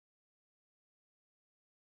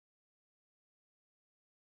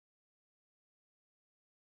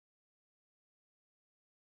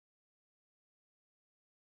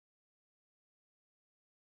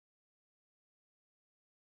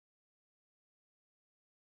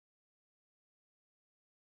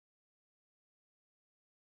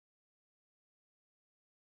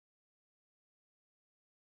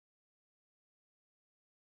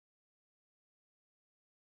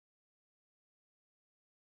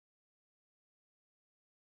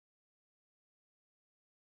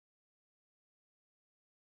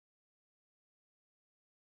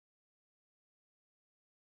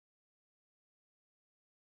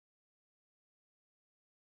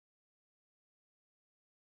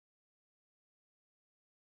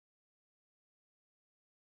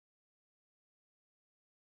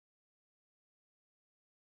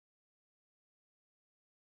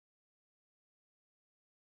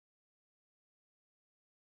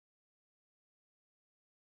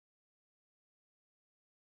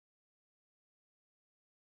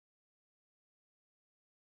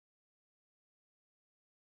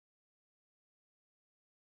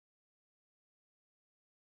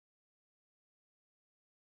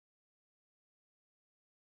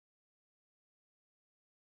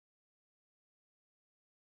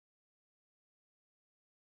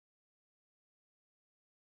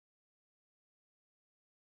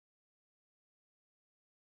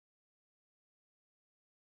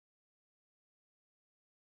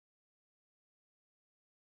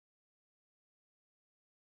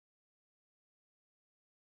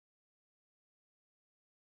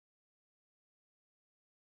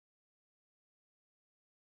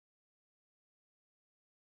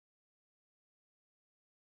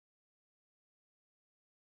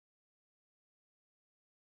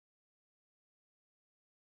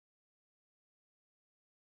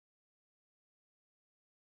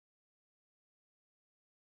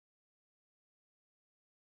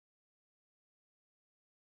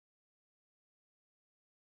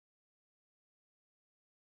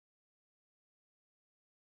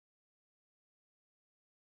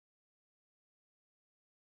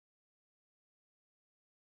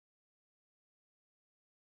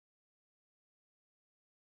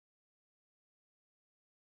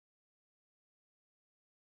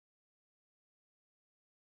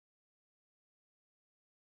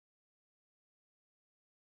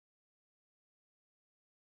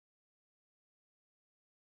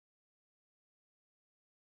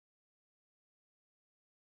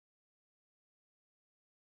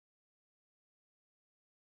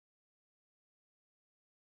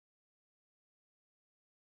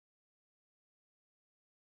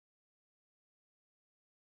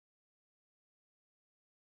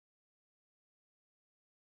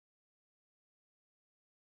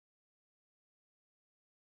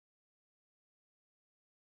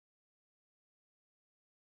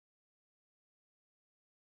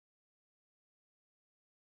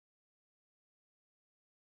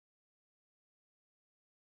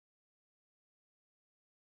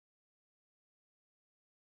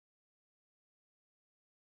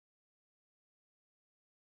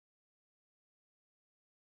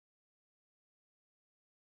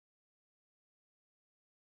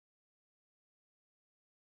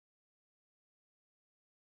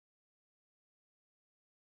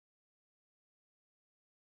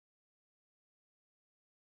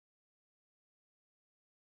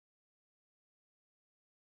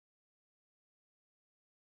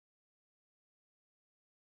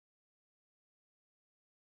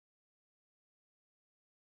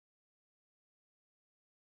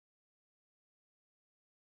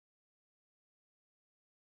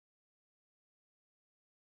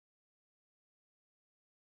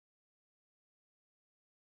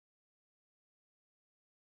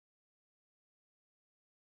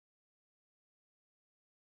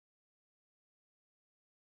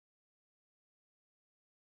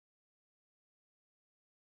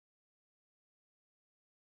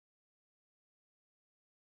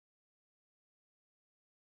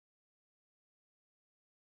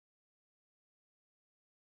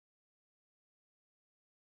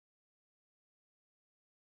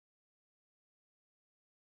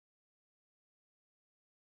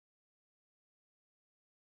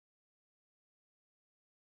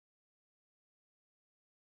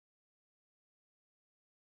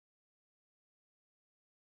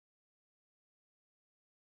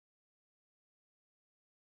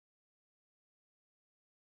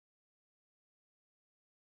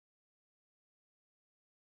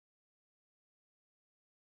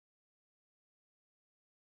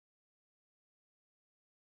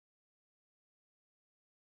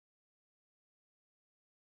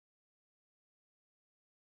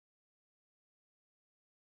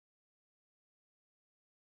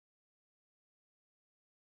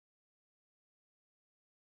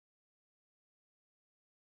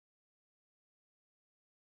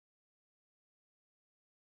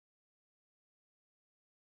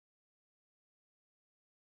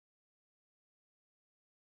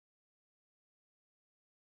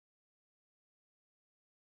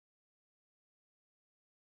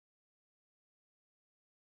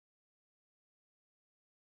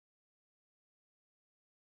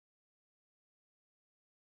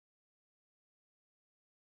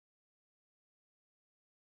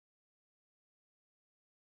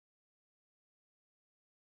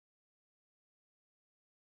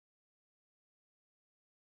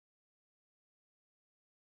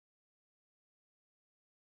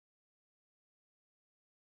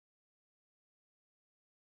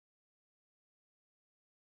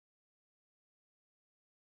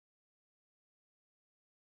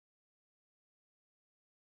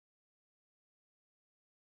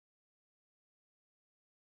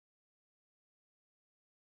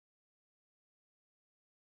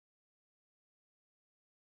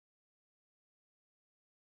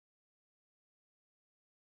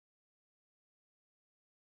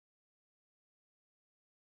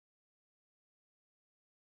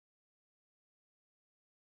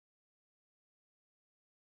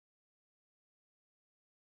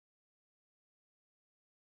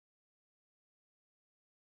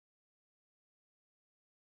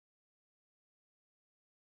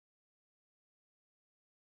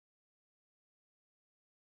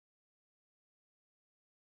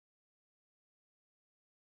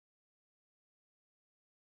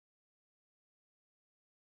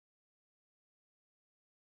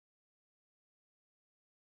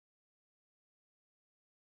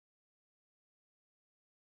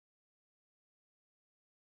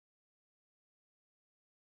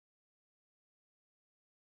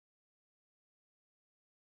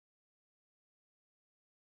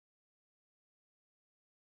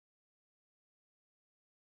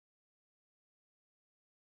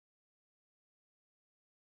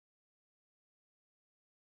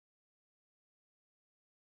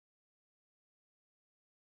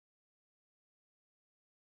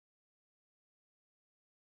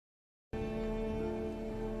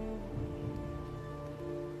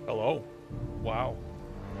Hello. Wow.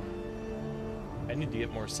 I need to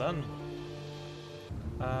get more sun.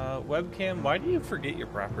 Webcam, why do you forget your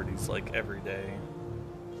properties like every day?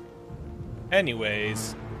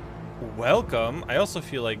 Anyways, welcome. I also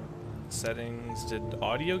feel like settings, did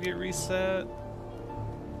audio get reset?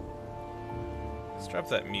 Let's drop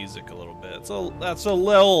that music a little bit. That's a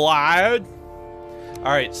little loud.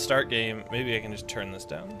 Alright, start game. Maybe I can just turn this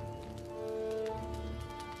down.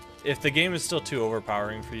 If the game is still too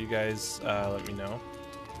overpowering for you guys, let me know.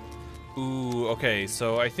 Ooh, okay,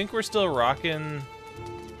 so I think we're still rocking...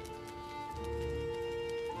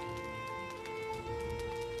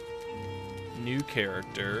 New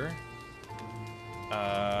character.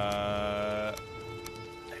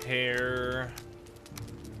 Hair.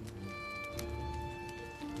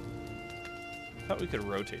 Thought we could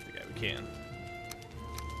rotate the guy. We can.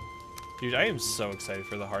 Dude, I am so excited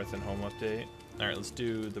for the Hearth and Home update. Alright, let's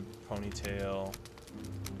do the ponytail.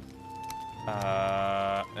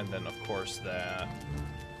 And then, of course, that.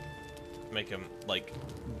 Make him, like,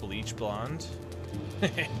 bleach blonde.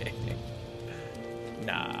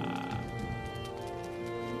 Nah.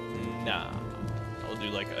 Nah. I'll do,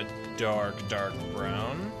 like, a dark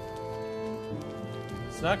brown.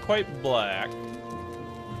 It's not quite black.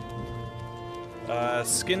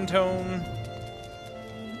 Skin tone.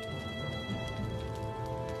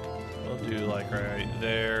 We'll do, like, right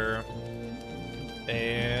there.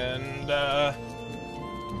 And, I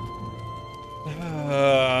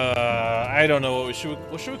don't know what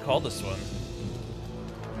should we call this one?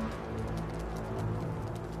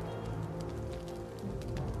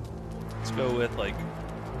 Let's go with, like,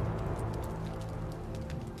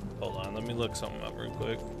 hold on, let me look something up real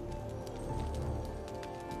quick.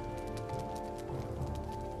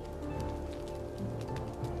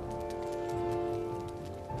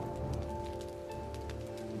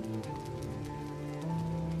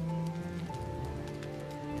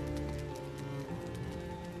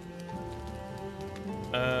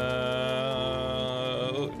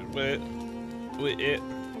 Wait, it.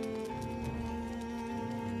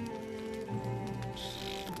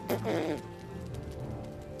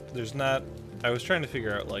 There's not. I was trying to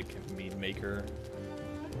figure out like mead maker.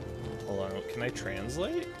 Hold on, can I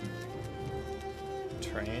translate?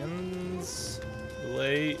 Translate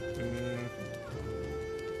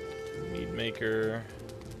mead maker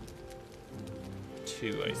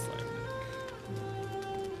to Icelandic.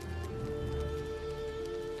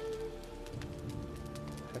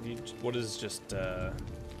 What is just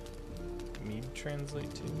mead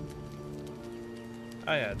translate to?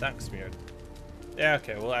 Oh yeah, Dagsmjöd. Yeah,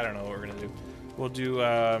 okay, well I don't know what we're gonna do. We'll do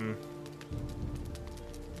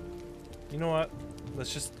you know what?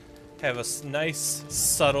 Let's just have a nice,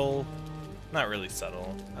 subtle, not really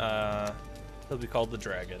subtle, he'll be called the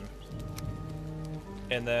dragon.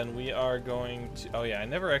 And then we are going to, oh yeah, I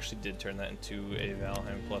never actually did turn that into a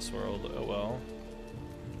Valheim Plus world, oh well.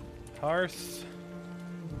 Hearth.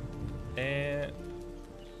 And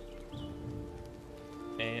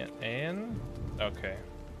okay.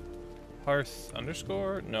 Hearth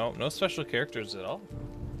underscore? No special characters at all.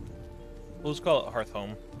 We'll just call it Hearth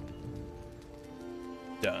Home.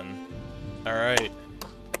 Done. Alright.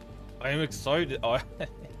 I am excited. Oh,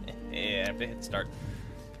 yeah, I have to hit start.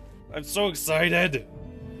 I'm so excited.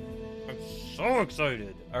 I'm so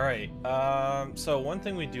excited. Alright. So one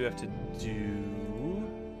thing we do have to do.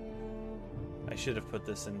 I should have put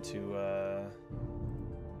this into,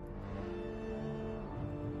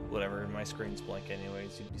 whatever, my screen's blank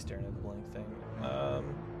anyways, you'd be staring at the blank thing.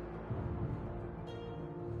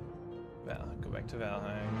 Go back to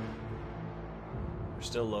Valheim. We're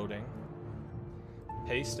still loading.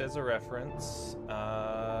 Paste as a reference.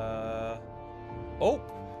 Oh!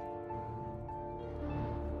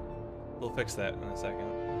 We'll fix that in a second.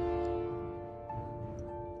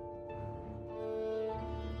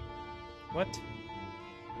 What?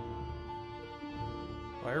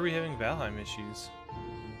 Why are we having Valheim issues?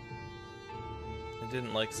 I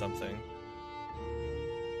didn't like something.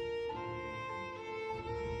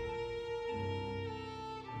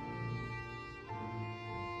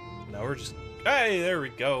 Now we're just... Hey, there we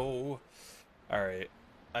go! Alright.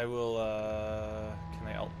 I will, can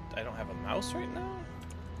I don't have a mouse right now?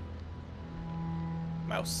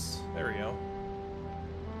 Mouse. There we go.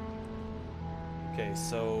 Okay,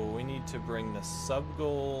 so we need to bring the sub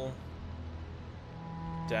goal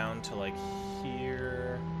down to like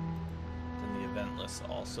here. Then the event list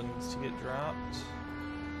also needs to get dropped.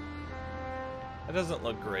 That doesn't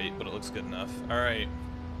look great, but it looks good enough. Alright.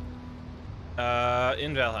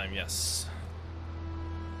 In Valheim, yes.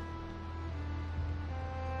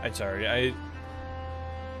 I'm sorry,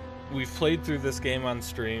 we've played through this game on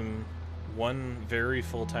stream one very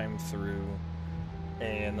full time through,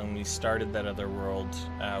 and then we started that other world,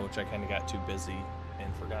 which I kind of got too busy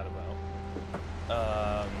and forgot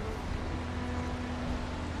about.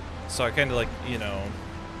 So I kind of like, you know...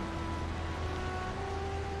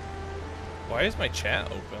 Why is my chat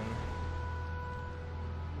open?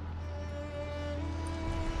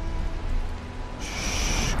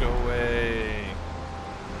 Shh, go away.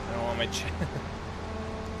 I don't want my chat.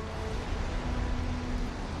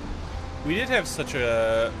 We did have such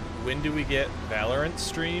a... When do we get Valorant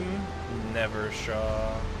stream? Never,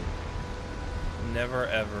 Shaw. Never,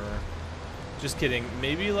 ever. Just kidding.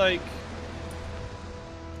 Maybe, like...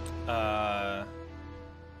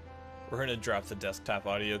 We're gonna drop the desktop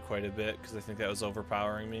audio quite a bit, because I think that was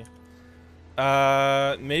overpowering me.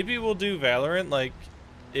 Maybe we'll do Valorant, like,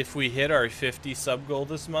 if we hit our 50 sub goal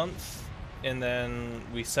this month, and then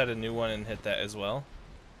we set a new one and hit that as well.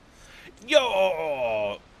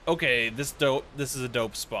 Yo! Okay, this is a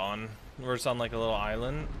dope spawn. Where it's on like a little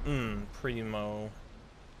island. Primo.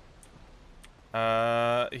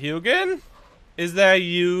 Hugin? Is that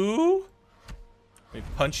you? Let me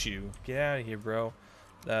punch you. Get out of here, bro.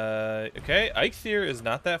 Okay, Eikthyr is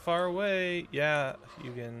not that far away. Yeah,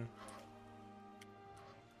 Hugin.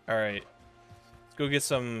 Alright. Let's go get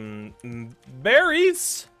some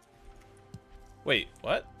berries! Wait,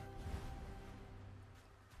 what?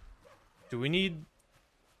 Do we need...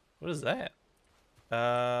 What is that?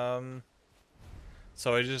 So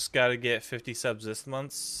I just gotta get 50 subs this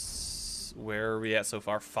month. Where are we at so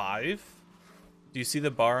far? 5? Do you see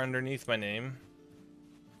the bar underneath my name?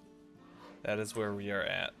 That is where we are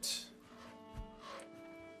at.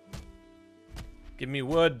 Give me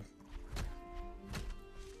wood.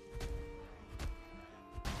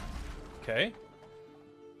 Okay.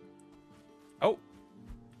 Oh.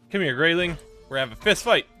 Come here, Grayling. We're gonna have a fist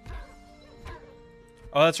fight.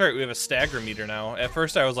 Oh, that's right. We have a stagger meter now. At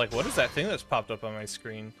first I was like, what is that thing that's popped up on my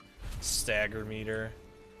screen? Stagger meter.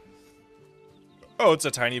 Oh, it's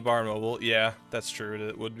a tiny bar mobile. Yeah, that's true.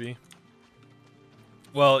 It would be.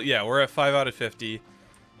 Well, yeah, we're at 5 out of 50.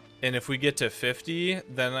 And if we get to 50,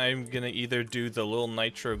 then I'm going to either do the little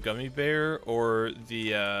nitro gummy bear or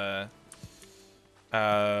the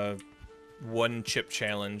one chip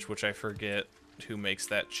challenge, which I forget who makes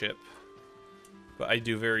that chip. But I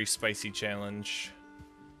do very spicy challenge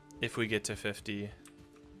if we get to 50.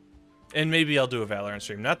 And maybe I'll do a Valorant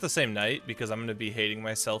stream. Not the same night, because I'm going to be hating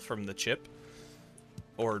myself from the chip.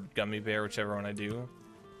 Or gummy bear, whichever one I do.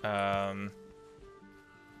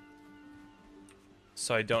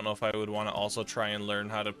 So I don't know if I would want to also try and learn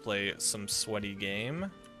how to play some sweaty game.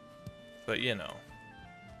 But, you know.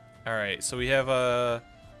 Alright, so we have a...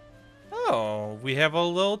 Oh, we have a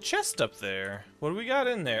little chest up there. What do we got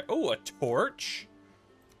in there? Oh, a torch.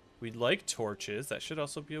 We'd like torches. That should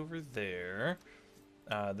also be over there.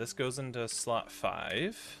 This goes into slot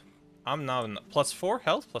 5. I'm not in... Plus 4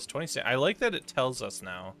 health, plus 20... I like that it tells us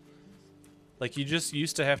now. Like, you just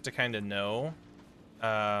used to have to kind of know...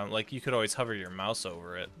 like, you could always hover your mouse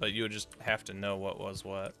over it, but you would just have to know what was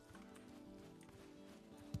what.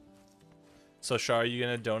 So, Shaw, are you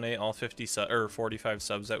going to donate all 50 or 45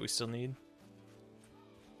 subs that we still need?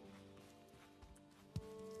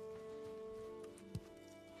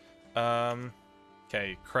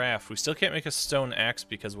 Okay, craft. We still can't make a stone axe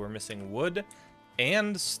because we're missing wood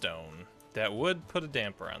and stone. That would put a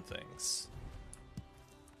damper on things.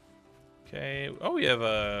 Okay. Oh, we have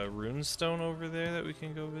a rune stone over there that we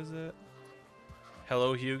can go visit.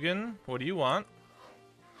 Hello, Hugin. What do you want?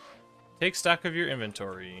 Take stock of your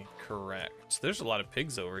inventory. Correct. There's a lot of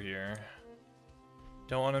pigs over here.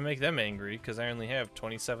 Don't want to make them angry because I only have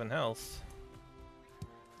 27 health.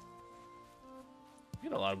 We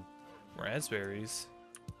got a lot of raspberries.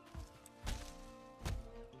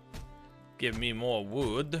 Give me more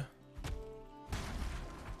wood.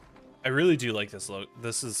 I really do like this look.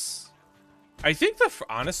 This is... I think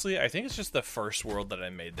honestly, I think it's just the first world that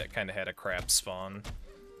I made that kind of had a crab spawn.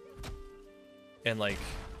 And like,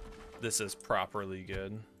 this is properly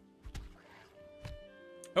good.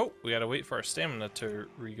 Oh, we gotta wait for our stamina to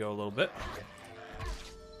re-go a little bit.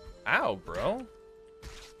 Ow, bro.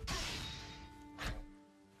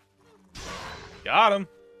 Got him.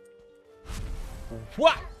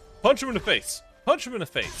 What? Punch him in the face. Punch him in the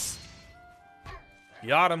face.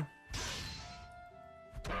 Got him.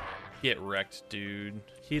 Get wrecked, dude.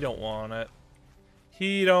 He don't want it.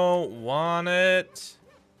 He don't want it.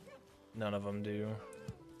 None of them do.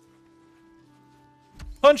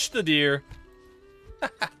 Punch the deer.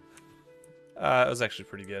 It was actually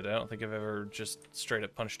pretty good. I don't think I've ever just straight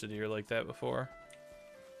up punched a deer like that before.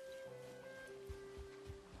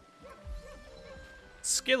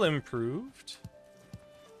 skill improved.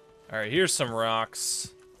 Alright, here's some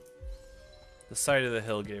rocks. The side of the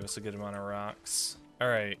hill gave us a good amount of rocks.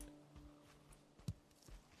 Alright.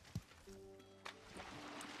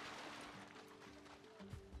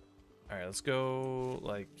 Alright, let's go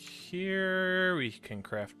like here. We can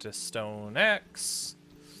craft a stone axe.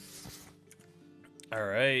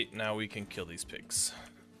 Alright, now we can kill these pigs.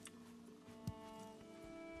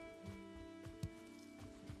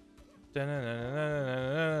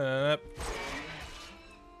 That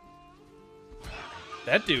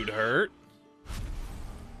dude hurt.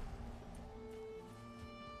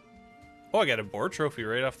 Oh, I got a boar trophy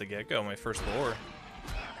right off the get-go, my first boar.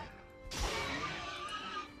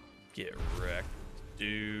 Get wrecked,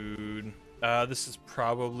 dude. This is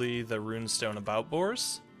probably the runestone about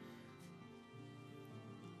boars.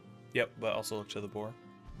 Yep, but also look to the boar.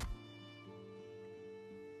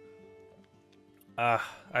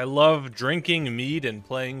 I love drinking mead and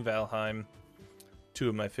playing Valheim. Two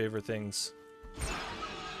of my favorite things.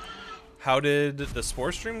 How did the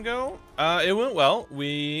spore stream go? It went well.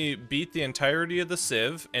 We beat the entirety of the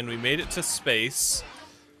Civ, and we made it to space.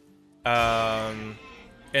 And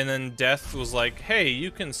then Death was like, hey,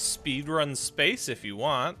 you can speedrun space if you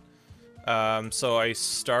want. So I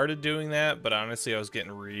started doing that, but honestly I was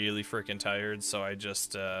getting really freaking tired, so I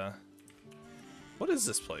just, what is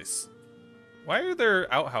this place? Why are there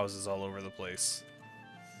outhouses all over the place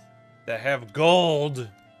that have gold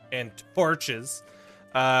and torches?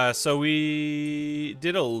 So we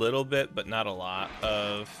did a little bit, but not a lot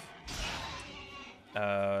of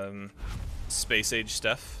space age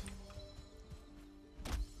stuff.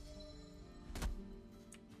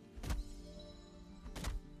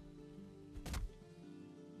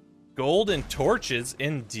 Gold and torches,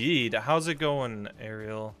 indeed. How's it going,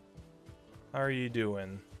 Ariel? How are you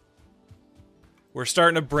doing? We're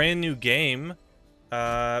starting a brand new game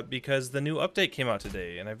because the new update came out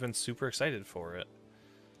today, and I've been super excited for it.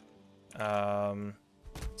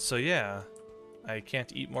 So yeah, I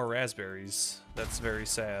can't eat more raspberries. That's very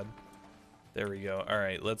sad. There we go. All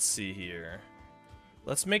right, let's see here.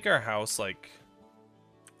 Let's make our house like...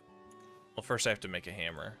 Well, first I have to make a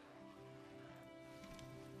hammer.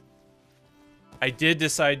 I did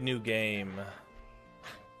decide new game.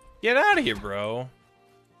 Get out of here, bro.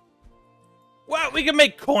 Wow, we can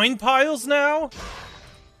make coin piles now?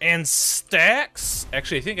 And stacks?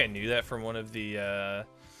 Actually, I think I knew that from one of the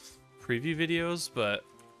preview videos, but...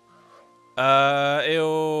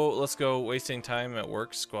 Ew, let's go wasting time at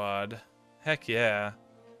work squad. Heck yeah.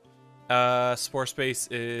 Spore space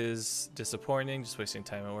is disappointing, just wasting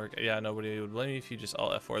time at work. Yeah, nobody would blame me if you just all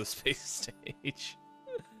F4 the space stage.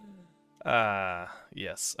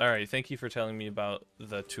 Yes. Alright, thank you for telling me about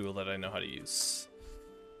the tool that I know how to use.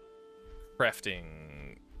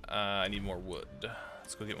 Crafting. I need more wood.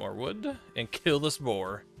 Let's go get more wood and kill this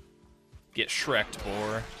boar. Get Shrek'd,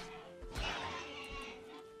 boar.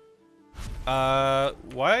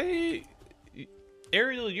 Why...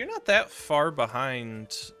 Ariel, you're not that far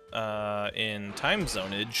behind in time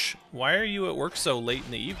zonage. Why are you at work so late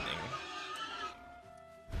in the evening?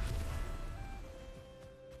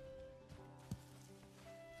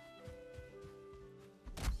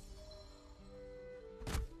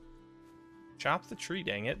 Chop the tree,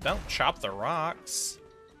 dang it. Don't chop the rocks.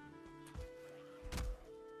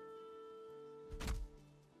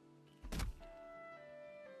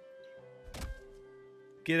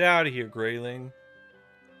 Get out of here, Grayling.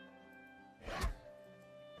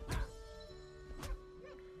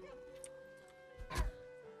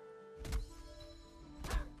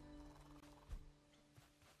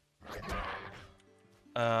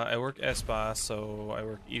 I work S-Boss, so I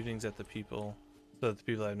work evenings at the people. So that the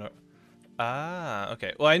people I know... Ah,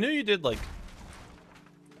 okay. Well, I knew you did, like,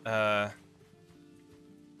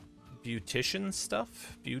 beautician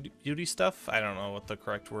stuff? Beauty stuff? I don't know what the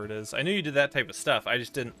correct word is. I knew you did that type of stuff. I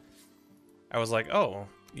just didn't... I was like, oh,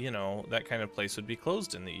 you know, that kind of place would be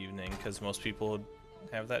closed in the evening because most people would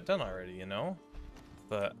have that done already, you know?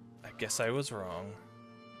 But I guess I was wrong.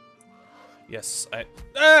 Yes,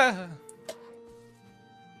 Ah!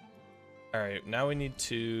 Alright, now we need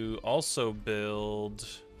to also build...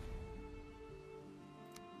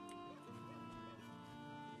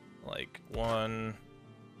 like one.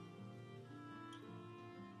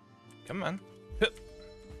 Come on. Hup.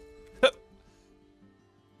 Hup.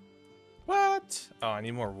 What? Oh, I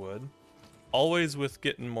need more wood. Always with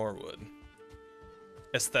getting more wood.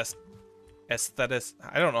 Aesthetic.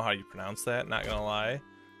 I don't know how you pronounce that, not gonna lie.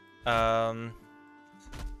 I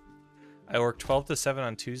work 12 to 7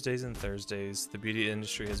 on Tuesdays and Thursdays. The beauty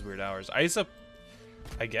industry has weird hours. I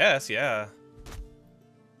guess, yeah.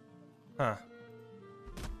 Huh.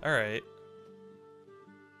 Alright.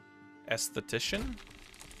 Aesthetician?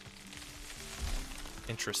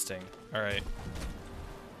 Interesting. Alright.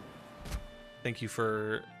 Thank you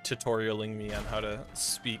for tutorialing me on how to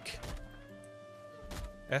speak.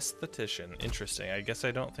 Aesthetician. Interesting. I guess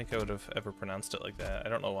I don't think I would have ever pronounced it like that. I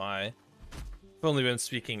don't know why. I've only been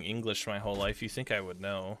speaking English my whole life. You think I would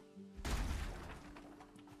know.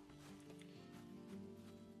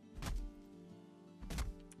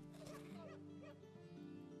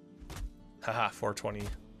 Haha, 420.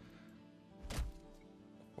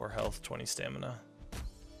 4 health, 20 stamina.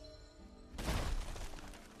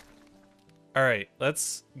 Alright,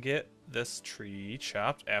 let's get this tree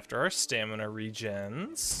chopped after our stamina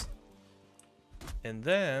regens. And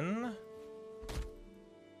then...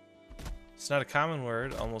 It's not a common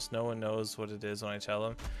word. Almost no one knows what it is when I tell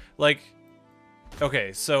them. Like,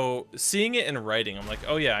 okay, so seeing it in writing, I'm like,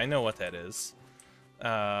 oh yeah, I know what that is.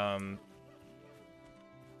 And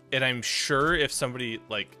I'm sure if somebody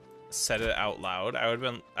like said it out loud,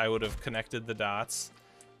 I would have connected the dots,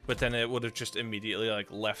 but then it would have just immediately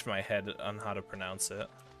like left my head on how to pronounce it.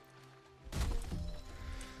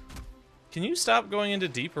 Can you stop going into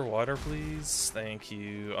deeper water, please? Thank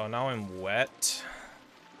you. Oh, now I'm wet.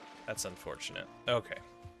 That's unfortunate. Okay.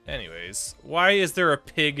 Anyways, why is there a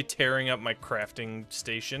pig tearing up my crafting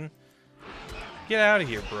station? Get out of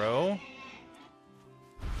here, bro.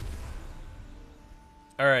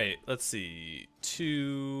 Alright, let's see.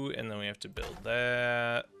 2, and then we have to build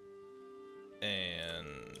that.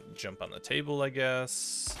 And jump on the table, I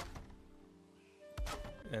guess.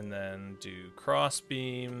 And then do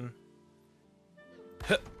crossbeam.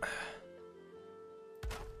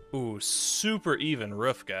 Ooh, super even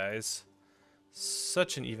roof, guys.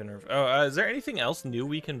 Such an even roof. Oh, is there anything else new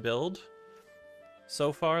we can build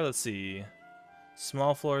so far? Let's see.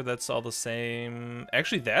 Small floor, that's all the same.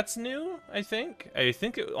 Actually, that's new, I think. I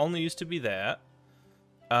think it only used to be that.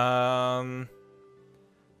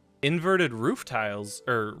 Inverted roof tiles,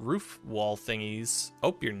 or roof wall thingies.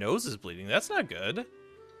 Oh, your nose is bleeding. That's not good.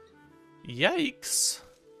 Yikes.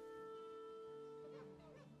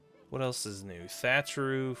 What else is new? Thatch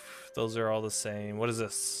roof. Those are all the same. What is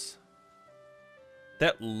this?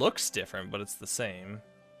 That looks different, but it's the same.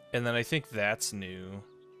 And then I think that's new.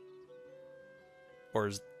 Or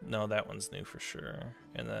is... No, that one's new for sure.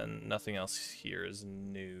 And then nothing else here is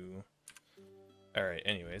new. Alright,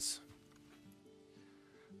 anyways.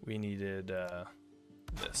 We needed,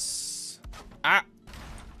 this. Ah!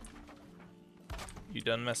 You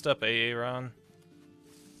done messed up, Aaron?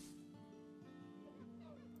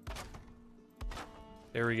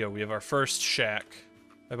 There we go. We have our first shack.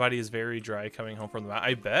 My body is very dry coming home from the mountain.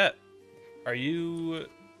 I bet. Are you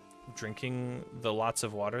drinking the lots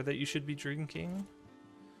of water that you should be drinking?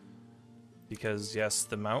 Because, yes,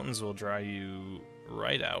 the mountains will dry you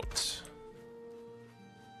right out.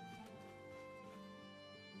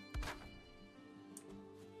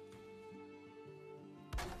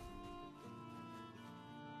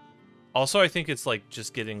 Also, I think it's, like,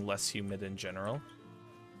 just getting less humid in general.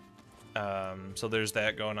 So there's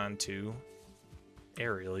that going on, too.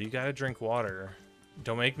 Ariel, you gotta drink water.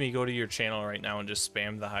 Don't make me go to your channel right now and just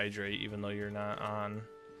spam the hydrate, even though you're not on.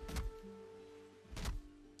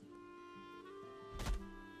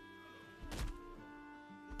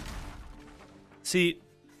 See,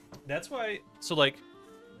 that's why... So, like,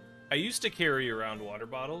 I used to carry around water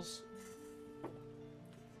bottles,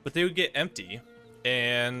 but they would get empty,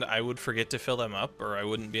 and I would forget to fill them up, or I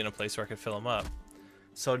wouldn't be in a place where I could fill them up.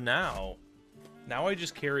 So now I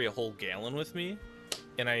just carry a whole gallon with me,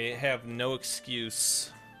 and I have no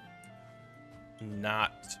excuse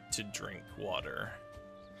not to drink water.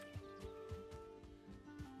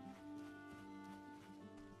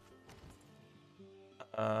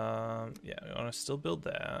 Yeah, we want to still build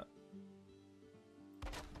that.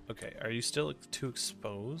 Okay, are you still too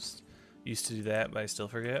exposed? Used to do that, but I still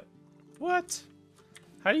forget. What?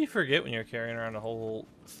 How do you forget when you're carrying around a whole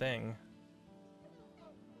thing?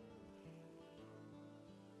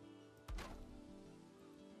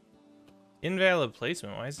 Invalid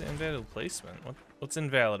placement. Why is it invalid placement? What's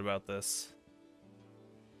invalid about this?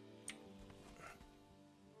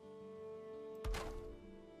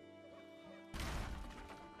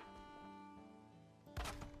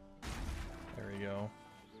 There we go.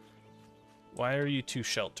 Why are you too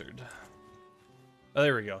sheltered? Oh,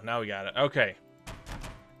 there we go. Now we got it. Okay.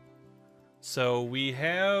 So we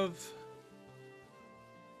have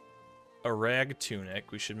a rag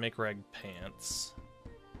tunic. We should make rag pants.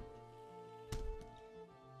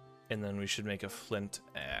 And then we should make a flint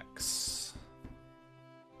axe.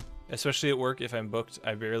 Especially at work, if I'm booked,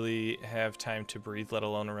 I barely have time to breathe, let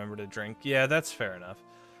alone remember to drink. Yeah, that's fair enough.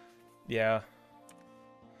 Yeah.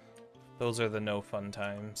 Those are the no fun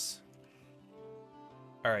times.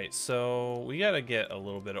 Alright, so we gotta get a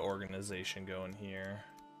little bit of organization going here.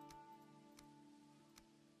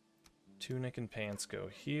 Tunic and pants go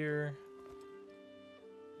here.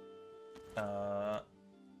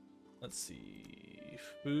 Let's see.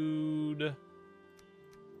 Food.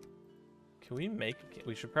 Can we make...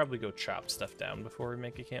 We should probably go chop stuff down before we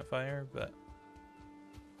make a campfire, but...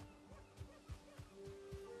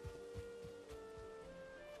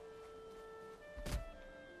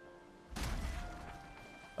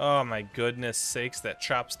 Oh my goodness sakes, that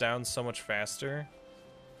chops down so much faster.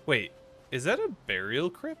 Wait, is that a burial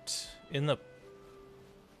crypt in the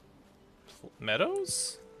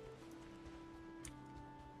meadows?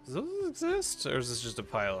 Does those exist? Or is this just a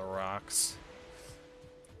pile of rocks?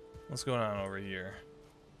 What's going on over here?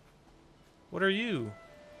 What are you?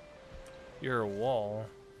 You're a wall.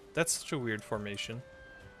 That's such a weird formation.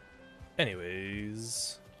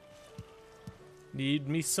 Anyways. Need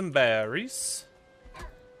me some berries.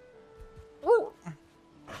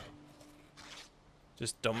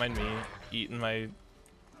 Just don't mind me eating my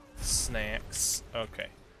snacks. Okay.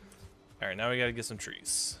 Alright, now we gotta get some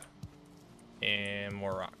trees. And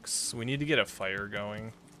more rocks. We need to get a fire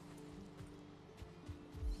going.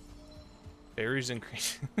 Berries and cream.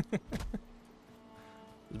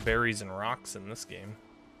 Berries and rocks in this game.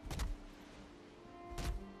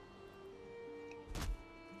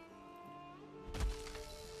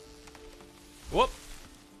 Whoop!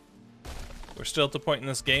 We're still at the point in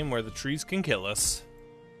this game where the trees can kill us.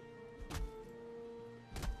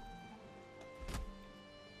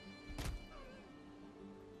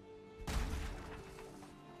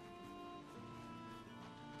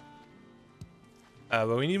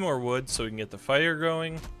 But we need more wood so we can get the fire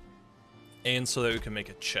going, and so that we can make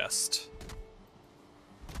a chest.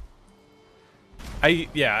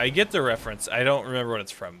 Yeah, I get the reference. I don't remember what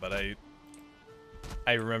it's from, but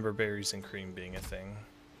I remember berries and cream being a thing.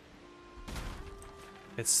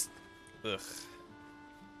 It's... ugh.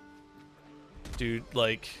 Dude,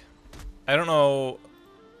 like... I don't know...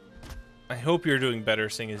 I hope you're doing better,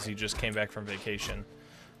 seeing as you just came back from vacation.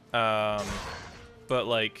 But,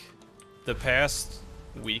 like... The past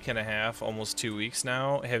week and a half, almost 2 weeks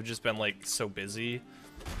now, have just been, like, so busy.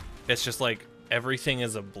 It's just, like, everything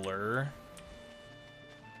is a blur.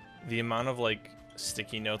 The amount of, like,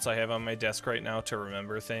 sticky notes I have on my desk right now to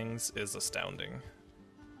remember things is astounding.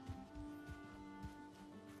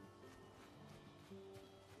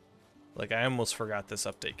 Like, I almost forgot this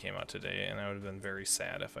update came out today, and I would have been very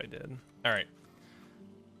sad if I did. Alright.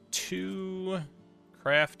 2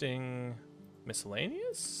 crafting...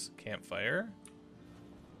 miscellaneous? Campfire.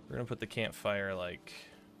 We're gonna put the campfire like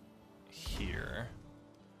here.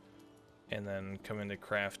 And then come into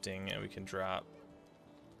crafting and we can drop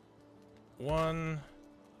 1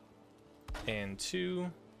 and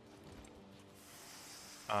 2.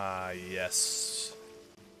 Yes.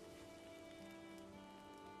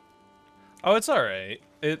 Oh, it's alright.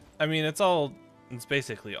 I mean, it's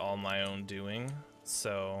basically all my own doing,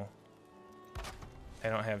 so I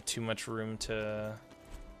don't have too much room to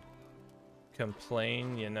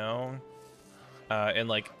complain, you know? And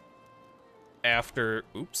like, after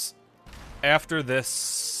this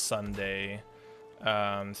Sunday,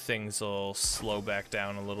 things will slow back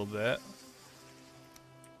down a little bit.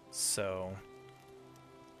 So,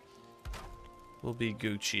 we'll be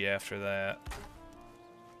Gucci after that.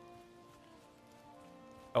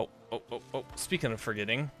 Oh, speaking of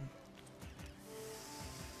forgetting,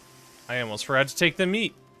 I almost forgot to take the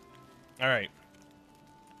meat. Alright.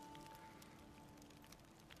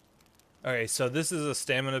 Okay, so this is a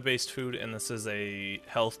stamina-based food, and this is a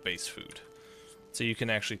health-based food. So you can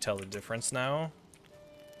actually tell the difference now,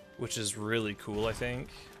 which is really cool, I think.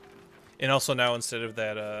 And also now, instead of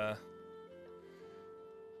that,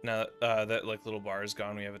 that like little bar is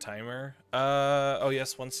gone, we have a timer. Oh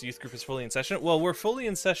yes, once the youth group is fully in session. Well, we're fully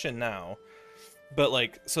in session now, but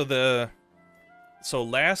like, so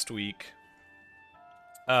last week,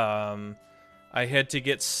 I had to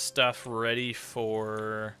get stuff ready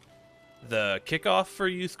for the kickoff for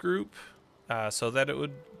youth group, so that it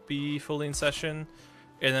would be fully in session.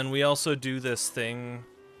 And then we also do this thing,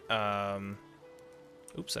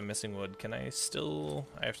 oops, I'm missing wood. I have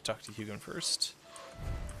to talk to Hugon first.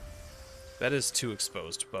 That is too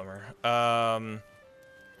exposed, bummer.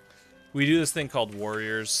 We do this thing called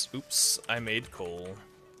Warriors. Oops, I made coal.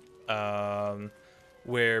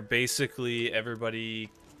 Where basically everybody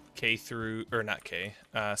 6th through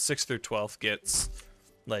 12th gets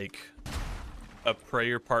like a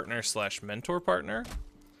prayer partner / mentor partner.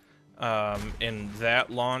 And that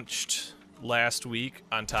launched last week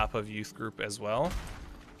on top of youth group as well.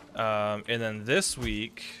 And then this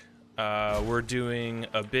week, we're doing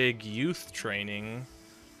a big youth training.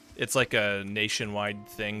 It's like a nationwide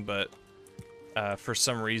thing, but for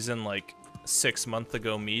some reason, like 6 months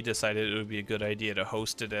ago, me decided it would be a good idea to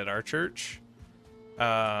host it at our church.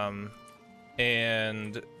 And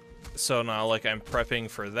so now, like, I'm prepping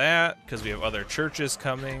for that because we have other churches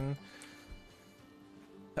coming.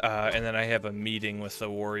 And then I have a meeting with the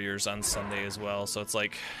Warriors on Sunday as well. So it's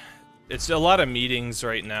like, it's a lot of meetings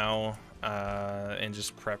right now, and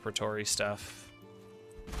just preparatory stuff.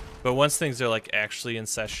 But once things are like actually in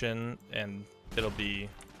session, and it'll be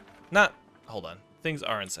not, hold on, things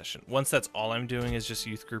are in session. Once that's all I'm doing is just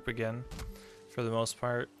youth group again, for the most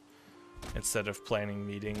part, instead of planning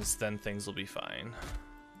meetings, then things will be fine.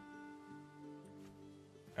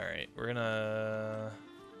 All right, we're gonna,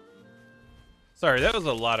 sorry, that was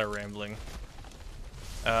a lot of rambling.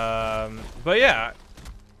 But yeah,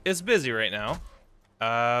 it's busy right now.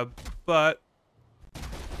 But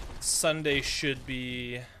Sunday should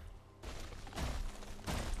be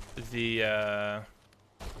the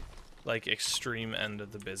like extreme end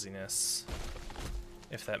of the busyness,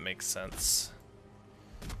 if that makes sense.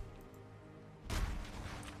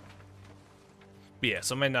 But yeah,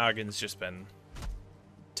 so my noggin's just been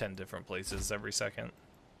 10 different places every second.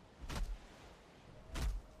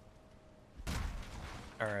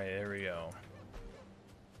 Alright, there we go.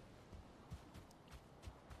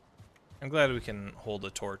 I'm glad we can hold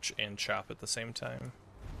a torch and chop at the same time.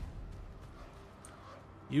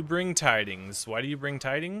 You bring tidings. Why do you bring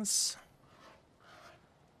tidings?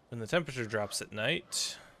 When the temperature drops at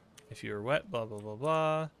night, if you are wet, blah, blah, blah,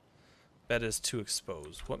 blah. Bed is too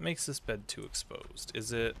exposed. What makes this bed too exposed?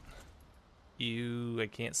 Is it you? I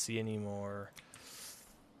can't see anymore.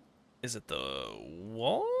 Is it the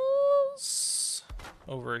walls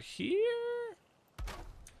over here?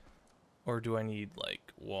 Or do I need,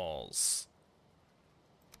 like, walls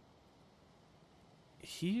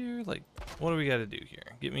here? Like, what do we gotta do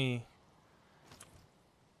here? Get me...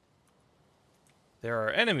 There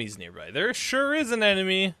are enemies nearby. There sure is an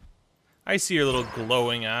enemy. I see your little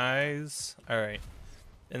glowing eyes. Alright.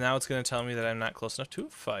 And now it's gonna tell me that I'm not close enough to a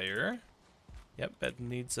fire. Yep, bed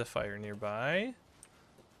needs a fire nearby.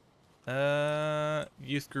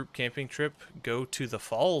 Youth group camping trip. Go to the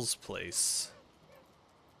falls place.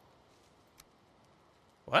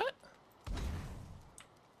 What? What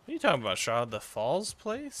are you talking about, Shaw? The falls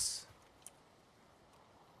place?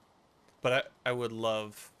 But I would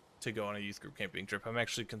love to go on a youth group camping trip. I'm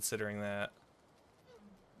actually considering that.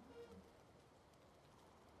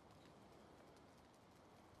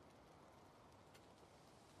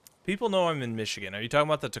 People know I'm in Michigan. Are you talking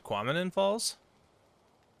about the Tequamanen Falls?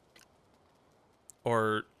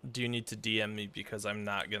 Or do you need to DM me because I'm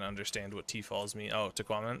not going to understand what T-Falls mean? Oh,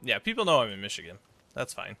 Tequamanen? Yeah, people know I'm in Michigan.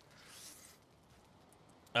 That's fine.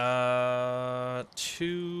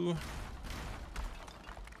 2.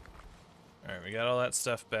 Alright, we got all that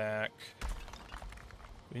stuff back.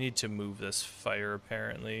 We need to move this fire,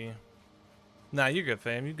 apparently. Nah, you're good,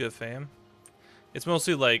 fam. You good, fam. It's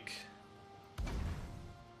mostly, like,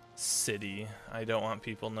 city I don't want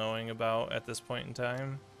people knowing about at this point in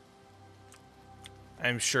time.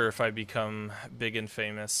 I'm sure if I become big and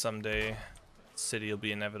famous someday, city will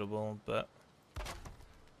be inevitable, but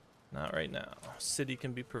not right now. City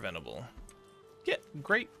can be preventable. Get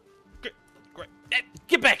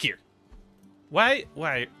back here! Why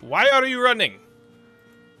are you running?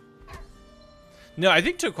 No, I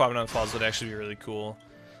think Tequamanen Falls would actually be really cool.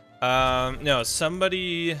 No,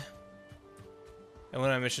 somebody... I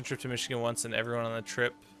went on a mission trip to Michigan once, and everyone on the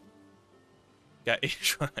trip got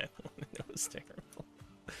H1N1. It was terrible.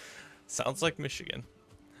 Sounds like Michigan.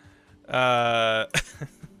 Oh,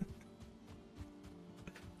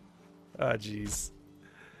 jeez.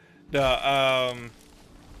 No,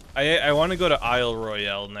 I want to go to Isle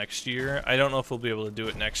Royale next year. I don't know if we'll be able to do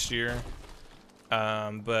it next year.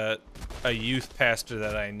 But a youth pastor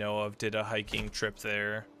that I know of did a hiking trip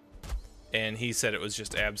there. And he said it was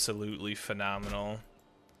just absolutely phenomenal.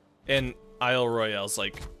 And Isle Royale's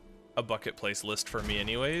like a bucket place list for me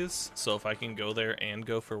anyways. So if I can go there and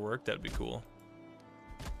go for work, that'd be cool.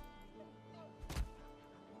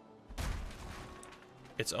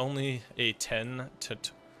 It's only a 10 to...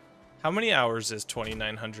 How many hours is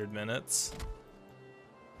 2,900 minutes?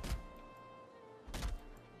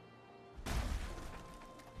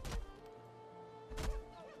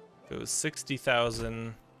 It was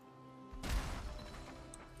 60,000...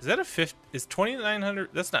 Is that a 50? Is 2,900?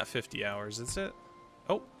 That's not 50 hours, is it?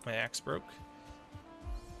 Oh, my axe broke.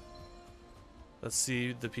 Let's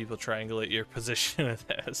see the people triangulate your position with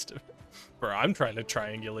that estimate. Bro, I'm trying to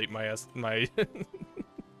triangulate my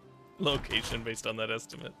location based on that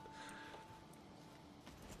estimate.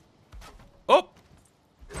 Oh!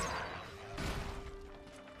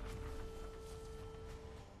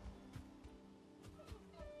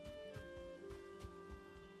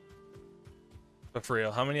 But for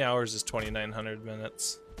real, how many hours is 2,900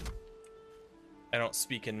 minutes? I don't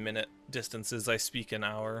speak in minute distances, I speak in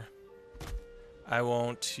hour. I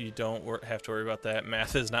won't, you don't have to worry about that.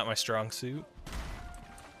 Math is not my strong suit.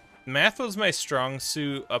 Math was my strong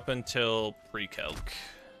suit up until pre-calc.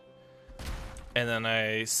 And then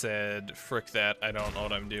I said, frick that, I don't know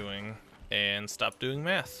what I'm doing, and stopped doing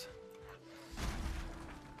math.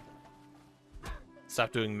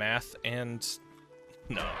 Stopped doing math and...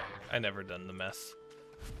 No, I never done the math.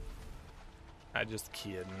 I just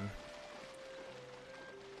kidding.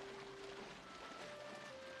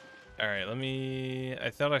 Alright, let me... I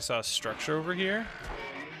thought I saw a structure over here.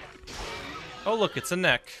 Oh, look, it's a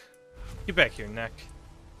neck. Get back here, neck.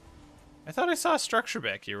 I thought I saw a structure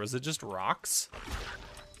back here. Was it just rocks?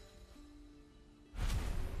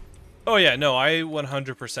 Oh, yeah, no, I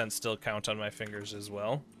 100% still count on my fingers as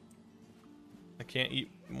well. I can't eat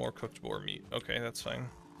more cooked boar meat. Okay, that's fine.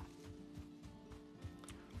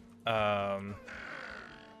 Bruh,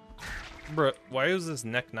 why is this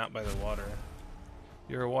neck not by the water?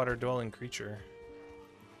 You're a water-dwelling creature.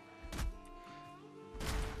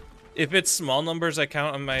 If it's small numbers, I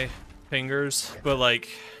count on my fingers, but like...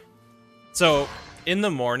 So, in the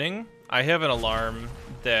morning, I have an alarm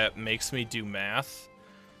that makes me do math.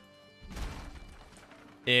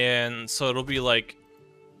 And so it'll be like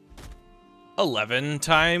 11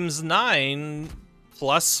 times 9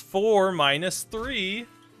 plus 4 minus 3.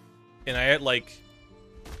 And I had like...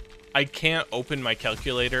 I can't open my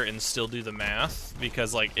calculator and still do the math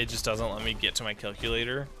because like it just doesn't let me get to my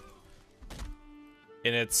calculator.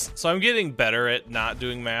 And it's... So I'm getting better at not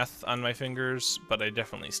doing math on my fingers, but I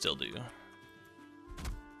definitely still do.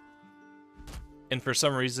 And for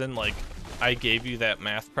some reason, like, I gave you that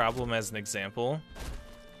math problem as an example.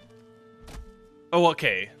 Oh,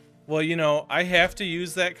 okay. Well, you know, I have to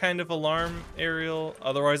use that kind of alarm, Ariel.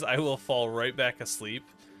 Otherwise, I will fall right back asleep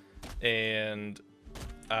and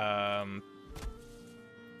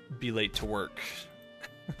be late to work.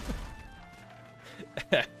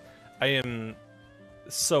 I am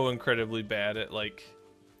so incredibly bad at, like,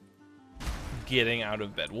 getting out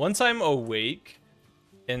of bed. Once I'm awake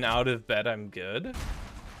and out of bed, I'm good.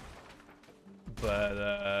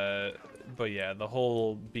 But yeah, the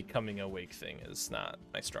whole becoming awake thing is not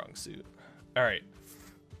my strong suit. All right.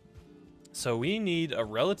 So we need a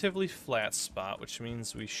relatively flat spot, which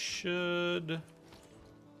means we should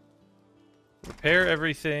repair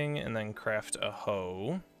everything and then craft a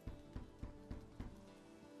hoe.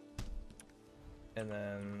 And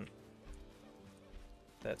then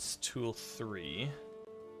that's tool 3.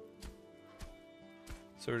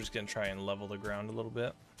 So we're just gonna try and level the ground a little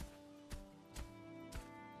bit.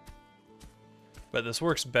 But this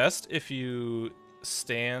works best if you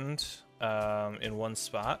stand in one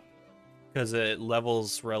spot, because it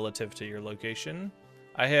levels relative to your location.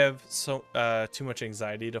 I have too much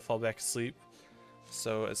anxiety to fall back asleep,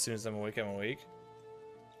 so as soon as I'm awake, I'm awake.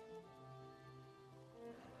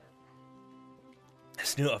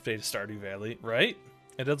 This new update of Stardew Valley, right?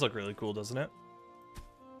 It does look really cool, doesn't it?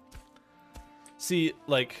 See,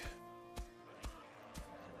 like,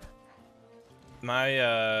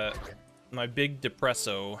 my big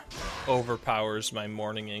depresso overpowers my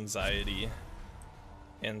morning anxiety,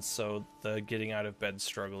 and so the getting out of bed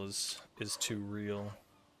struggle is too real.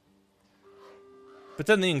 But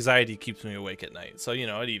then the anxiety keeps me awake at night, so, you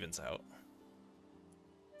know, it evens out.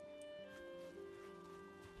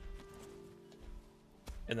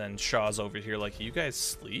 And then Shaw's over here like, you guys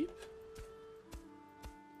sleep?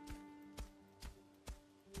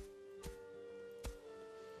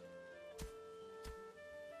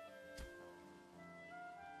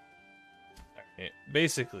 Alright,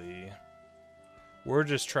 basically, we're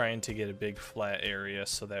just trying to get a big flat area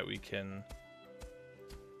so that we can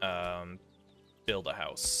build a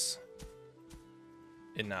house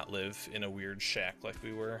and not live in a weird shack like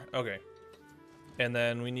we were. Okay. And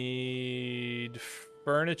then we need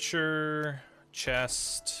furniture,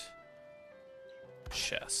 chest.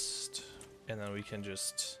 And then we can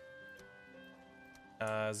just...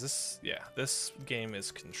 is this... Yeah, this game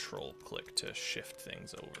is control-click to shift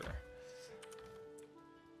things over.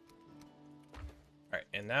 Alright,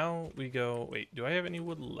 and now we go... Wait, do I have any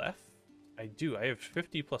wood left? I do. I have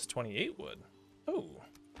 50 plus 28 wood. Oh,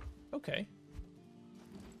 okay.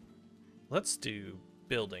 Let's do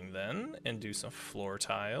building then, and do some floor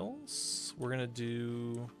tiles. We're gonna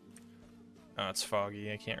do Oh, it's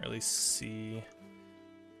foggy. I can't really see.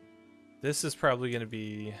 This is probably going to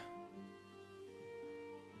be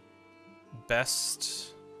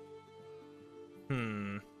best.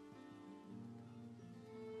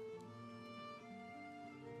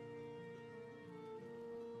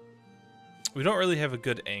 We don't really have a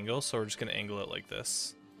good angle, so we're just going to angle it like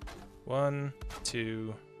this. 1,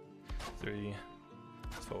 2, 3,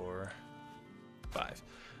 4, 5.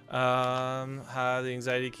 The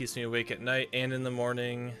anxiety keeps me awake at night and in the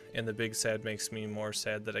morning, and the big sad makes me more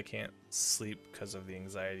sad that I can't sleep because of the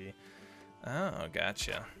anxiety. Oh,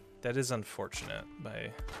 gotcha. That is unfortunate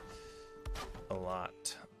by a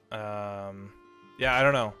lot. Yeah, I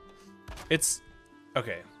don't know. It's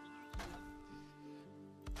okay.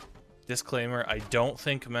 Disclaimer, I don't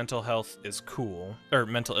think mental health is cool, or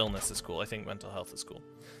mental illness is cool. I think mental health is cool.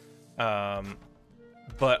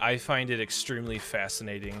 But I find it extremely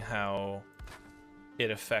fascinating how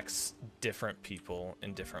it affects different people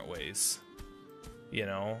in different ways. You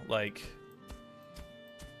know, like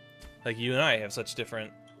you and I have such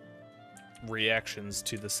different reactions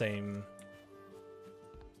to the same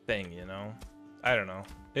thing, you know? I don't know.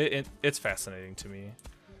 It's fascinating to me.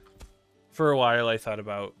 For a while, I thought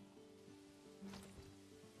about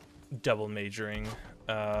double majoring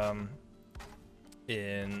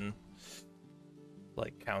in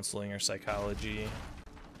like counseling or psychology,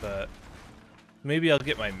 but maybe I'll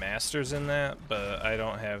get my master's in that, but I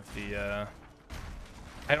don't have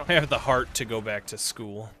the heart to go back to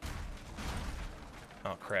school.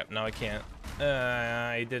 Oh crap, now I can't.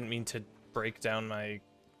 I didn't mean to break down my...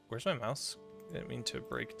 Where's my mouse? I didn't mean to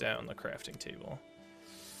break down the crafting table.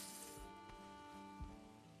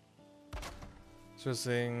 So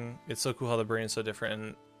saying, it's so cool how the brain is so different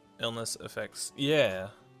and illness affects... Yeah.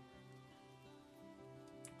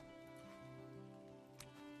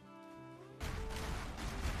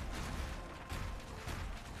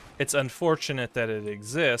 It's unfortunate that it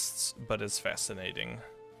exists, but it's fascinating.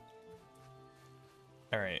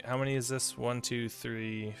 Alright, how many is this? 1, 2,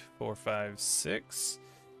 3, 4, 5, 6.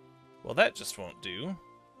 Well, that just won't do.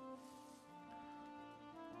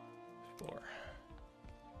 4.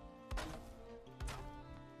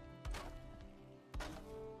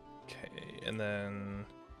 Okay, and then...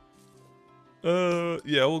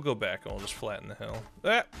 yeah, we'll go back and we'll just flatten the hill.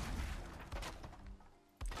 Ah!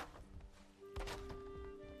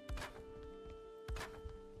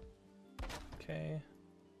 Okay.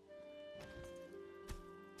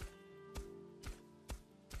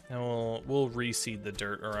 And we'll reseed the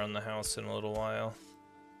dirt around the house in a little while.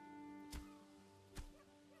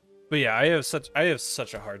 But yeah, I have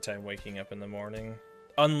such a hard time waking up in the morning.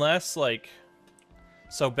 Unless like,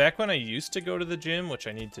 so back when I used to go to the gym, which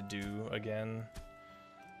I need to do again.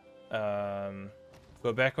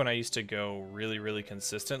 But back when I used to go really, really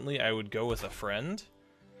consistently, I would go with a friend,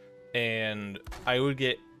 and I would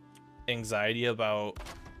get anxiety about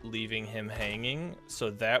leaving him hanging, so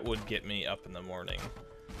that would get me up in the morning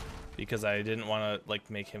because I didn't want to like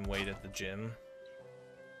make him wait at the gym,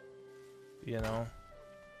 you know.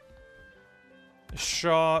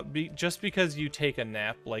 Shaw, just because you take a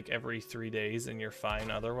nap like every 3 days and you're fine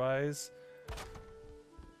otherwise,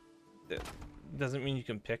 it doesn't mean you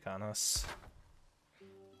can pick on us.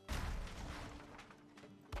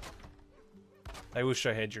 I wish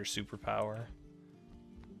I had your superpower.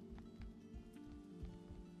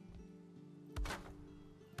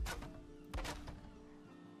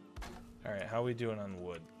 Alright, how are we doing on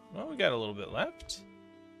wood? Well, we got a little bit left.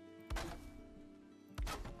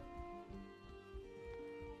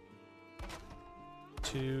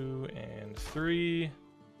 Two and three,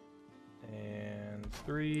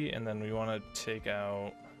 and then we want to take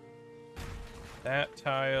out that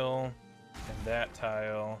tile and that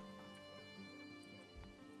tile.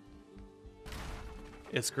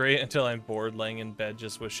 It's great until I'm bored laying in bed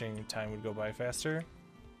just wishing time would go by faster.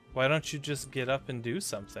 Why don't you just get up and do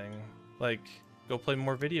something? Like, go play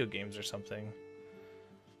more video games or something.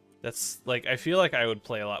 That's, like, I feel like I would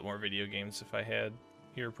play a lot more video games if I had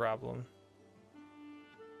your problem.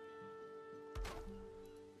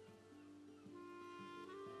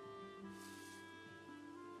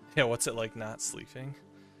 Yeah, what's it like not sleeping?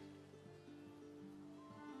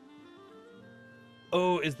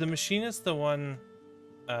 Oh, is the machinist the one,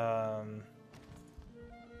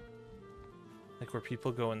 like where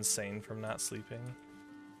people go insane from not sleeping?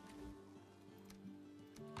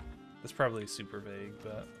 That's probably super vague,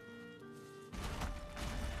 but...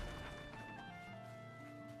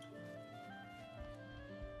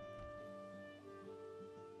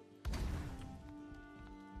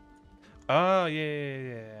 Oh,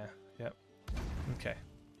 yeah. Yep. Okay.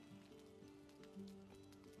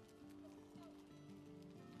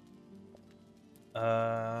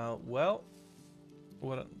 Well,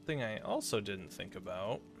 one thing I also didn't think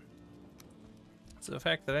about is the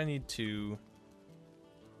fact that I need to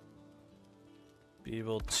be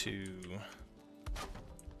able to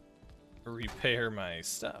repair my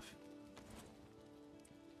stuff.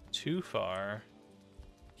 Too far.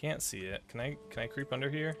 Can't see it. Can I creep under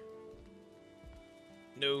here?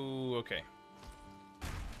 No, okay.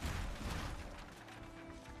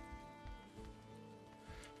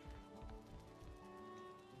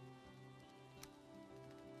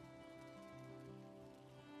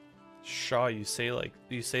 Shaw, you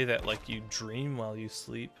say that like you dream while you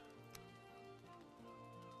sleep.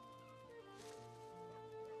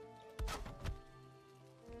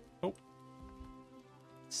 Oh.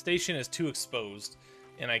 Station is too exposed,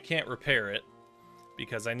 and I can't repair it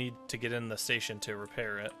because I need to get in the station to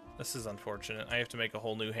repair it. This is unfortunate. I have to make a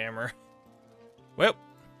whole new hammer. Well,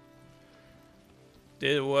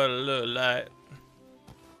 did what it looked like.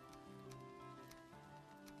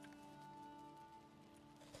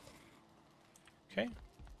 Okay.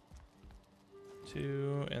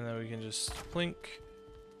 2, and then we can just plink.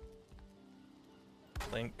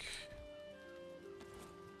 Plink.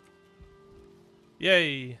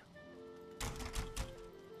 Yay!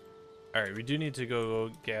 Alright, we do need to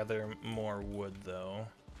go gather more wood, though.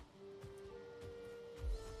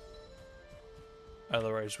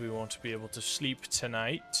 Otherwise, we won't be able to sleep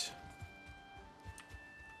tonight.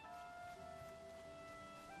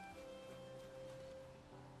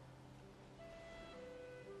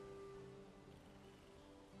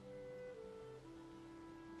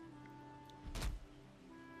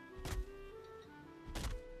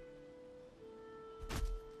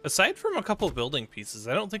 Aside from a couple building pieces,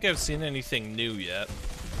 I don't think I've seen anything new yet.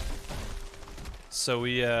 So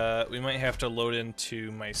we might have to load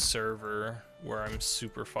into my server where I'm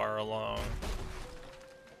super far along.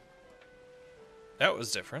 That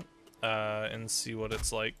was different. And see what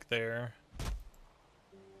it's like there.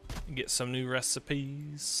 Get some new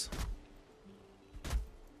recipes.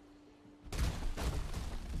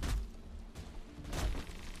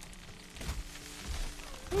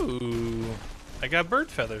 Ooh. I got bird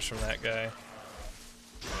feathers from that guy.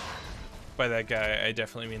 By that guy, I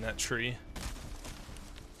definitely mean that tree.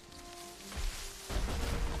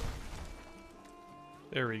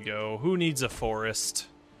 There we go. Who needs a forest?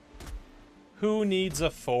 Who needs a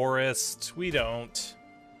forest? We don't.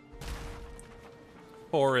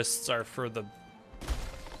 Forests are for the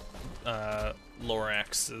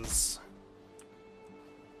Loraxes.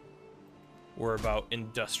 We're about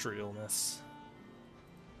industrialness.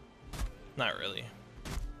 Not really.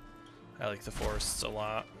 I like the forests a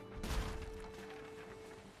lot.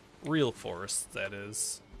 Real forests, that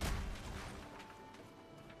is.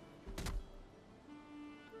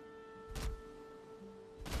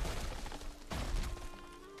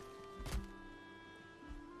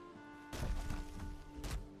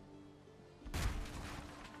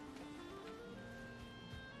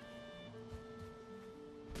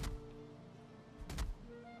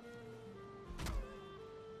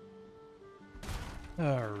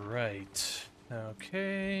 Alright.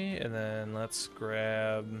 Okay, and then let's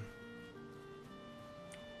grab...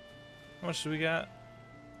 How much do we got?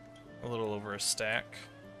 A little over a stack.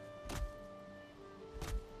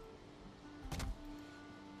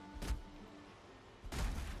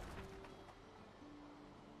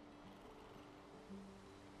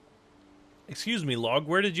 Excuse me, log,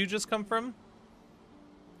 where did you just come from?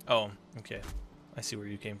 Oh, okay. I see where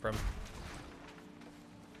you came from.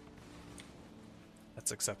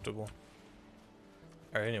 That's acceptable.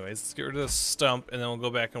 Alright, anyways, let's get rid of this stump, and then we'll go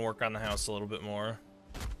back and work on the house a little bit more.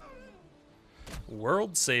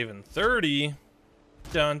 World saving 30.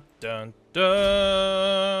 Dun, dun,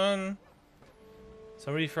 dun.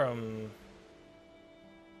 Somebody from...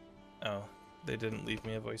 Oh, they didn't leave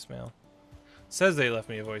me a voicemail. It says they left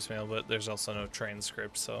me a voicemail, but there's also no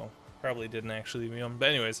transcript, so probably didn't actually leave me one. But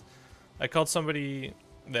anyways, I called somebody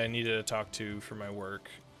that I needed to talk to for my work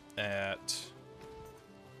at...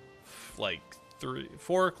 like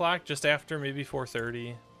 4 o'clock, just after, maybe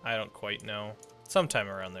 4:30. I don't quite know. Sometime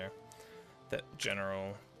around there. That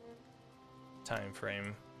general time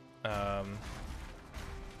frame. And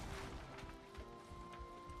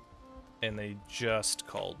they just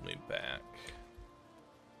called me back.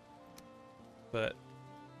 But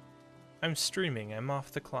I'm streaming. I'm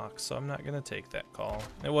off the clock, so I'm not gonna take that call.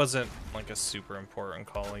 It wasn't like a super important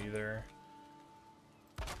call either.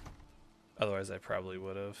 Otherwise, I probably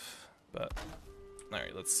would have. But,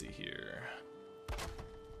 alright, let's see here.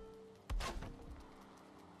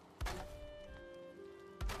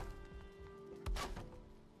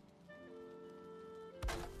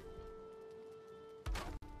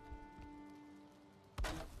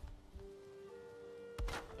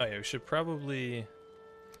 Oh yeah, we should probably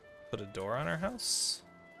put a door on our house.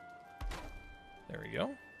 There we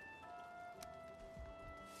go.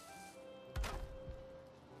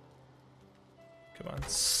 Come on,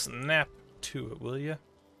 snap to it, will ya?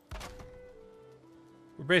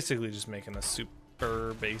 We're basically just making a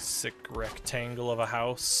super basic rectangle of a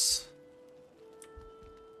house.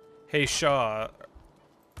 Hey Shaw,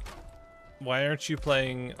 why aren't you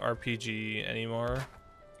playing RPG anymore?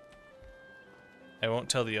 I won't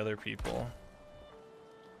tell the other people.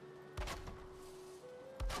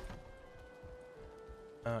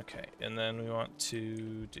 Okay, and then we want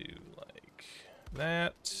to do like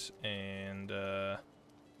that, and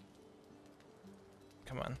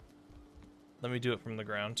come on. Let me do it from the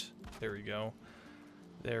ground. There we go.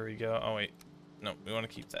 There we go. Oh wait, no, we want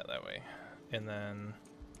to keep that way. And then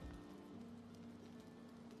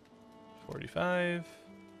 45.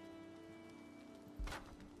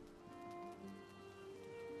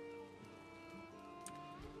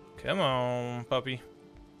 Come on, puppy.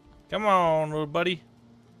 Come on, little buddy.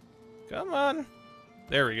 Come on.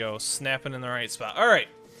 There we go. Snapping in the right spot. All right.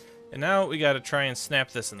 And now we got to try and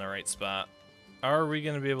snap this in the right spot. Are we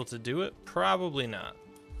going to be able to do it? Probably not.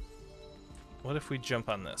 What if we jump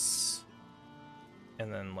on this?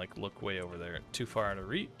 And then, like, look way over there. Too far out of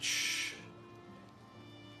reach.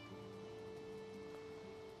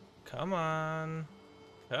 Come on.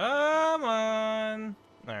 Come on.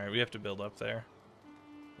 All right, we have to build up there.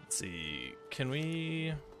 Let's see. Can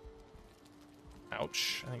we...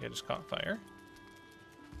 Ouch. I think I just caught fire.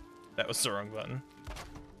 That was the wrong button.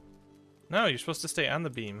 No, you're supposed to stay on the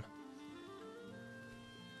beam.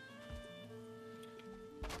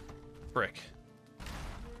 Brick.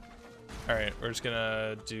 Alright, we're just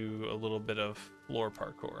gonna do a little bit of floor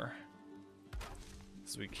parkour.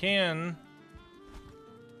 So we can...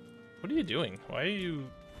 What are you doing? Why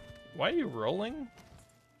are you rolling?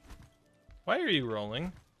 Why are you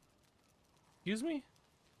rolling? Excuse me?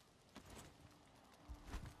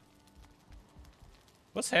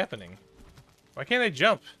 What's happening? Why can't I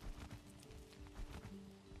jump?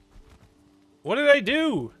 What did I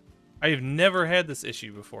do? I have never had this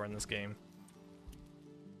issue before in this game.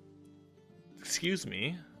 Excuse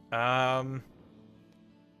me.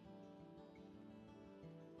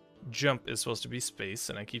 Jump is supposed to be space,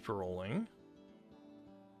 and I keep rolling.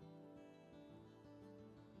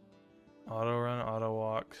 Auto run, auto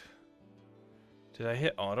walk. Did I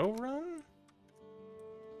hit auto run?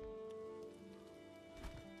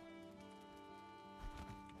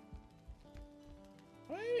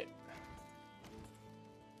 Wait.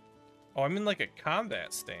 Oh, I'm in like a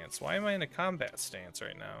combat stance. Why am I in a combat stance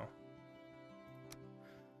right now?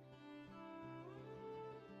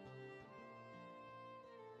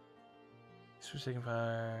 Switch taking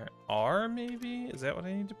fire. R maybe? Is that what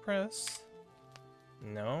I need to press?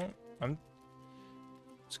 No. I'm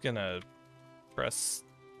just gonna press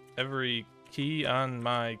every key on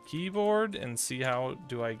my keyboard and see how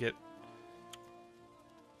do I get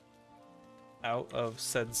out of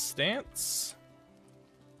said stance.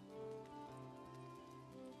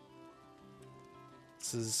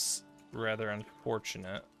 This is rather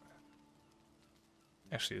unfortunate.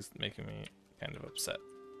 Actually, it's making me kind of upset.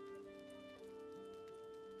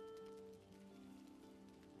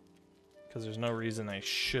 Because there's no reason I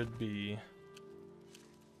should be.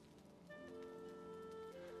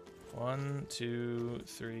 1, 2,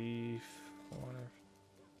 3, 4.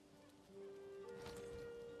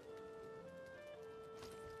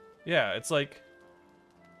 Yeah, it's like,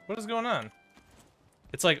 what is going on?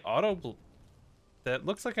 It's like auto. That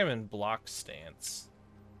looks like I'm in block stance.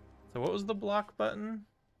 So what was the block button?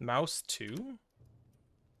 Mouse 2?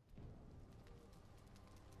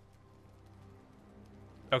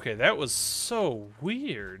 Okay, that was so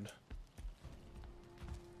weird.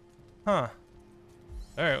 Huh.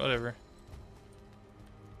 Alright, whatever.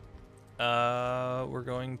 We're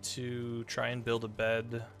going to try and build a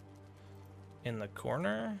bed in the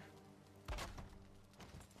corner.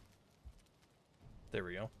 There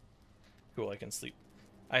we go. Cool, I can sleep.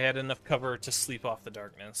 I had enough cover to sleep off the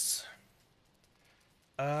darkness.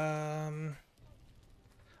 I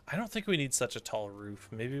don't think we need such a tall roof.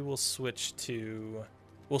 Maybe we'll switch to...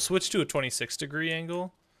 We'll switch to a 26-degree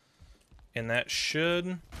angle, and that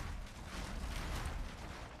should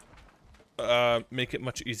make it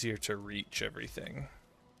much easier to reach everything.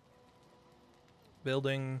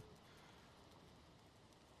 Building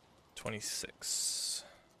 26.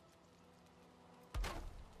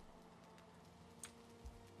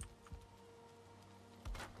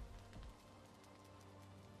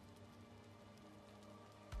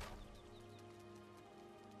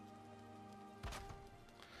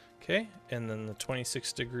 Okay, and then the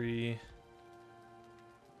 26-degree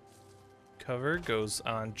cover goes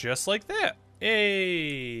on just like that.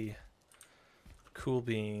 Hey! Cool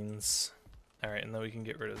beans. Alright, and then we can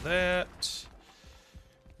get rid of that,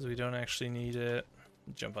 because we don't actually need it.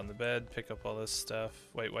 Jump on the bed, pick up all this stuff.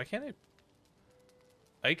 Wait, why can't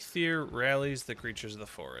I? Eikthyr rallies the creatures of the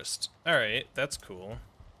forest. Alright, that's cool.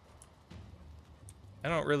 I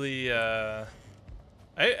don't really, I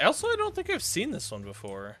don't think I've seen this one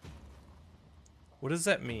before. What does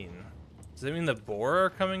that mean? Does that mean the boar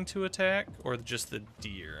are coming to attack, or just the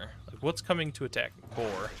deer? Like, what's coming to attack?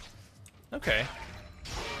 Boar. Okay.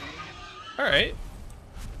 Alright.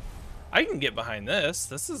 I can get behind this.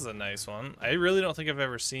 This is a nice one. I really don't think I've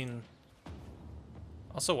ever seen...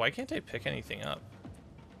 Also, why can't I pick anything up?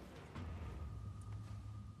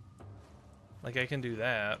 Like, I can do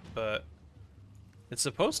that, but... It's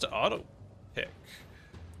supposed to auto-pick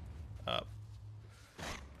up.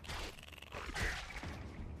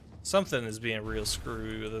 Something is being real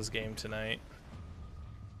screwy with this game tonight.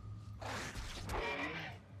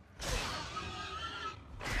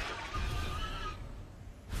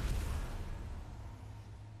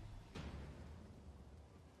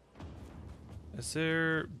 Is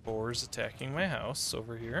there boars attacking my house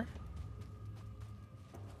over here?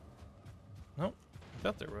 Nope. I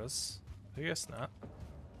thought there was. I guess not.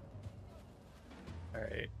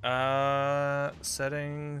 Alright.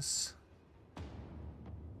 Settings.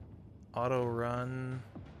 Auto run.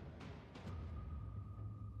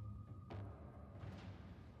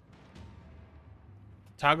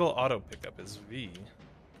 Toggle auto pickup is V.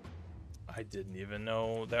 I didn't even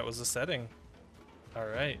know that was a setting.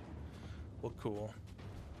 Alright. Well, cool.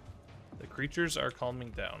 The creatures are calming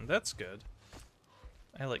down. That's good.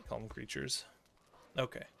 I like calm creatures.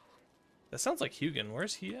 Okay. That sounds like Hugin.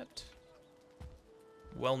 Where's he at?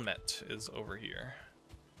 Well met is over here.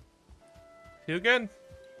 Hugin?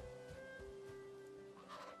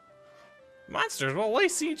 Monsters will lay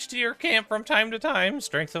siege to your camp from time to time.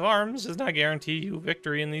 Strength of arms does not guarantee you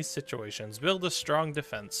victory in these situations. Build a strong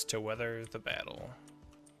defense to weather the battle.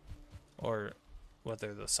 Or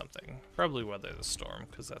weather the something. Probably weather the storm,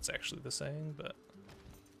 because that's actually the saying, but...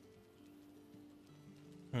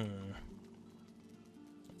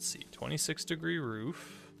 Let's see, 26-degree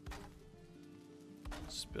roof.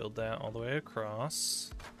 Just build that all the way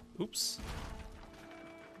across. Oops.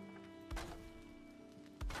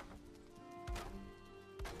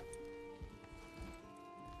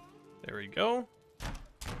 There we go.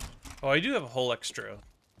 Oh, I do have a whole extra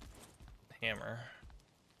hammer.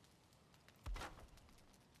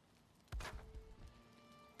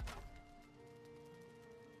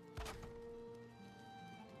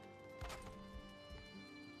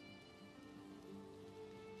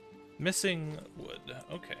 Missing wood.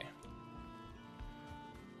 Okay.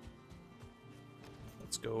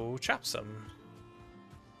 Let's go chop some.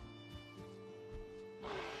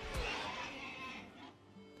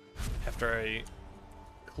 After I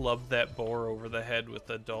club that boar over the head with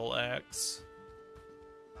a dull axe.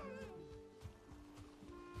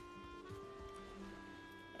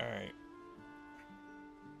 Alright.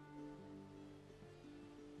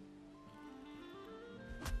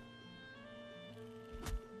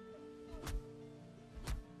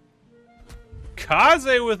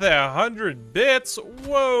 Kaze with 100 bits.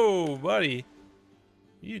 Whoa, buddy.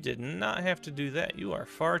 You did not have to do that. You are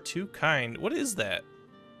far too kind. What is that?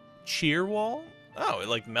 Cheer wall? Oh, it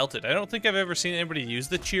like melted. I don't think I've ever seen anybody use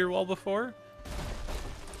the cheer wall before.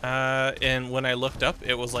 And when I looked up,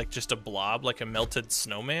 it was like just a blob, like a melted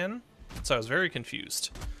snowman. So I was very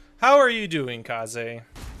confused. How are you doing, Kaze?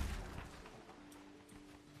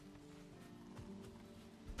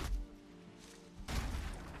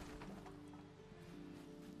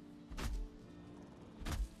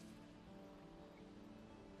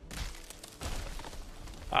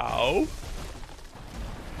 Ow.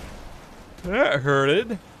 That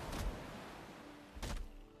hurted.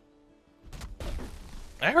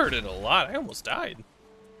 I heard it a lot. I almost died.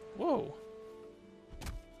 Whoa.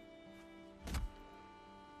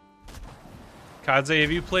 Kaze,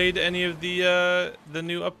 have you played any of the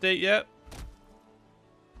new update yet?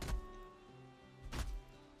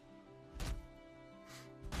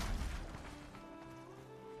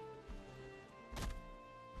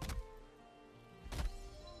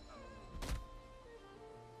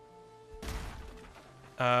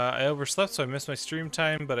 I overslept, so I missed my stream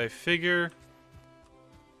time, but I figure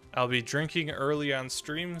I'll be drinking early on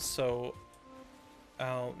stream, so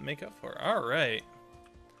I'll make up for it. Alright.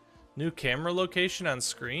 New camera location on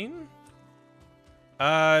screen?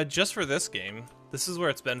 Just for this game. This is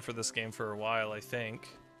where it's been for this game for a while, I think.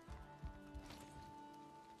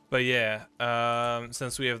 But yeah,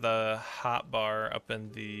 since we have the hot bar up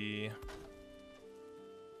in the...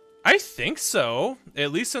 I think so.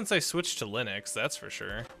 At least since I switched to Linux, that's for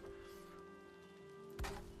sure.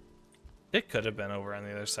 It could have been over on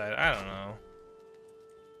the other side. I don't know.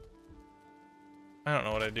 I don't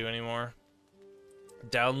know what I do anymore.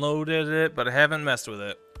 Downloaded it, but I haven't messed with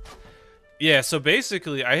it. Yeah, so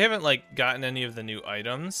basically, I haven't like gotten any of the new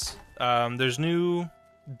items. There's new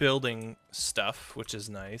building stuff, which is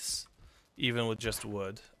nice, even with just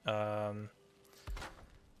wood. And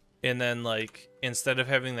then like instead of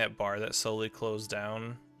having that bar that slowly closed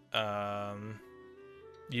down,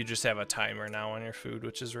 you just have a timer now on your food,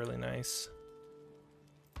 which is really nice.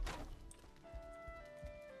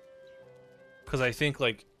 Because I think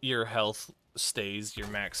like your health stays your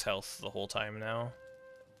max health the whole time now.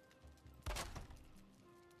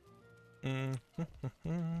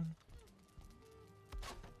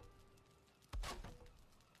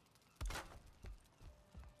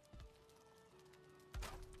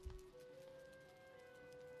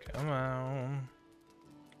 Come on.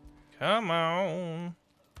 Come on.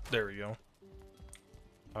 There we go.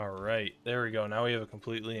 Alright, there we go. Now we have a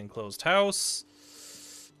completely enclosed house.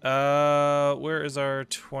 Where is our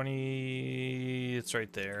 20? It's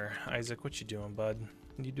right there. Isaac, what you doing, bud?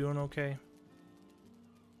 You doing okay?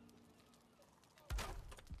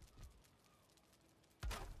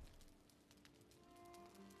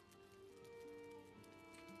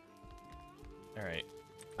 Alright.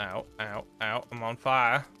 Ow, ow, ow. I'm on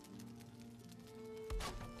fire.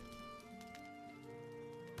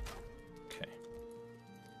 Okay.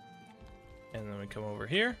 And then we come over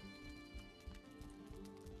here.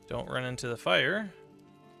 Don't run into the fire.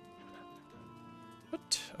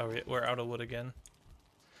 What? Oh, we're out of wood again.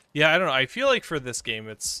 Yeah, I don't know. I feel like for this game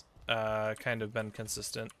it's kind of been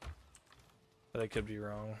consistent. But I could be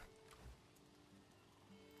wrong.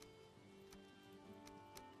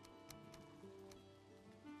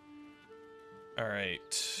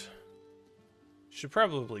 Alright. Should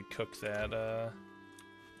probably cook that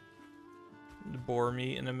boar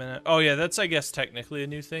meat in a minute. Oh yeah, that's I guess technically a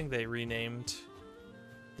new thing. They renamed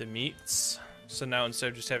the meats. So now instead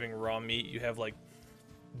of just having raw meat, you have like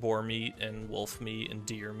boar meat and wolf meat and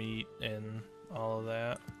deer meat and all of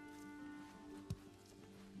that.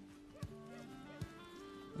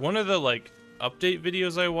 One of the like update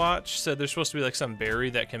videos I watched said there's supposed to be like some berry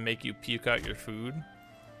that can make you puke out your food.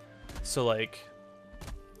 So like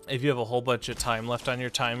if you have a whole bunch of time left on your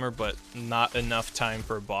timer but not enough time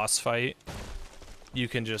for a boss fight, you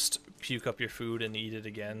can just puke up your food and eat it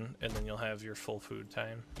again, and then you'll have your full food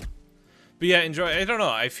time. But yeah, enjoy. I don't know.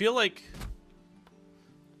 I feel like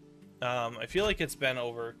it's been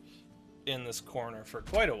over in this corner for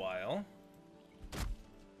quite a while,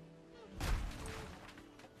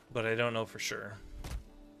 but I don't know for sure.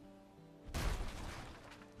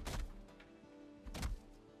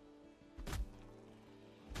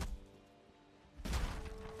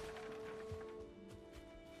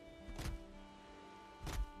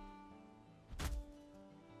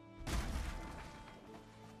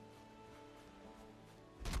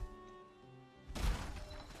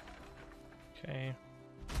 Okay.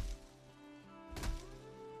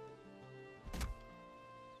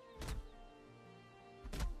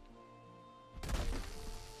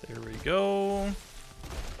 There we go.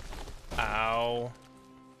 Ow.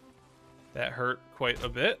 That hurt quite a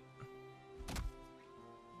bit.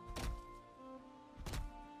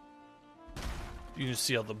 You can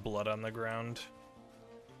see all the blood on the ground.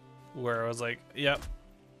 Where I was like, yep,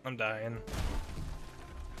 I'm dying.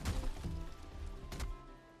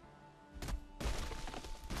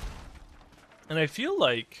 And I feel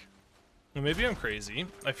like, maybe I'm crazy,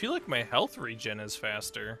 I feel like my health regen is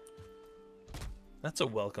faster. That's a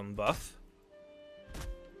welcome buff.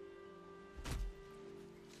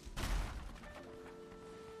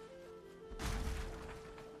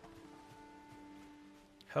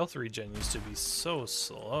 Health regen used to be so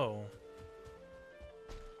slow.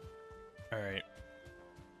 Alright.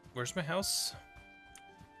 Where's my house?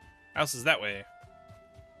 House is that way.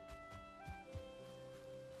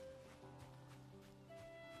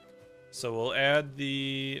 So we'll add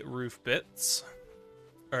the roof bits.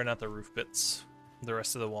 Or not the roof bits. The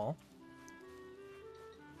rest of the wall.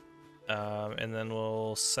 And then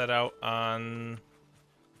we'll set out on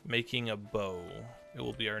making a bow. It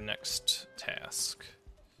will be our next task.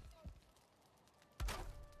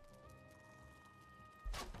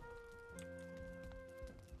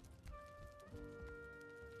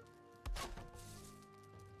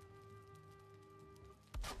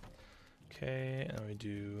 Okay, and we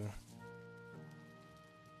do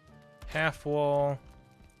half wall.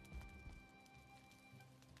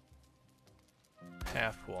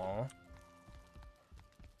 half wall.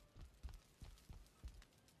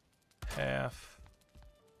 Half.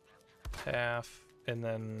 Half. And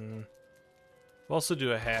then we'll also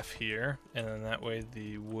do a half here. And then that way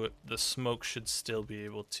the smoke should still be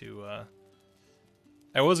able to...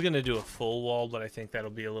 I was going to do a full wall, but I think that'll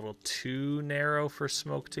be a little too narrow for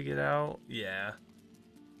smoke to get out. Yeah.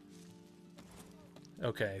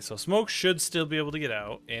 Okay, so smoke should still be able to get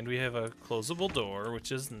out, and we have a closable door,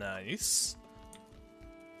 which is nice.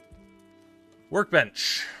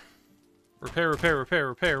 Workbench. Repair, repair, repair,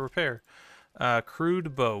 repair, repair.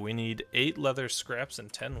 Crude bow. We need 8 leather scraps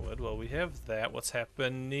and 10 wood. Well, we have that. What's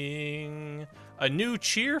happening? A new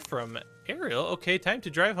cheer from Ariel. Okay, time to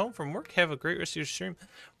drive home from work. Have a great rest of your stream.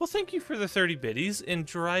 Well, thank you for the 30 biddies, and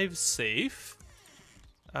drive safe.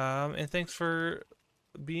 And thanks for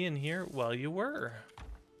being here while you were.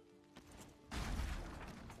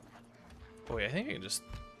 Oh, wait, I think I can just...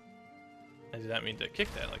 I did not mean to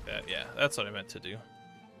kick that like that. Yeah, that's what I meant to do.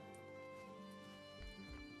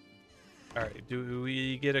 Alright, do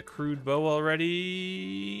we get a crude bow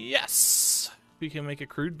already? Yes! We can make a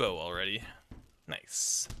crude bow already.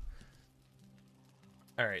 Nice.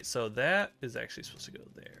 Alright, so that is actually supposed to go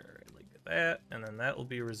there. Like that, and then that will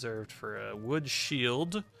be reserved for a wood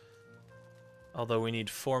shield. Although we need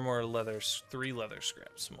 3 leather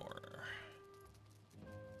scraps more.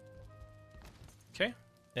 Okay,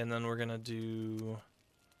 and then we're gonna do...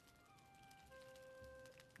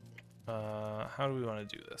 how do we want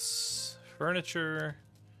to do this? Furniture.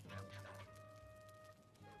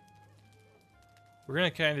 We're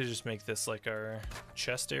gonna kind of just make this like our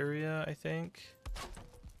chest area, I think.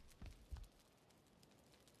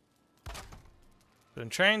 But I'm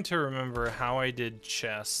trying to remember how I did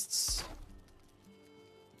chests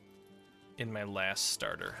in my last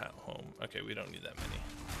starter home. Okay, we don't need that many.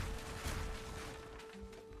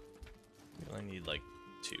 We only need like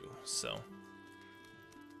 2, so.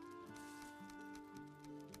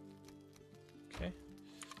 Okay.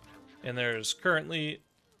 And there's currently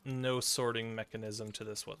no sorting mechanism to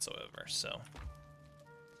this whatsoever, so.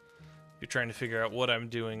 If you're trying to figure out what I'm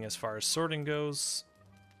doing as far as sorting goes,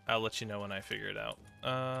 I'll let you know when I figure it out.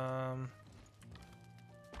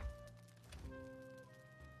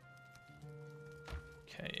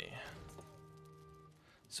 Okay.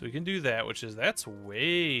 So we can do that, that's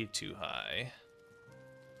way too high.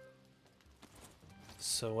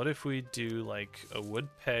 So what if we do like a wood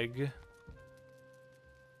peg?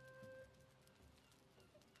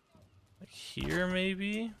 Like here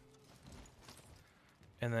maybe?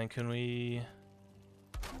 And then can we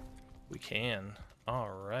can. All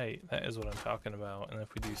right, that is what I'm talking about. And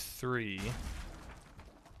if we do 3,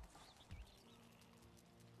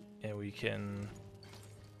 and we can,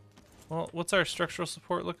 well, what's our structural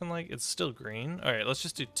support looking like? It's still green. All right, let's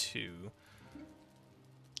just do 2.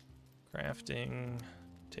 Crafting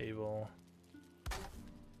table.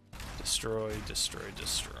 Destroy, destroy,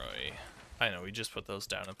 destroy. I know, we just put those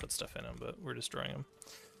down and put stuff in them, but we're destroying them.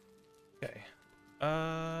 Okay.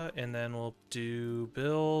 And then we'll do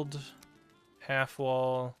build, half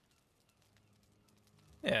wall.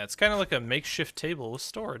 Yeah, it's kind of like a makeshift table with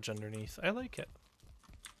storage underneath. I like it.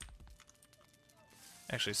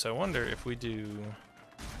 Actually, so I wonder if we do...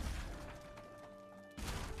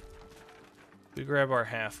 We grab our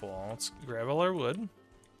half wall. Let's grab all our wood.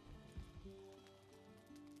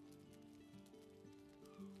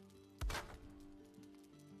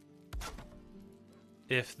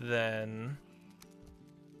 If then...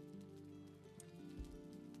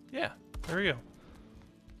 Yeah, there we go.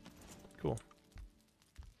 Cool.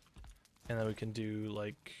 And then we can do,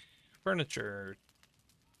 like, furniture,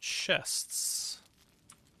 chests.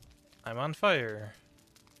 I'm on fire.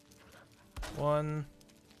 1.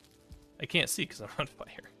 I can't see because I'm on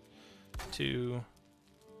fire. 2.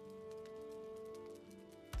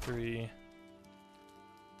 3.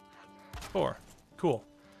 4. Cool.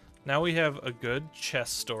 Now we have a good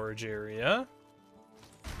chest storage area.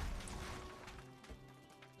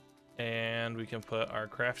 And we can put our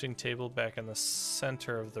crafting table back in the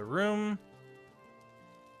center of the room.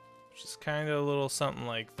 Which is kind of a little something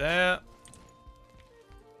like that.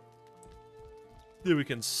 Then we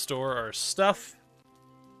can store our stuff.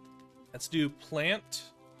 Let's do plant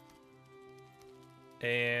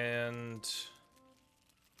and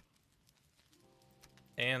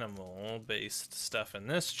animal-based stuff in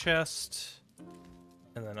this chest,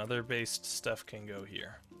 and then other based stuff can go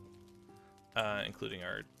here, including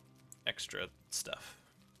our extra stuff.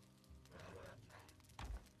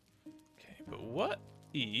 Okay, but what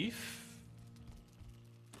if...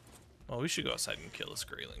 Well, we should go outside and kill this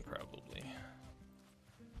grayling, probably.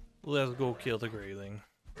 Let's go kill the grayling.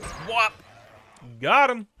 Whop! Got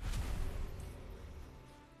him.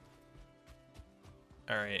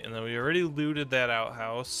 Alright, and then we already looted that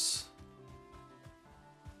outhouse.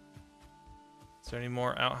 Is there any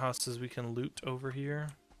more outhouses we can loot over here?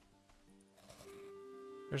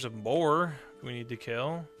 There's a boar we need to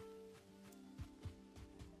kill.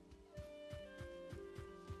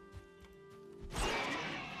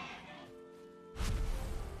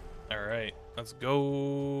 Alright, let's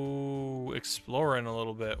go exploring a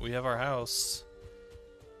little bit. We have our house.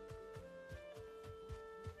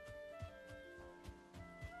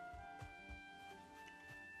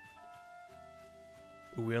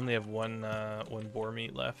 Ooh, we only have one boar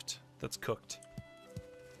meat left that's cooked.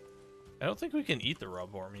 I don't think we can eat the raw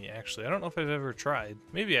boar meat, actually. I don't know if I've ever tried.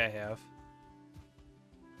 Maybe I have.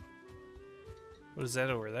 What is that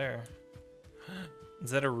over there?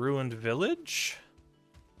 Is that a ruined village?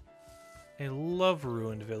 I love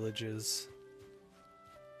ruined villages.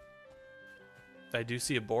 I do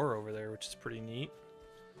see a boar over there, which is pretty neat.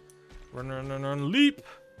 Run, run, run, run, leap!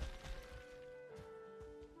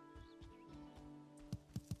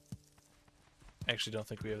 I actually don't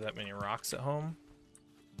think we have that many rocks at home.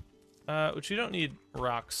 Which you don't need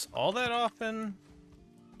rocks all that often.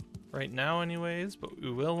 Right now anyways, but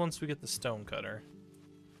we will once we get the stone cutter.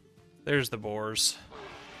 There's the boars.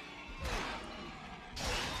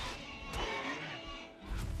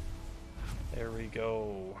 There we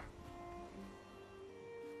go.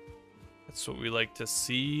 That's what we like to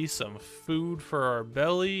see. Some food for our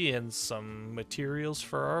belly and some materials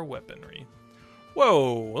for our weaponry.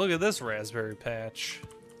 Whoa, look at this raspberry patch.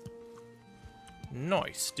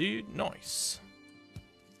 Nice, dude, nice.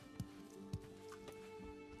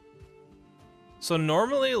 So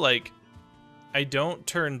normally, like, I don't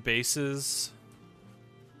turn bases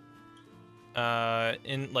or I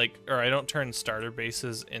don't turn starter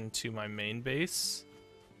bases into my main base.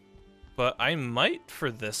 But I might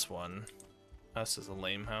for this one. This is a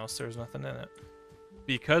lame house, there's nothing in it.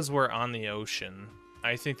 Because we're on the ocean,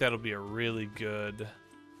 I think that'll be a really good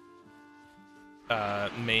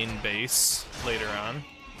main base later on.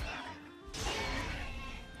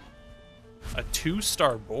 A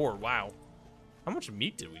 2-star boar, wow. How much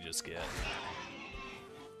meat did we just get?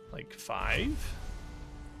 Like 5?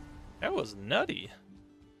 That was nutty.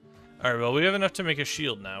 Alright, well, we have enough to make a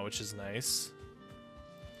shield now, which is nice.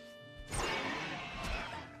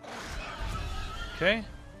 Okay.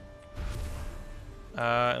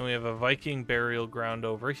 And we have a Viking burial ground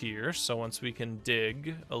over here, so once we can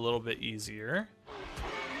dig a little bit easier,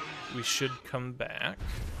 we should come back.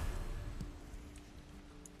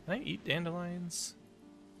 Can I eat dandelions?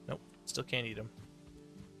 Nope, still can't eat them.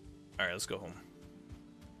 Alright, let's go home.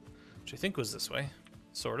 Which I think was this way.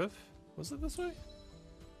 Sort of. Was it this way?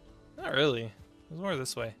 Not really. It was more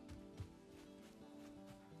this way.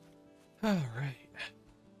 Alright.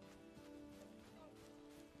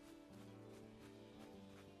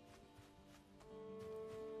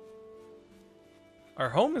 Our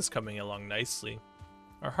home is coming along nicely.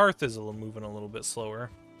 Our hearth is moving a little bit slower.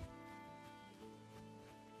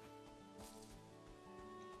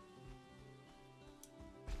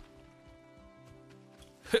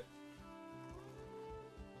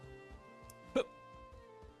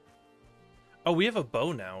 Oh, we have a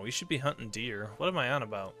bow now. We should be hunting deer. What am I on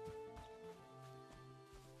about?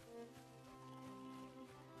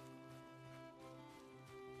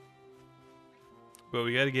 But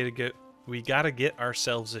we gotta get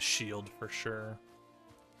ourselves a shield for sure.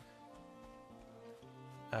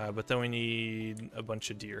 But then we need a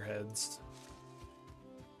bunch of deer heads.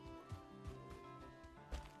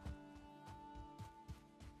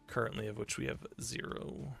 Currently of which we have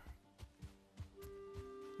 0.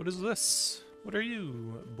 What is this? What are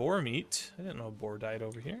you? Boar meat? I didn't know a boar died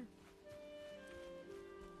over here.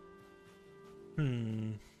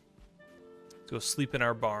 Let's go sleep in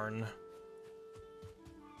our barn.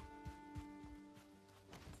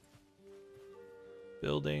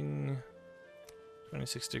 Building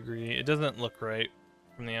 26 degree. It doesn't look right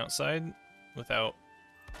from the outside without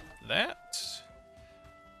that.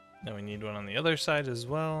 Then we need one on the other side as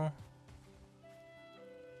well.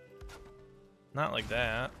 Not like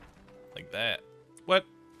that. Like that. What?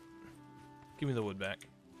 Give me the wood back.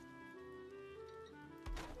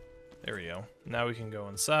 There we go. Now we can go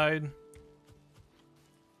inside.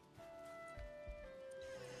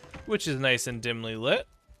 Which is nice and dimly lit.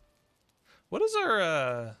 What is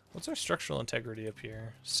our, what's our structural integrity up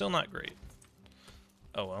here? Still not great.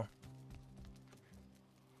 Oh well.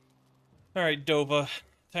 Alright, Dova.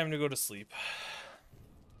 Time to go to sleep.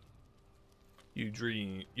 You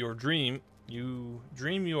dream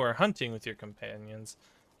you are hunting with your companions.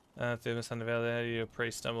 Famous on the valley,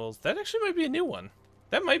 prey stumbles. That actually might be a new one.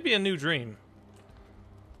 That might be a new dream.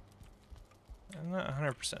 I'm not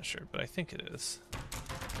 100% sure, but I think it is.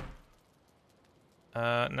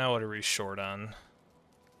 Now what are we short on?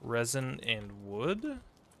 Resin and wood?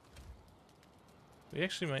 We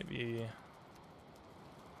actually might be...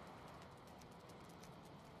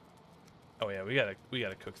 Oh yeah, we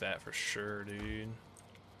gotta cook that for sure, dude.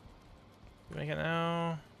 Make it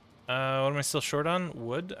now. What am I still short on?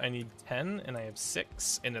 Wood. I need 10, and I have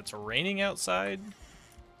 6, and it's raining outside.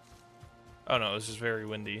 Oh no, it was just very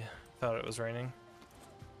windy. Thought it was raining.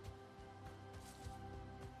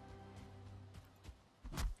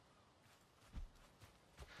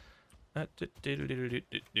 We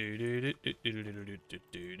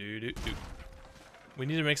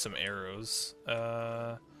need to make some arrows,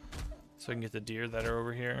 so I can get the deer that are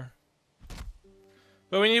over here.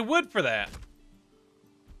 But we need wood for that.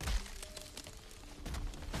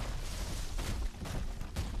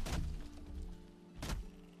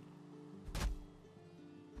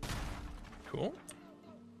 Cool.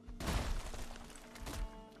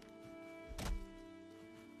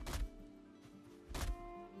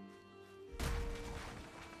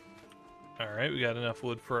 Alright, we got enough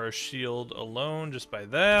wood for our shield alone just by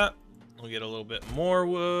that. We'll get a little bit more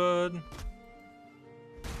wood.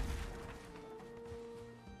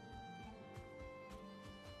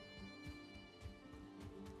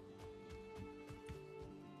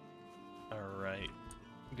 Alright.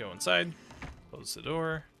 Go inside. Close the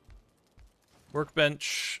door.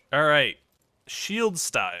 Workbench. Alright. Shield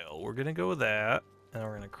style. We're gonna go with that. And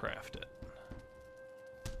we're gonna craft it.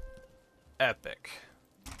 Epic.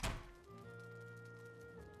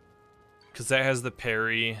 Because that has the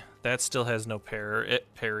parry. That still has no parry.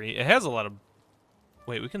 It has a lot of...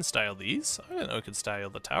 Wait, we can style these? I didn't know we could style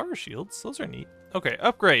the tower shields. Those are neat. Okay,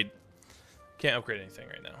 upgrade. Can't upgrade anything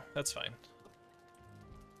right now. That's fine.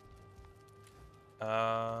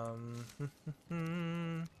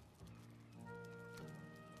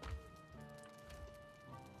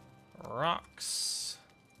 Rocks.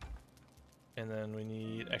 And then we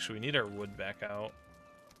need... Actually, we need our wood back out.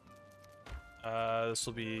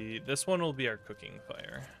 This one will be our cooking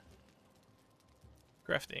fire.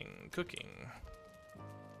 Crafting, cooking.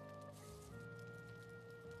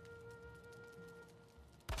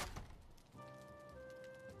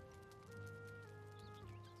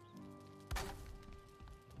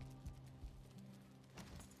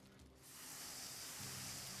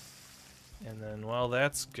 And then while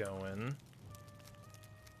that's going,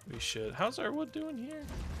 we should... How's our wood doing here?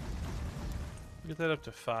 Get that up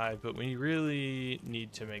to 5, but we really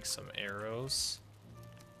need to make some arrows.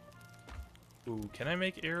 Ooh, can I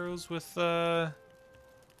make arrows with,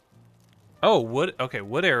 Oh, wood. Okay,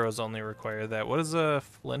 wood arrows only require that. What does a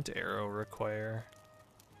flint arrow require?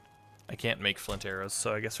 I can't make flint arrows,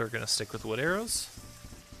 so I guess we're gonna stick with wood arrows.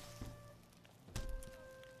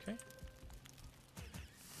 Okay.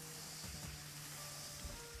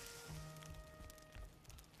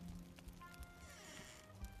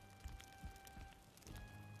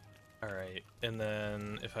 Alright, and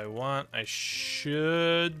then if I want, I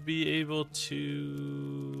should be able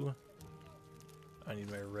to... I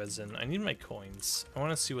need my resin. I need my coins. I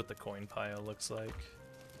want to see what the coin pile looks like.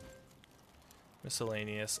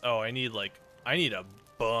 Miscellaneous. Oh, I need a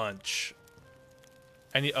bunch.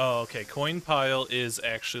 Oh, okay, coin pile is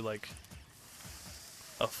actually like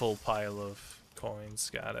a full pile of coins.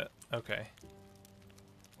 Got it. Okay.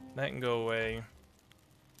 That can go away.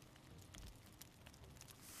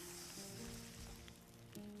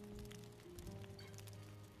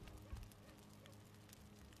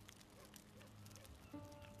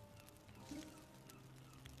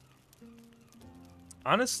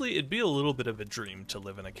 Honestly, it'd be a little bit of a dream to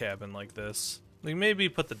live in a cabin like this. Like, maybe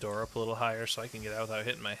put the door up a little higher so I can get out without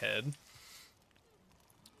hitting my head.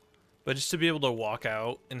 But just to be able to walk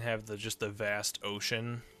out and have just the vast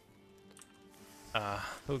ocean, that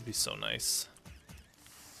would be so nice.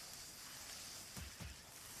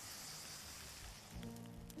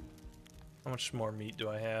 How much more meat do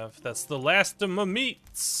I have? That's the last of my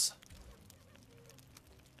meats!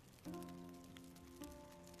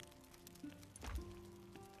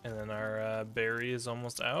 And then our berry is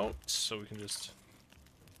almost out, so we can just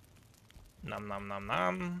nom nom nom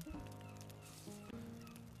nom.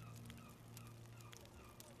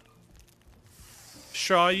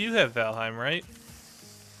 Shaw, you have Valheim, right?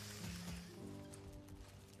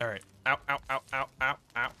 Alright. Ow, ow, ow, ow, ow,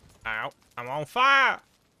 ow, ow. I'm on fire!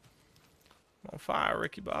 I'm on fire,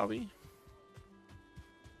 Ricky Bobby.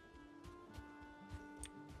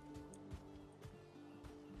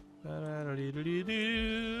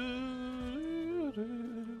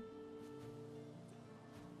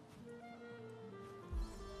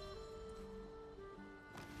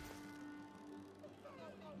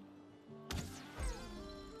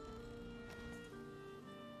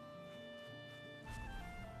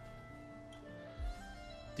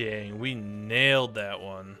 Dang, we nailed that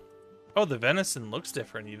one. Oh, the venison looks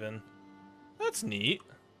different even. That's neat.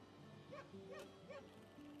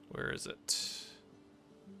 Where is it?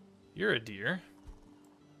 You're a deer.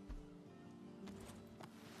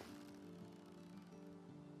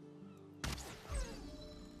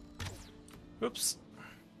 Oops.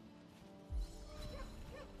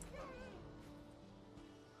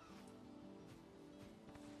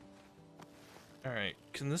 Alright,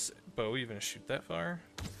 can this bow even shoot that far?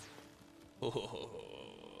 Oh,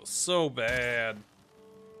 so bad.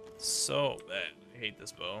 So bad. I hate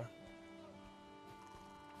this bow.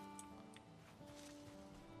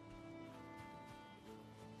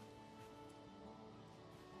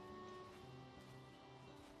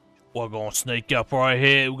 We're gonna sneak up right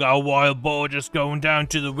here. We got a wild boar just going down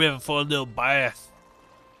to the river for a little bath.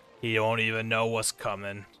 He don't even know what's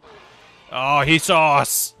coming. Oh, he saw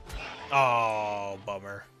us. Oh,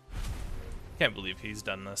 bummer. Can't believe he's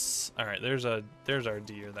done this. All right, there's our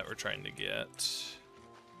deer that we're trying to get.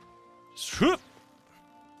 Swoop.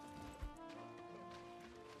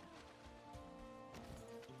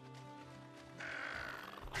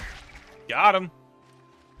 Got him.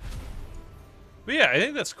 But yeah, I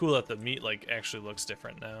think that's cool that the meat like actually looks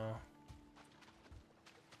different now.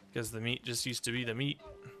 Because the meat just used to be the meat.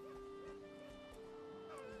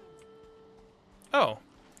 Oh,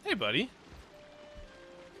 hey buddy.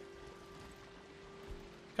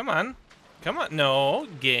 Come on. Come on. No,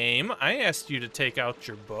 game. I asked you to take out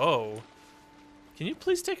your bow. Can you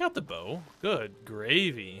please take out the bow? Good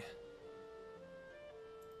gravy.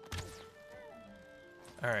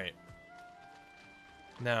 Alright.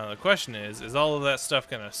 Now, the question is all of that stuff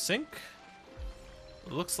gonna sink?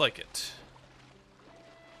 It looks like it.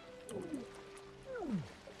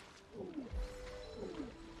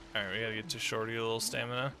 Alright, we gotta get to Shorty a little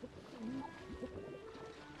stamina.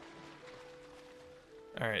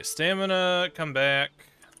 Alright, stamina, come back.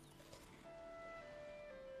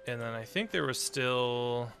 And then I think there was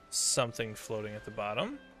still something floating at the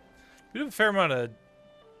bottom. We have a fair amount of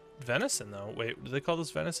venison, though. Wait, do they call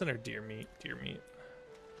this venison or deer meat? Deer meat.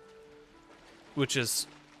 Which is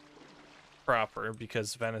proper,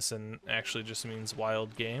 because venison actually just means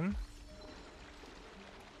wild game.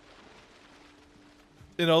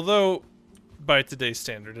 And although, by today's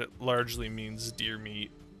standard, it largely means deer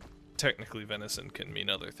meat, technically venison can mean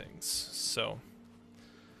other things, so...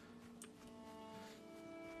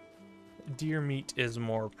 Deer meat is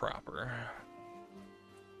more proper.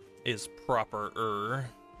 Is proper-er.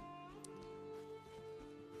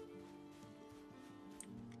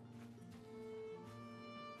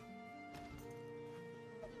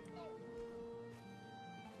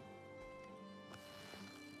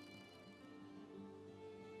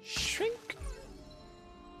 Shrink.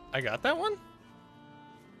 I got that one?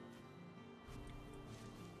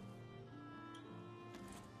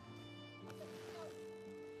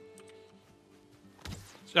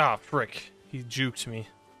 Ah, frick. He juked me.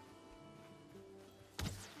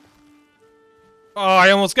 Oh,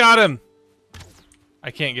 I almost got him!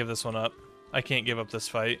 I can't give this one up. I can't give up this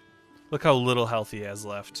fight. Look how little health he has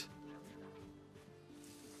left.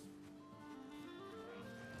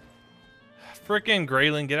 Frickin'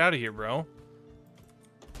 Graylin, get out of here, bro.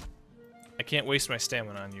 I can't waste my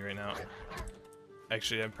stamina on you right now.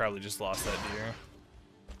 Actually, I probably just lost that deer.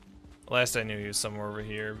 Last I knew he was somewhere over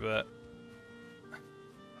here, but...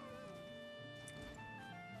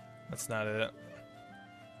 that's not it.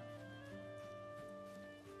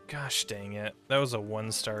 Gosh dang it. That was a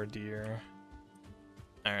 1-star deer.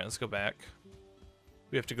 Alright, let's go back.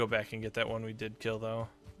 We have to go back and get that one we did kill, though.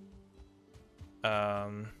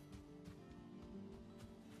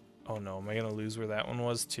 Oh no, am I gonna lose where that one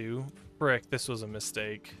was, too? Frick, this was a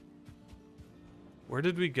mistake. Where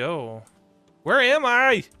did we go? Where am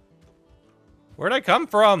I? Where'd I come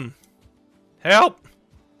from? Help!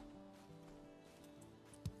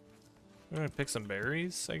 I'm gonna pick some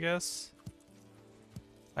berries, I guess.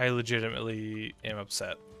 I legitimately am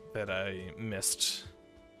upset that I missed.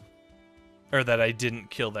 Or that I didn't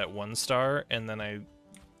kill that 1-star, and then I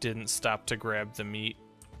didn't stop to grab the meat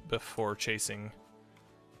before chasing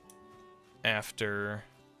after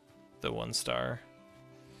the 1-star.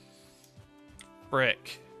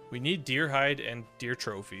 Frick. We need deer hide and deer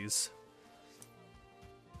trophies.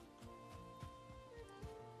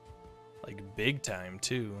 Like, big time,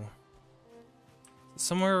 too.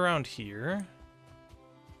 Somewhere around here?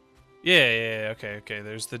 Yeah, okay,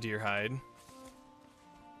 there's the deer hide.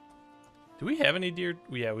 Do we have any deer?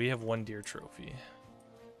 Yeah, we have 1 deer trophy.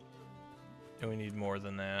 And we need more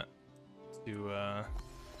than that to,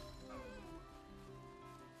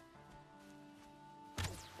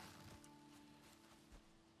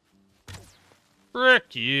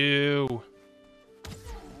 Frick you.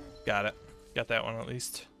 Got it. Got that one at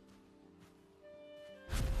least.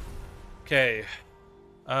 Okay.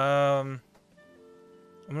 I'm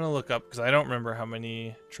gonna look up because I don't remember how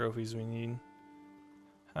many trophies we need.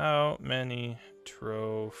 How many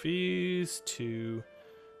trophies to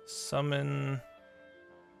summon?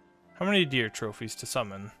 How many deer trophies to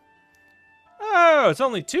summon? Oh, it's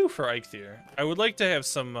only 2 for Eikthyr. I would like to have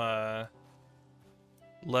some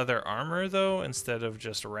leather armor though, instead of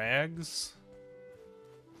just rags.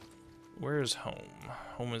 Where's home?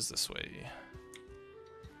 Home is this way.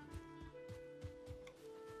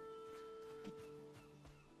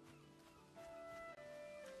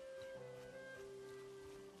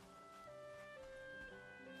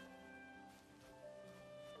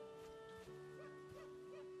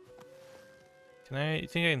 You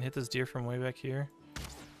think I can hit this deer from way back here?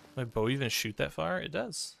 My bow even shoot that far? It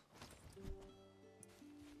does.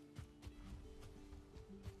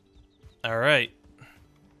 All right.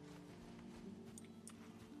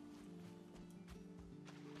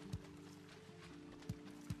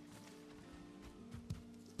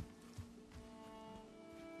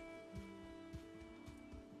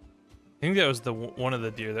 I think that was the one of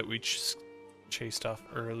the deer that we chased off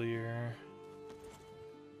earlier.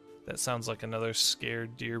 That sounds like another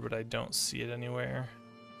scared deer, but I don't see it anywhere.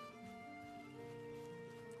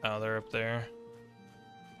 Oh, they're up there.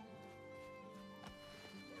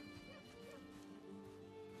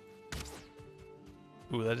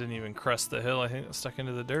 Ooh, that didn't even crest the hill. I think it stuck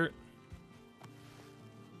into the dirt.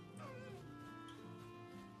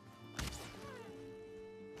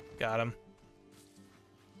 Got him.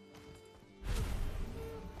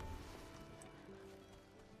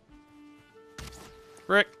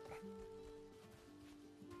 Frick.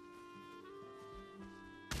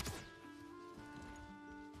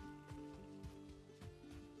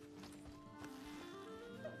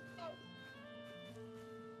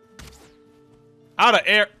 Out of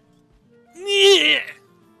air. Yeah.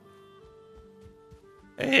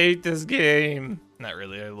 I hate this game. Not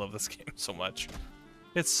really. I love this game so much.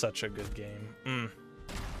 It's such a good game.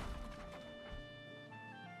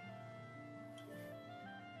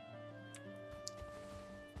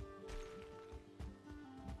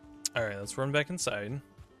 Alright, let's run back inside.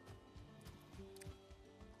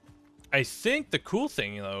 I think the cool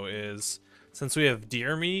thing, though, is since we have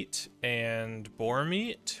deer meat and boar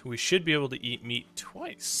meat, we should be able to eat meat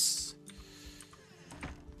twice.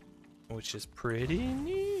 Which is pretty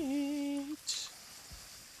neat.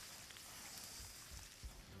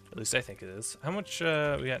 At least I think it is. How much, we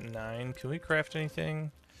got 9. Can we craft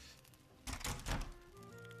anything?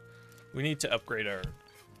 We need to upgrade our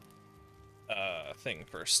thing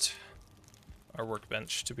first. Our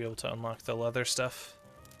workbench to be able to unlock the leather stuff.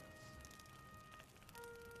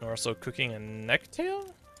 We're also cooking a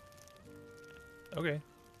necktail? Okay.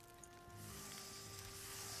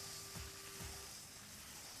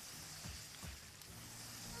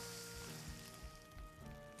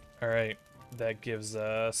 Alright. That gives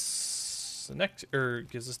us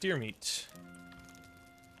gives us deer meat.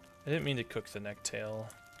 I didn't mean to cook the necktail.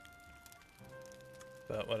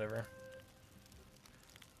 But whatever.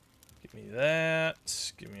 Give me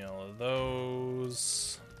that. Give me all of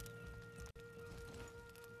those.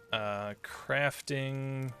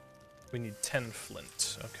 Crafting. We need 10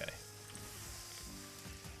 flint. Okay.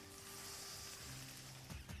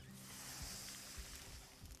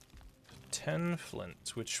 Ten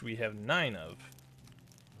flint, which we have 9 of.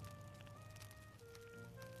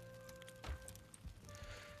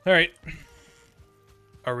 Alright.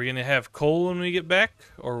 Are we going to have coal when we get back?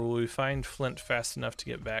 Or will we find flint fast enough to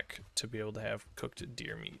get back to be able to have cooked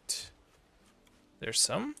deer meat? There's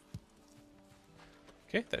some?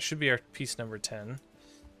 Okay, that should be our piece number 10.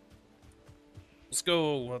 Let's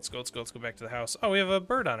go back to the house. Oh, we have a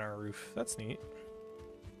bird on our roof. That's neat.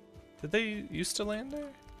 Did they used to land there?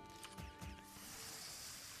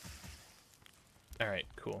 Alright,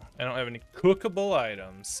 cool. I don't have any cookable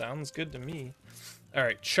items. Sounds good to me.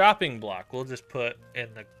 Alright, chopping block. We'll just put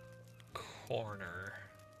in the corner,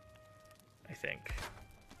 I think.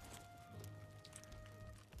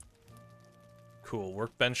 Cool,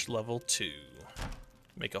 workbench level 2.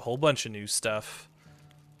 Make a whole bunch of new stuff.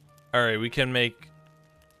 Alright, we can make...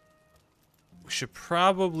 We should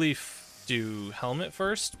probably do helmet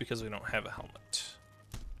first, because we don't have a helmet.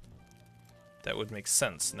 That would make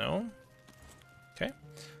sense, no? Okay.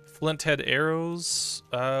 Flint head arrows,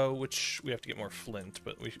 which we have to get more flint,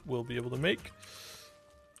 but we will be able to make.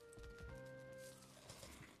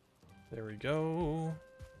 There we go.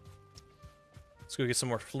 Let's go get some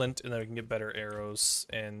more flint, and then we can get better arrows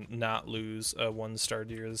and not lose a 1-star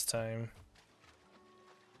deer this time.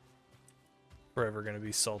 Forever gonna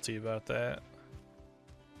be salty about that.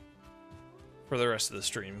 For the rest of the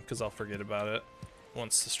stream, because I'll forget about it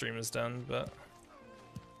once the stream is done, but...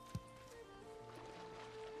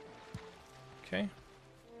 Okay.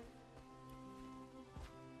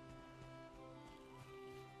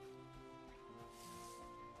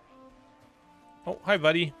 Oh, hi,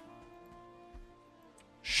 buddy.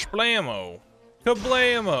 Splamo.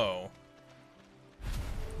 Kablamo.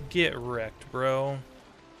 Get wrecked, bro.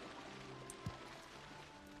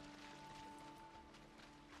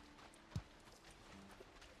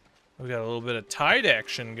 We got a little bit of tide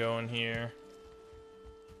action going here.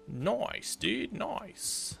 Nice, dude.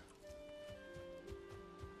 Nice.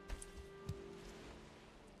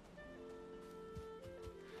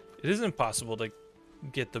 It is impossible to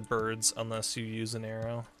get the birds unless you use an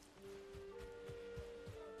arrow.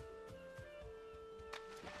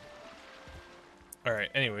 Alright,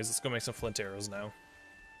 anyways, let's go make some flint arrows now.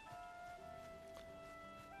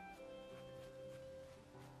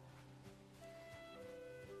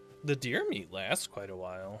 The deer meat lasts quite a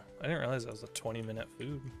while. I didn't realize that was a 20-minute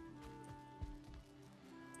food.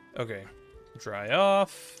 Okay, dry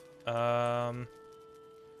off.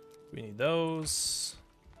 We need those.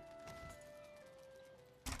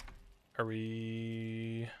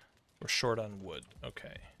 We're short on wood.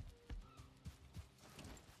 Okay.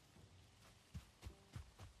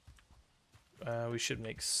 We should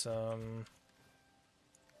make some...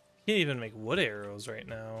 Can't even make wood arrows right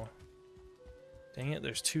now. Dang it,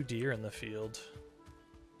 there's 2 deer in the field.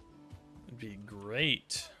 It'd be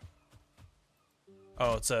great.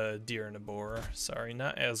 Oh, it's a deer and a boar. Sorry,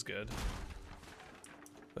 not as good.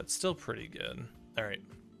 But still pretty good. Alright.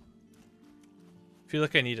 I feel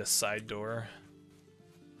like I need a side door.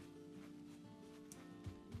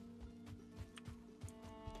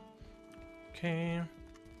 Okay.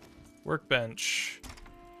 Workbench.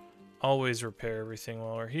 Always repair everything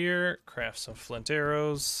while we're here. Craft some flint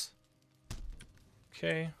arrows.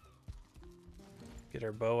 Okay. Get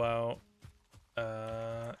our bow out.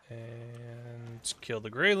 And kill the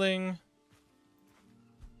grayling.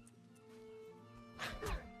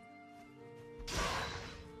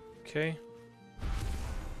 Okay.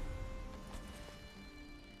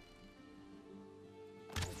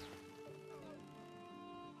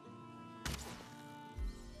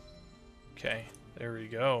 Okay, there we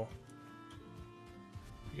go.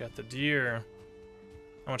 We got the deer.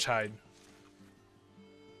 How much hide?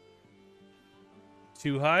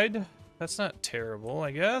 2 hide? That's not terrible, I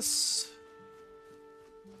guess.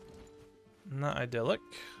 Not idyllic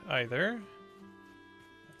either.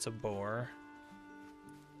 It's a boar.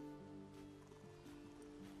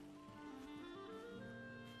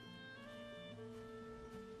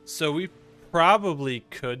 So we probably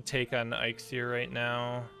could take on Eikthyr right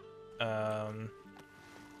now.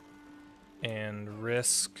 And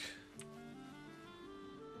risk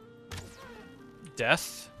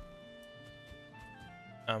death.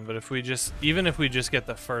 But if we just, even if we just get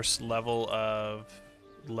the first level of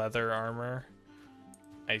leather armor,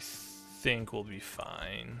 I think we'll be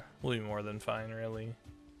fine. We'll be more than fine, really.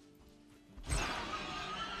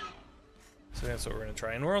 So that's what we're gonna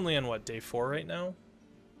try. And we're only on what, day 4 right now?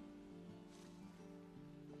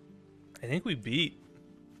 I think we beat.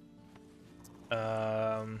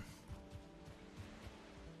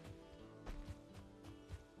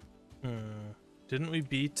 Didn't we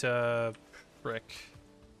beat frick?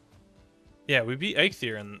 Yeah, we beat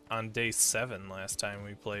Eikthyr on day 7 last time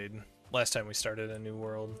we played. Last time we started a new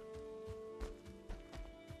world.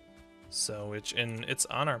 So and it's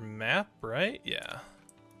on our map, right? Yeah.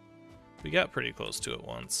 We got pretty close to it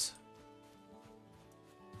once.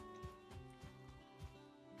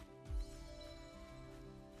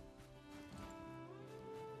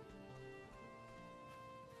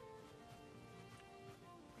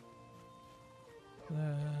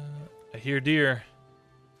 I hear deer.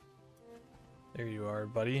 There you are,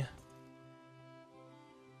 buddy.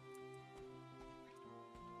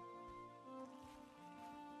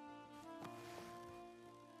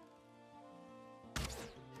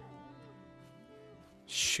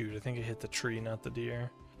 Shoot, I think I hit the tree, not the deer.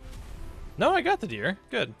 No, I got the deer.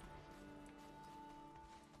 Good.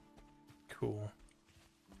 Cool.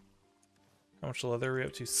 How much leather are we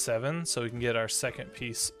up to? 7, so we can get our second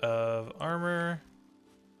piece of armor.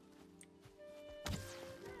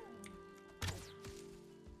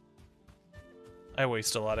 I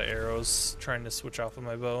waste a lot of arrows trying to switch off of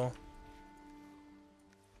my bow.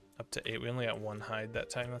 Up to 8. We only got 1 hide that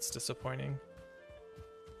time. That's disappointing.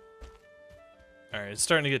 Alright, it's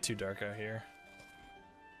starting to get too dark out here.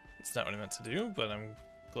 It's not what I meant to do, but I'm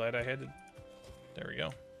glad I had to... There we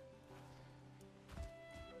go.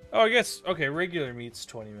 Oh, I guess, okay, regular meat's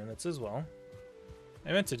 20 minutes as well.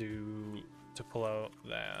 I meant to pull out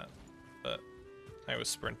that, but I was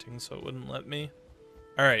sprinting, so it wouldn't let me.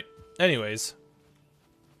 Alright, anyways.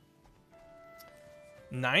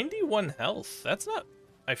 91 health, that's not...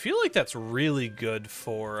 I feel like that's really good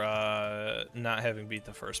for not having beat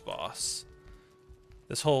the first boss.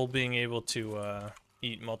 This whole being able to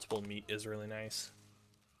eat multiple meat is really nice.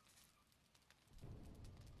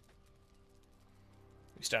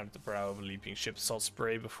 We stand at the brow of a leaping ship, salt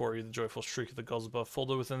spray before you, the joyful shriek of the gulls above,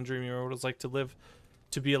 folded within a dream you remember what it's like to live,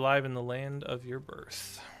 to be alive in the land of your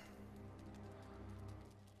birth.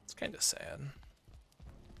 It's kind of sad.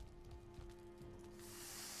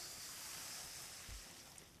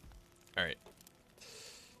 Alright.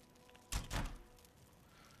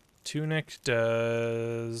 Tunic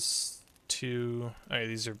does 2... Alright,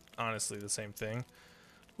 these are honestly the same thing.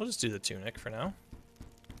 We'll just do the tunic for now.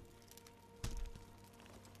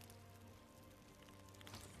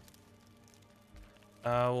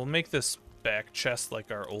 We'll make this back chest like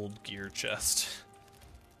our old gear chest.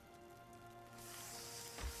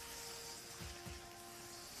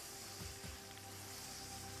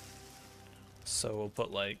 So we'll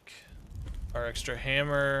put like our extra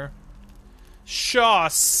hammer. Shaw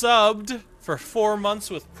subbed for 4 months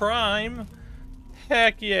with Prime.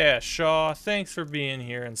 Heck yeah, Shaw. Thanks for being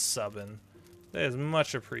here and subbing. That is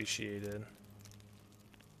much appreciated.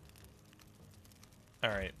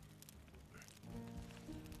 Alright.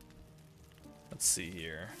 Let's see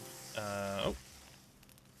here. Oh.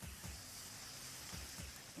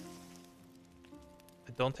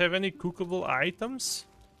 I don't have any cookable items?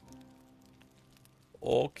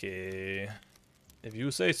 Okay. If you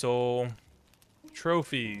say so.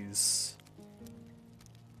 Trophies.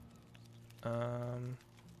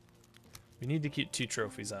 We need to keep 2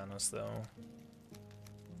 trophies on us, though.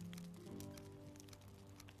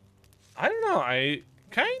 I don't know. I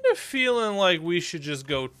kind of feeling like we should just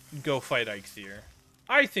go fight Eikthyr.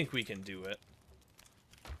 I think we can do it.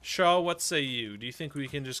 Shaw, what say you? Do you think we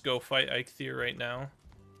can just go fight Eikthyr right now?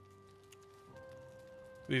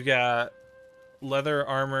 We've got leather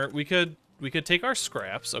armor. We could take our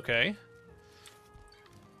scraps, okay?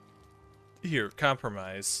 Here,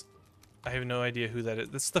 compromise. I have no idea who that is.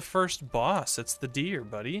 It's the first boss. It's the deer,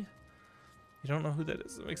 buddy. You don't know who that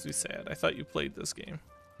is. It makes me sad. I thought you played this game.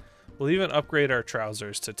 We'll even upgrade our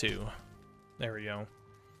trousers to 2. There we go.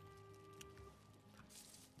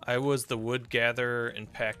 I was the wood gatherer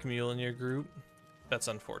and pack mule in your group. That's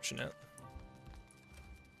unfortunate.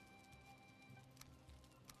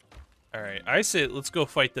 Alright, I say let's go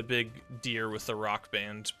fight the big deer with the rock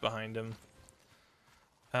band behind him.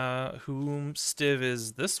 Whom Stiv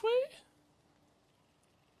is this way?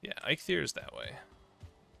 Yeah, Eikthyr is that way.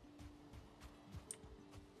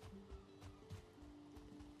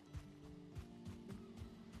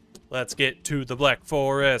 Let's get to the Black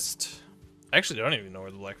Forest. I actually don't even know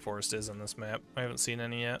where the Black Forest is on this map. I haven't seen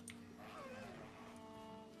any yet.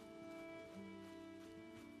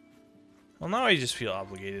 Well, now I just feel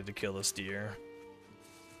obligated to kill this deer.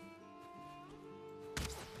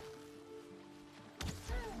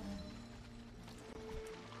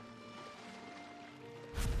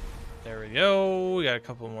 There we go. We got a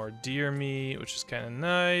couple more deer meat, which is kind of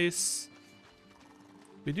nice.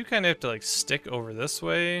 We do kind of have to like stick over this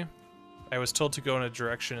way. I was told to go in a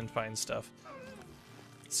direction and find stuff.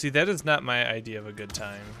 See, that is not my idea of a good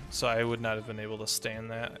time, so I would not have been able to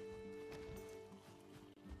stand that.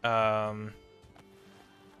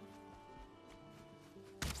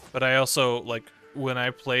 But I also, like, when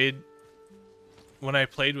I played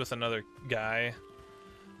with another guy,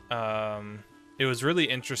 it was really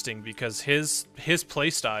interesting because his play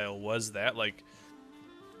style was that, like,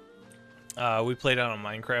 we played on a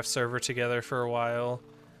Minecraft server together for a while,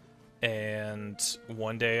 and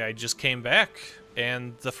one day I just came back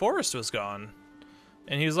and the forest was gone.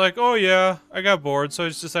 And he's like, oh yeah, I got bored, so I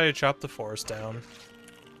just decided to chop the forest down.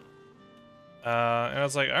 And I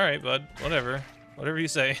was like, alright, bud, whatever. Whatever you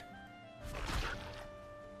say.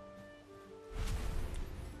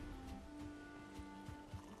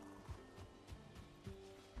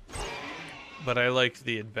 But I like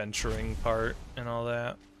the adventuring part and all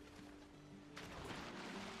that.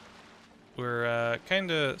 We're kind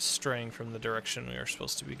of straying from the direction we were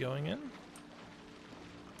supposed to be going in.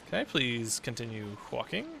 Can I please continue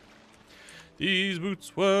walking? These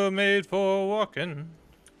boots were made for walking,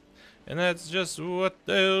 and that's just what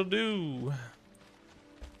they'll do.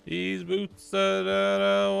 These boots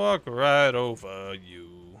that walk right over you.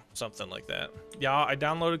 Something like that. Yeah, I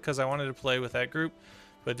downloaded because I wanted to play with that group,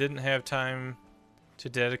 but didn't have time to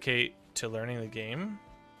dedicate to learning the game.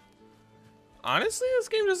 Honestly, this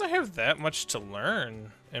game doesn't have that much to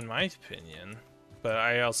learn, in my opinion. But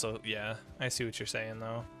I also, yeah, I see what you're saying,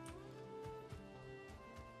 though.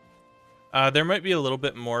 There might be a little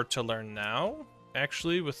bit more to learn now,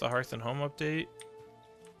 actually, with the Hearth and Home update.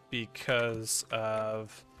 Because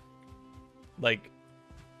of, like,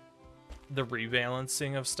 the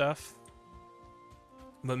rebalancing of stuff.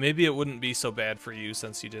 But maybe it wouldn't be so bad for you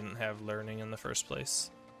since you didn't have learning in the first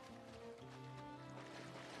place.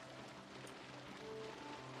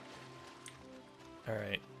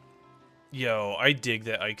 Alright. Yo, I dig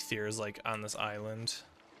that Eikthyr is, like, on this island.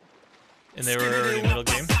 And they were already middle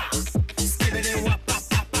game.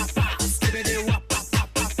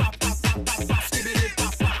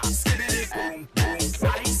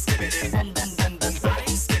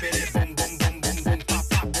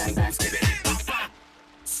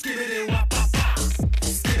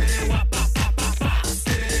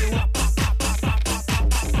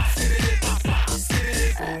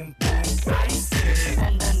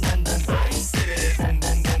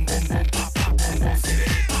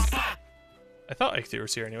 I thought Eikthyr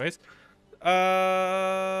was here anyways.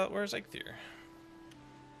 Where's Eikthyr?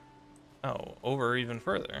 Oh, over even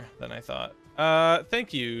further than I thought.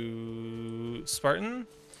 Thank you, Spartan.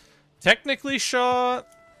 Technically, Shaw,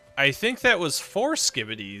 I think that was 4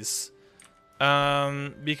 skibbities.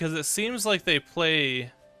 Because it seems like they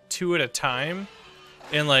play 2 at a time.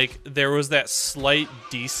 And, like, there was that slight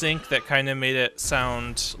desync that kind of made it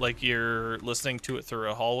sound like you're listening to it through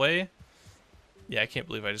a hallway. Yeah, I can't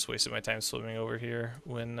believe I just wasted my time swimming over here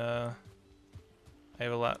when I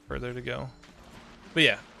have a lot further to go. But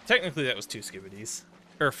yeah, technically that was 2 skibbities.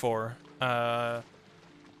 Or 4. But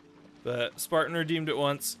Spartan redeemed it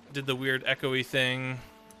once, did the weird echoey thing.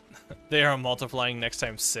 They are multiplying next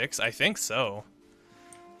time 6? I think so.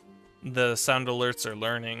 The sound alerts are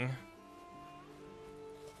learning.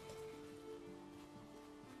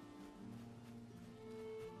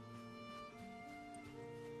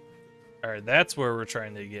 Alright, that's where we're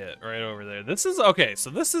trying to get, right over there. This is, okay,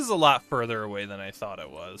 so this is a lot further away than I thought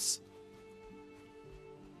it was.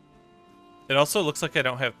 It also looks like I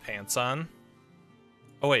don't have pants on.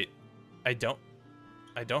 Oh wait, I don't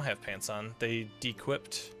have pants on. They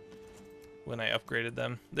dequipped when I upgraded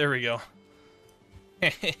them. There we go.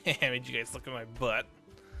 I made you guys look at my butt.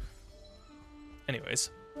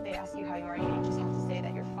 Anyways. They ask you how you are, you just have to say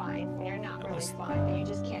that you're fine when you're not really fine, but you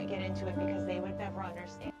just can't get into it because they would never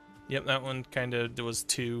understand. Yep, that one kind of was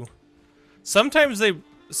 2. Sometimes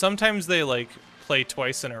they like play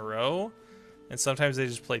twice in a row, and sometimes they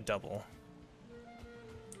just play double.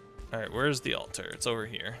 All right, where's the altar? It's over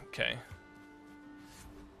here. Okay.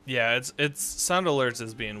 Yeah, it's sound alerts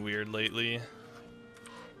is being weird lately.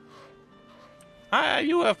 Ah,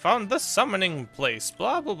 you have found the summoning place.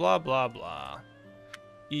 Blah blah blah blah blah.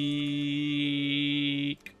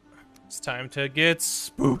 Eek. It's time to get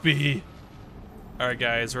spoopy. Alright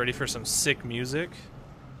guys, ready for some sick music?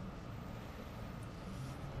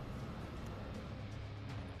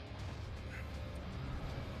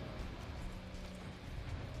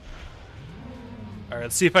 Alright,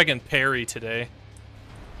 let's see if I can parry today.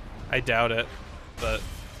 I doubt it, but...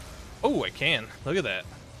 Oh, I can. Look at that.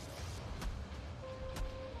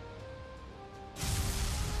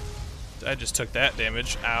 I just took that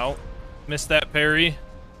damage. Ow. Missed that parry.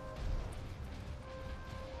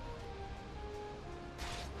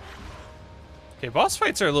 Okay, boss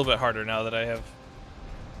fights are a little bit harder now that I have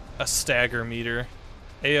a stagger meter.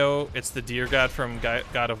 Ayo, it's the deer god from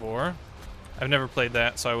God of War. I've never played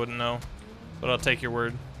that, so I wouldn't know. But I'll take your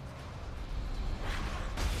word.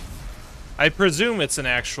 I presume it's an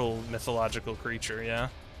actual mythological creature, yeah?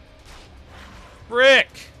 Frick!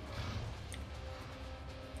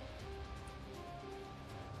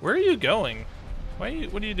 Where are you going? What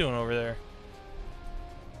are you doing over there?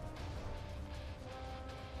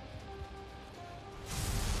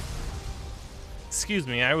 Excuse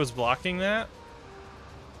me, I was blocking that?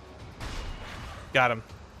 Got him.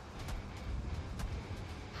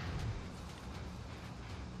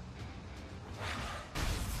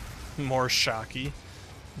 More shocky.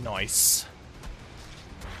 Nice.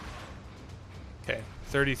 Okay,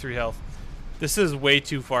 33 health. This is way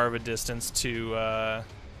too far of a distance to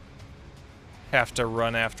have to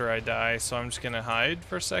run after I die, so I'm just gonna hide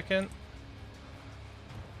for a second.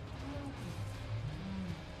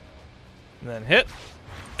 And then hit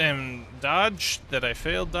and dodge that I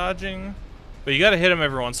failed dodging. But you gotta hit him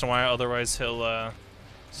every once in a while, otherwise he'll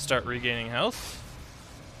start regaining health.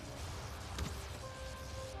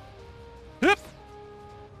 Hip.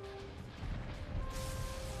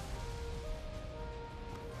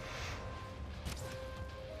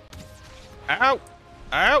 Ow!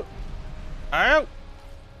 Ow! Ow!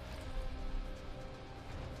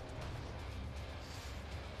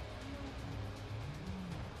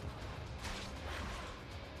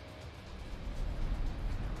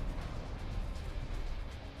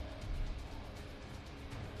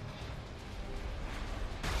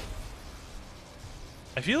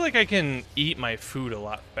 I feel like I can eat my food a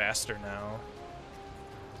lot faster now.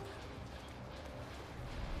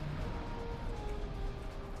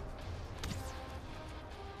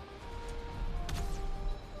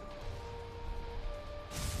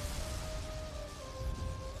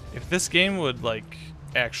 If this game would, like,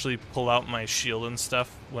 actually pull out my shield and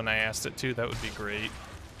stuff when I asked it to, that would be great.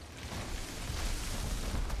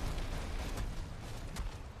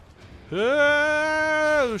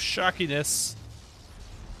 Oh, shockiness.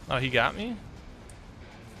 Oh, he got me?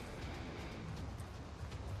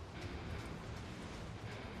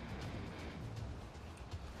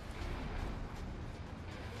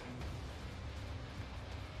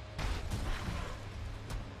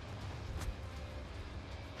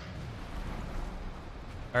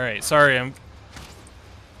 Alright, sorry,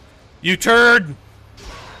 You turd!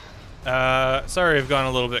 Sorry I've gone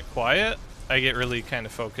a little bit quiet. I get really kind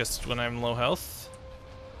of focused when I'm low health.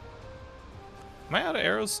 Am I out of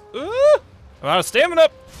arrows? Ooh! I'm out of stamina!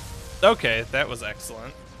 Okay, that was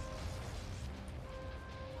excellent.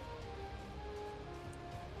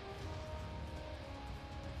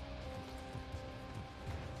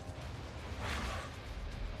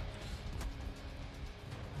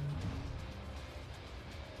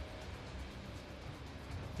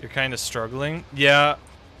 You're kind of struggling? Yeah.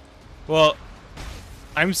 Well,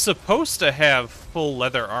 I'm supposed to have full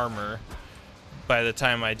leather armor by the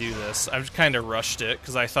time I do this. I've just kind of rushed it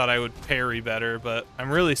because I thought I would parry better, but I'm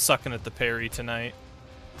really sucking at the parry tonight.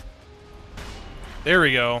 There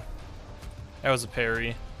we go. That was a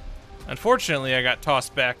parry. Unfortunately, I got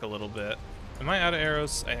tossed back a little bit. Am I out of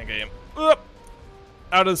arrows? I think I am. Oop!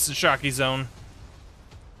 Out of the shocky zone.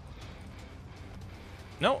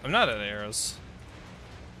 No, I'm not out of arrows.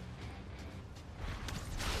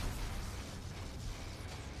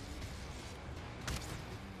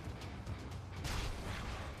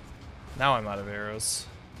 Now I'm out of arrows.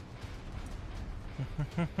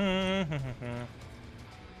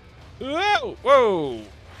 Whoa! Whoa!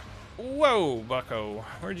 Whoa, bucko.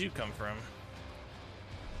 Where'd you come from?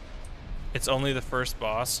 It's only the first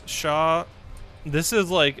boss. Shaw, this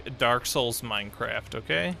is like Dark Souls Minecraft,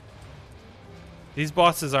 okay? These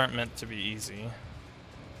bosses aren't meant to be easy.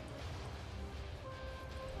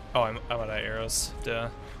 Oh, I'm out of arrows. Duh.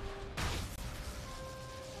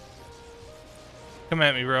 Come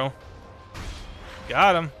at me, bro.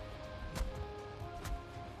 Got him.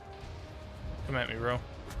 Come at me, bro.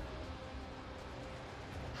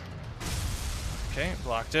 Okay,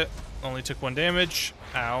 blocked it. Only took 1 damage.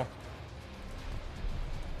 Ow.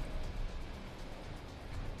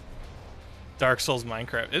 Dark Souls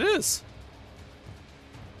Minecraft. It is.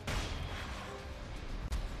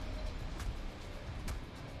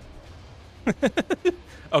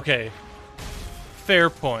 Okay. Fair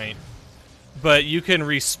point. But you can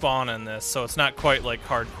respawn in this, so it's not quite like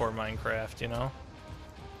hardcore Minecraft, you know?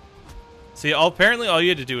 See, apparently all you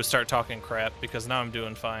had to do was start talking crap, because now I'm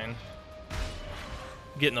doing fine.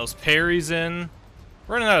 Getting those parries in.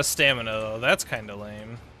 Running out of stamina, though. That's kind of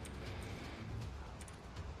lame.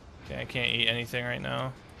 Okay, I can't eat anything right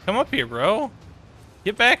now. Come up here, bro.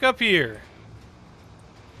 Get back up here.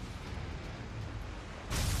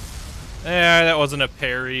 Yeah, that wasn't a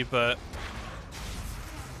parry, but...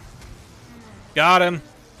 Got him.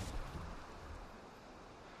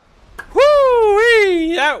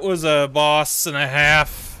 Woo-wee! That was a boss and a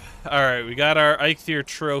half. Alright, we got our Eikthyr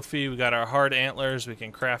trophy. We got our hard antlers. We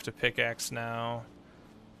can craft a pickaxe now.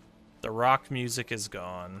 The rock music is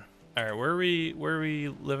gone. Alright, where are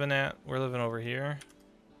we living at? We're living over here.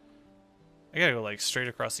 I gotta go like straight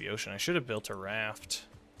across the ocean. I should have built a raft.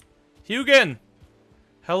 Hugin!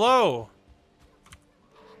 Hello!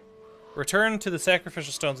 Return to the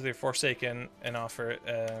sacrificial stones with your Forsaken and offer it,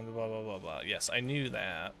 and blah, blah, blah, blah. Yes, I knew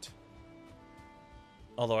that.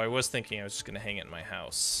 Although I was thinking I was just going to hang it in my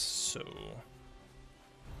house, so...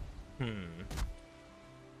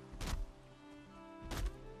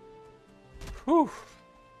 Whew.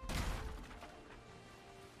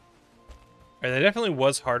 That definitely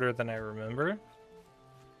was harder than I remember.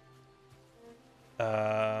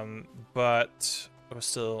 But it was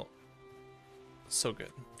still so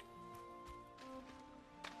good.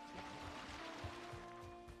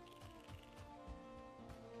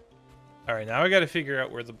 Alright, now I gotta figure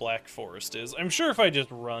out where the Black Forest is. I'm sure if I just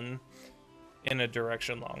run in a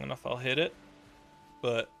direction long enough, I'll hit it.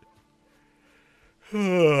 But...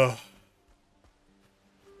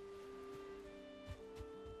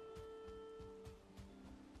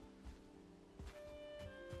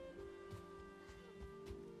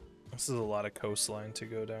 This is a lot of coastline to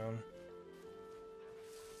go down.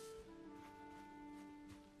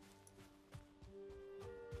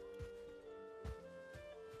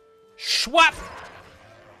 Schwap!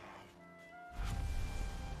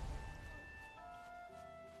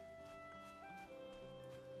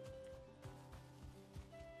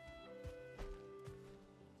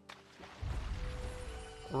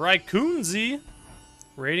 Raikunzi!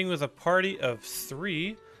 Raiding with a party of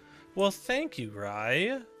 3. Well, thank you,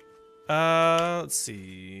 Rai. Let's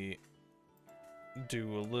see.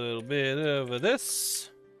 Do a little bit of this.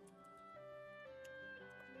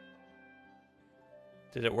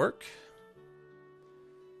 Did it work?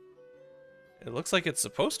 It looks like it's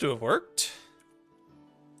supposed to have worked.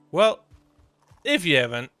 Well, if you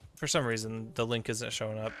haven't, for some reason, the link isn't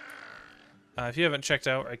showing up. If you haven't checked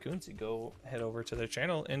out Raikunzi, go head over to their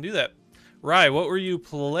channel and do that. Rai, what were you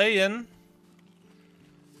playing?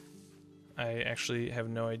 I actually have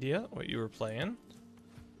no idea what you were playing.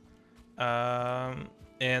 And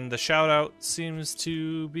the shout out seems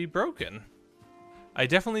to be broken. I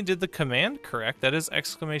definitely did the command correct. That is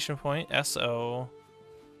 !SO.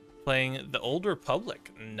 Playing the Old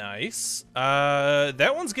Republic. Nice.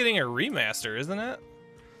 That one's getting a remaster, isn't it?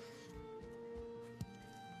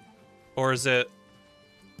 Or is it?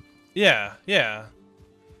 Yeah.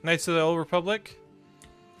 Knights of the Old Republic.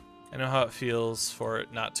 I know how it feels for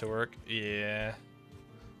it not to work. Yeah.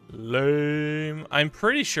 Lame. I'm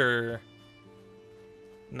pretty sure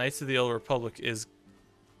Knights of the Old Republic is...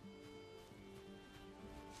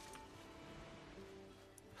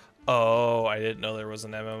 Oh, I didn't know there was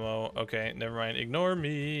an MMO. Okay, never mind. Ignore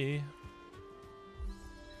me.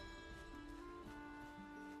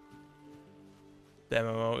 The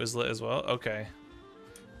MMO is lit as well? Okay.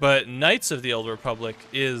 But Knights of the Old Republic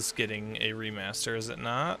is getting a remaster, is it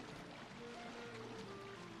not?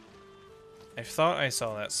 I thought I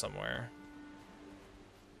saw that somewhere.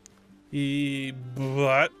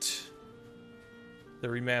 But the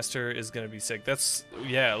remaster is gonna be sick. That's,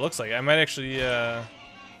 yeah, it looks like it. I might actually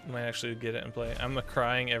get it and play. I'm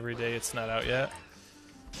crying every day it's not out yet.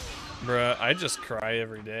 Bruh, I just cry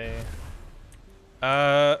every day.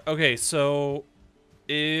 Okay, so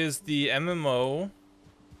is the MMO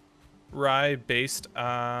Rai based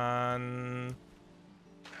on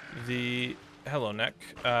the hello neck?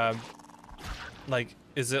 Like,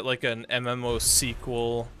 is it like an MMO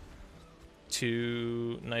sequel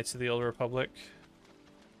to Knights of the Old Republic?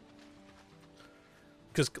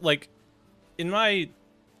 Because, like, in my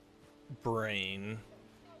brain,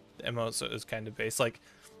 the MMO is kind of based, like,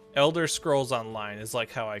 Elder Scrolls Online is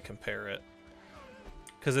like how I compare it.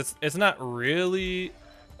 Because it's not really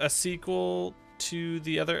a sequel to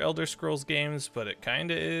the other Elder Scrolls games, but it kind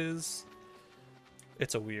of is.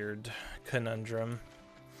 It's a weird conundrum.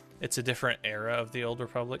 It's a different era of the Old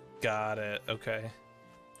Republic. Got it. Okay.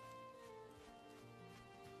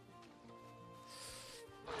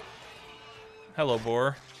 Hello,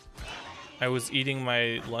 boar. I was eating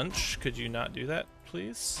my lunch. Could you not do that,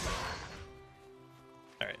 please?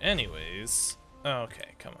 Alright, anyways. Okay,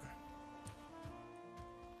 come on.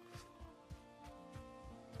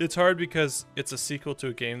 It's hard because it's a sequel to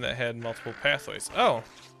a game that had multiple pathways. Oh!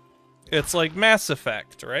 It's like Mass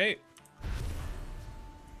Effect, right?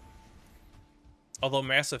 Although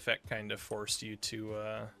Mass Effect kind of forced you to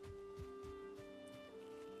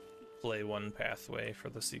play one pathway for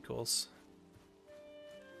the sequels.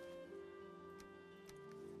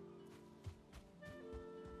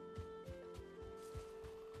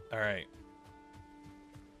 Alright.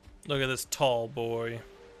 Look at this tall boy.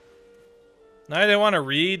 Now I didn't want to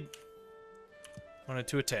read. I wanted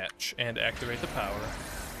to attach and activate the power.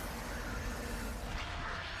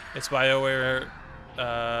 It's BioWare.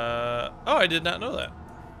 Oh, I did not know that.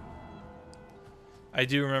 I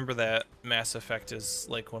do remember that Mass Effect is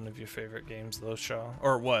like one of your favorite games, though, Shaw.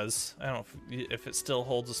 Or it was. I don't know if it still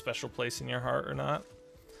holds a special place in your heart or not.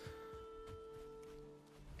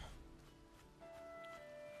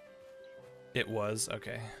 It was?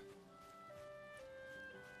 Okay.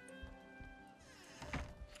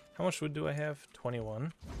 How much wood do I have?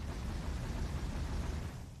 21.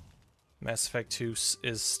 Mass Effect 2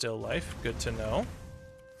 is still life. Good to know.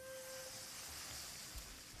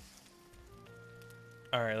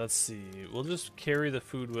 Alright, let's see. We'll just carry the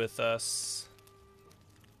food with us.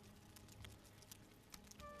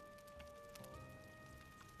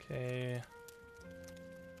 Okay.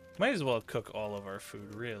 Might as well cook all of our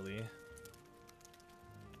food, really.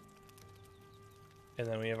 And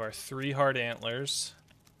then we have our 3 hard antlers.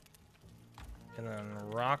 And then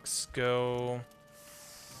rocks go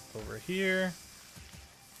over here.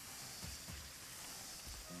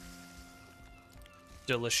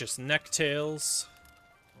 delicious necktails.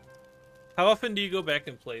 How often do you go back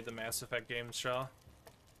and play the Mass Effect games, Shaw?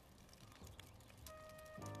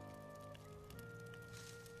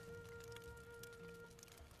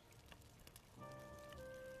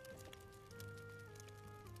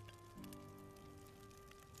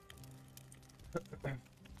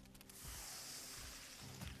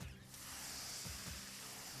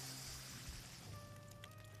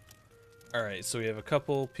 Alright, so we have a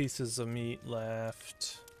couple pieces of meat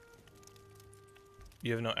left.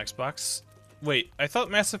 You have no Xbox? Wait, I thought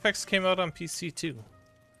Mass Effect came out on PC too.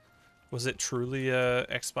 Was it truly a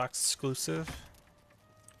Xbox exclusive?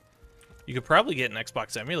 You could probably get an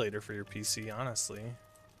Xbox emulator for your PC, honestly.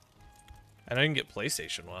 I know you can get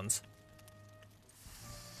PlayStation ones.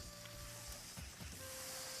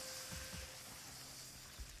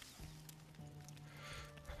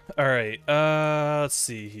 Alright, let's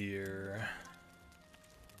see here.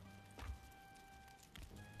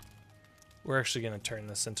 We're actually going to turn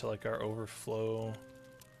this into like our overflow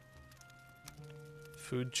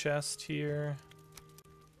food chest here.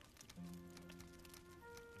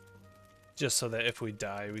 Just so that if we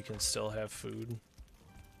die, we can still have food.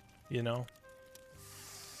 You know?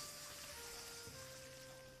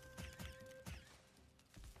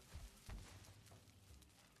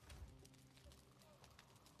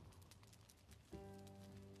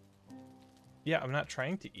 Yeah, I'm not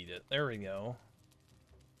trying to eat it. There we go.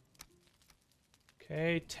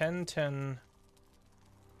 Okay, 10, 10.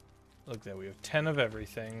 Look there, we have 10 of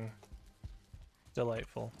everything.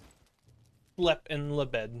 Delightful. Lep in le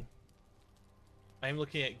bed. I'm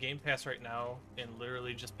looking at Game Pass right now and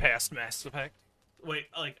literally just passed Mass Effect. Wait,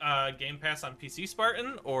 like Game Pass on PC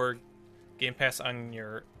Spartan or Game Pass on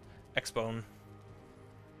your Xbone?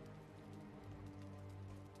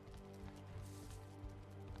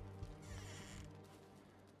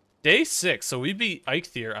 Day 6, so we beat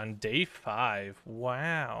Eikthyr on day 5.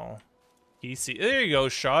 Wow. PC. There you go,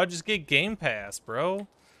 Shaw. Just get Game Pass, bro.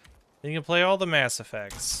 You can play all the Mass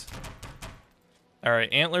Effects.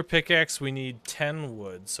 Alright, antler pickaxe, we need 10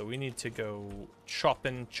 wood, so we need to go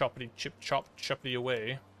chopping, choppity, chip, chop, choppity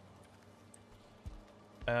away.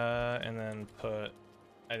 And then put...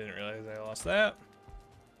 I didn't realize I lost that.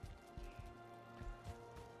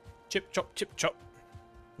 Chip, chop, chip, chop.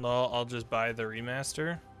 No, I'll just buy the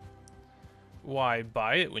remaster. Why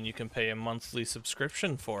buy it when you can pay a monthly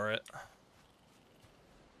subscription for it?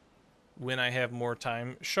 When I have more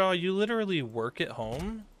time. Shaw, you literally work at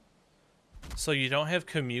home? So you don't have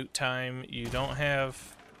commute time, you don't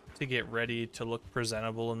have to get ready to look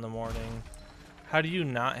presentable in the morning. How do you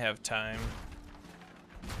not have time?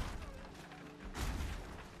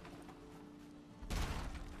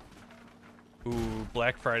 Ooh,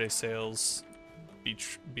 Black Friday sales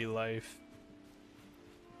be life.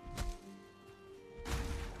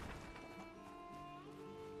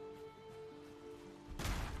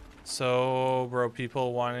 So, bro,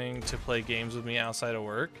 people wanting to play games with me outside of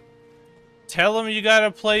work? Tell them you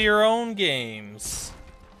gotta play your own games.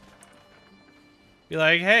 Be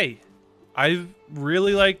like, hey, I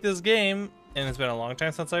really like this game, and it's been a long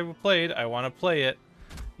time since I've played. I want to play it.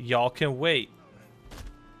 Y'all can wait.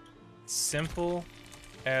 Simple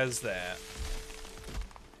as that.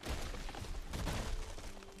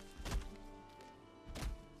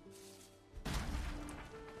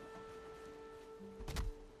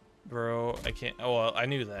 Bro, I can't. Oh, well, I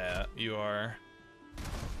knew that. You are.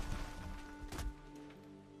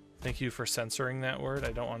 Thank you for censoring that word.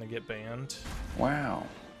 I don't want to get banned. Wow.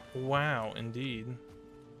 Wow, indeed.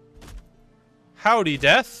 Howdy,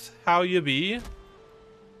 Death. How you be?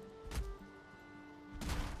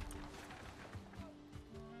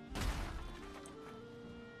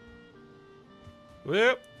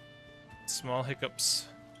 Whoop. Small hiccups.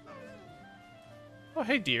 Oh,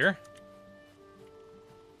 hey, dear.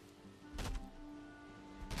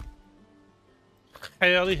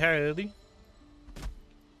 Howdy, howdy.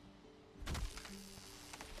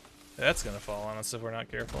 That's gonna fall on us if we're not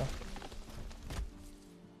careful.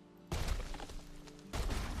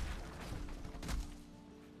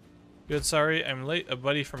 Good, sorry, I'm late. A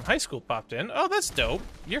buddy from high school popped in. Oh, that's dope.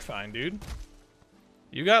 You're fine, dude.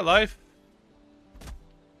 You got life.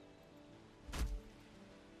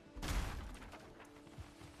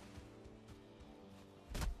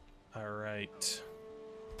 All right.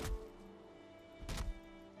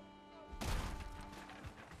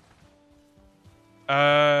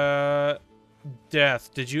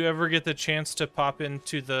 Death, did you ever get the chance to pop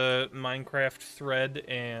into the Minecraft thread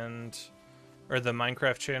or the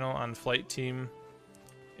Minecraft channel on Flight Team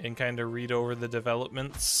and kind of read over the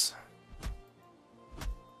developments?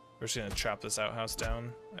 We're just gonna chop this outhouse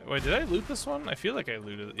down. Wait, did I loot this one? I feel like I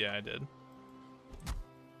looted it. Yeah, I did.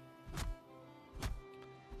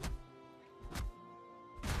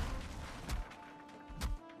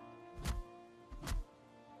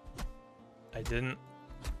 I didn't.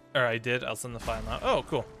 Or I did. I'll send the file now. Oh,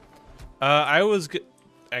 cool.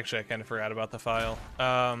 Actually, I kind of forgot about the file.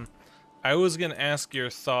 I was gonna ask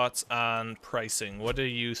your thoughts on pricing. What do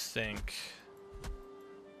you think?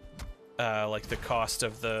 Like the cost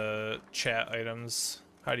of the chat items.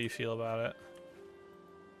 How do you feel about it?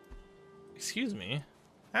 Excuse me.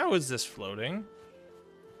 How is this floating?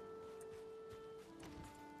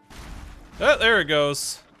 Oh, there it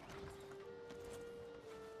goes.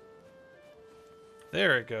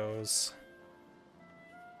 There it goes.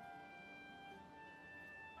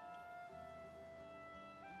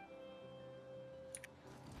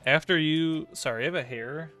 After you... Sorry, I have a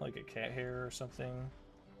hair, like a cat hair or something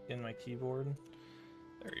in my keyboard.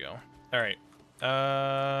 There we go. Alright.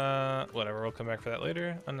 Whatever, we'll come back for that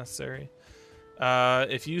later. Unnecessary.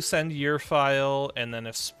 If you send your file, and then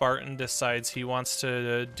if Spartan decides he wants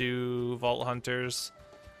to do Vault Hunters,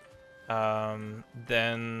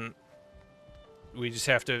 then we just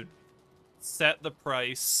have to set the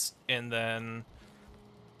price, and then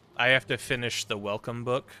I have to finish the welcome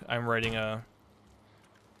book. I'm writing a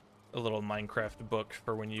little Minecraft book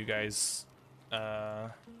for when you guys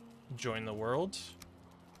join the world.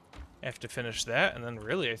 I have to finish that, and then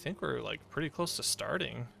really I think we're like pretty close to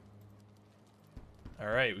starting.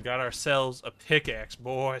 Alright, we got ourselves a pickaxe,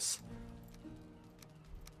 boys.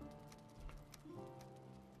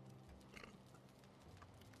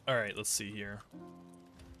 Alright, let's see here.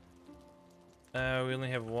 We only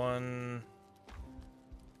have one.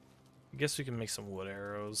 I guess we can make some wood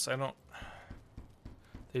arrows. I don't...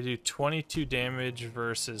 They do 22 damage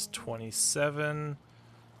versus 27.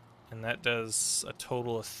 And that does a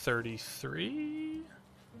total of 33?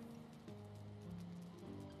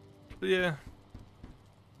 Yeah.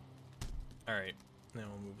 Alright. Then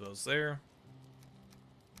we'll move those there.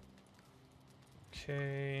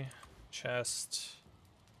 Okay. Chest.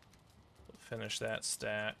 We'll finish that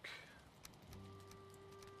stack.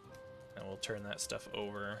 And we'll turn that stuff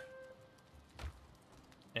over.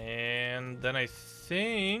 And then I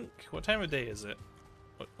think... What time of day is it?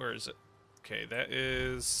 Where is it? Okay, that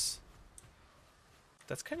is...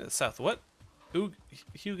 That's kind of the south. What? Ooh,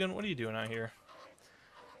 Hugan, what are you doing out here?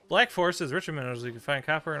 Black Forest is rich in minerals. You can find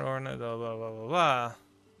copper and ore and blah, blah, blah, blah, blah.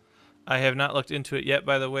 I have not looked into it yet,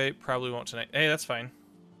 by the way. Probably won't tonight. Hey, that's fine.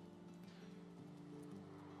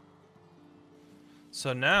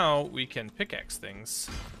 So now we can pickaxe things.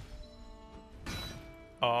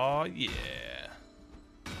 Oh yeah.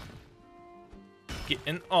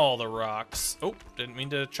 Getting all the rocks. Oh, didn't mean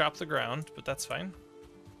to chop the ground, but that's fine.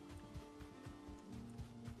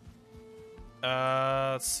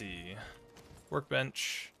 Let's see.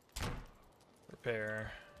 Workbench.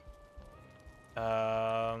 Repair.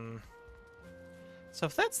 So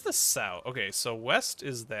if that's the south. Okay, so west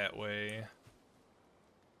is that way.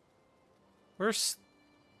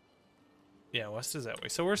 Yeah, west is that way.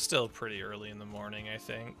 So we're still pretty early in the morning, I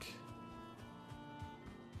think.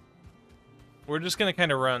 We're just gonna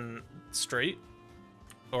kind of run straight,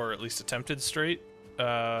 or at least attempted straight,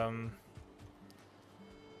 and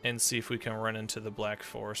see if we can run into the Black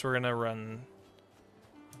Forest. We're gonna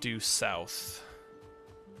due south,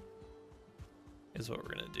 is what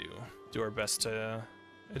we're gonna do. Do our best to...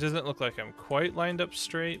 It doesn't look like I'm quite lined up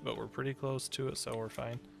straight, but we're pretty close to it, so we're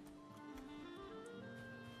fine.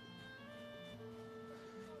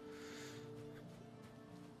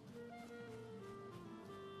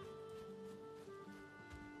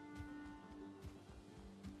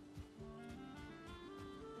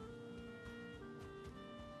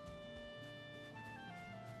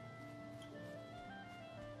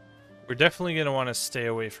 We're definitely going to want to stay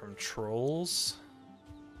away from trolls.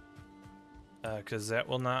 Because that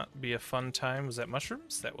will not be a fun time. Was that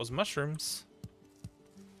mushrooms? That was mushrooms.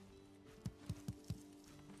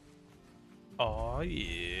 Oh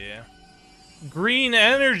yeah. Green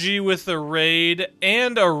energy with a raid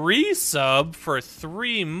and a resub for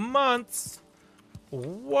 3 months.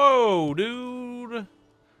 Whoa, dude.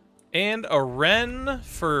 And a Ren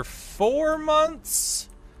for 4 months?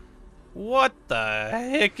 What the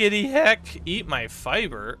heckity heck? Eat my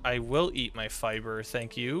fiber. I will eat my fiber,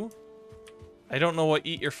 thank you. I don't know what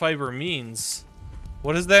eat your fiber means.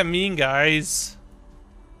 What does that mean, guys?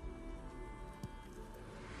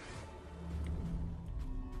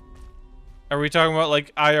 Are we talking about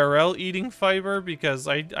like IRL eating fiber? Because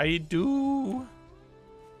I do.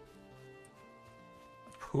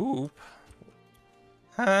 Poop?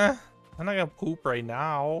 Huh? I'm not gonna poop right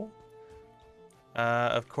now.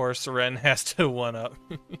 Of course, Ren has to one up.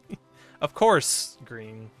 Of course,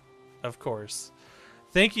 Green. Of course.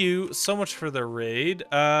 Thank you so much for the raid.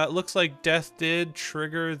 Looks like Death did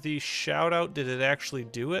trigger the shout out. Did it actually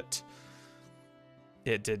do it?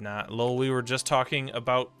 It did not. Lol, we were just talking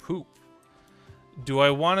about poop. Do I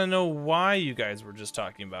want to know why you guys were just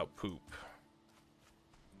talking about poop?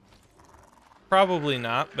 Probably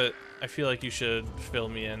not, but I feel like you should fill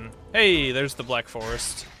me in. Hey, there's the Black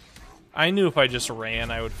Forest. I knew if I just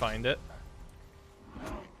ran, I would find it.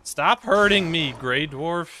 Stop hurting me, Grey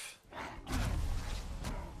Dwarf.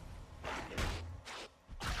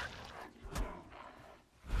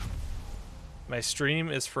 My stream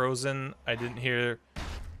is frozen. I didn't hear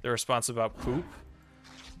the response about poop.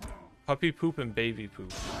 Puppy poop and baby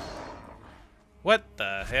poop. What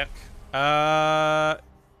the heck?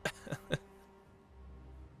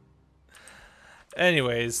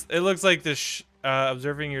 Anyways, it looks like this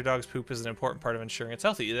observing your dog's poop is an important part of ensuring it's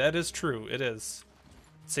healthy. That is true. It is.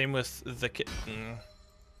 Same with the kitten.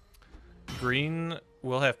 Green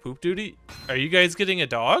will have poop duty. Are you guys getting a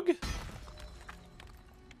dog?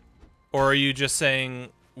 Or are you just saying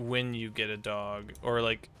when you get a dog? Or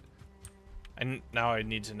like, now I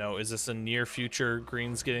need to know, is this a near future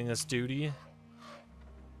Green's getting this duty?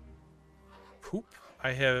 Poop?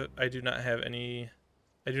 I do not have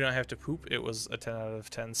to poop. It was a 10 out of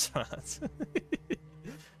 10 slots.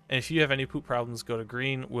 And if you have any poop problems, go to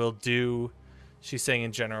Green. Will do. She's saying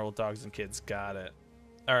in general, dogs and kids. Got it.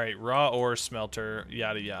 All right, raw ore smelter,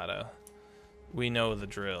 yada yada. We know the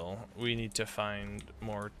drill. We need to find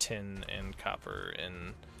more tin and copper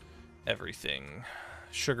and everything.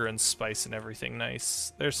 Sugar and spice and everything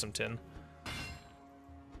nice. There's some tin.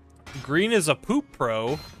 Green is a poop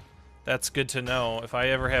pro. That's good to know. If I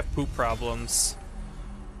ever have poop problems.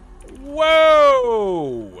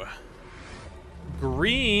 Whoa!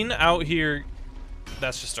 Green out here.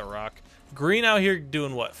 That's just a rock. Green out here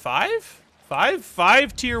doing what? Five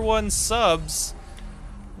tier 1 subs.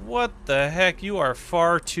 What the heck? You are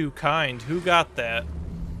far too kind. Who got that?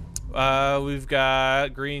 We've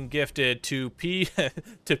got Green gifted to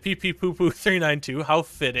PP Poo Poo 392. How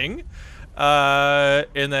fitting.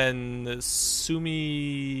 And then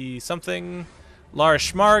Sumi something. Lara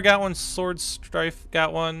Schmar got one. Sword Strife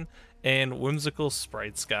got one. And Whimsical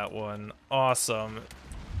Sprites got one. Awesome.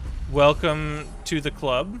 Welcome to the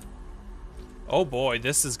club. Oh boy,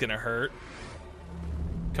 this is gonna hurt.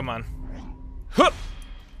 Come on. Hup!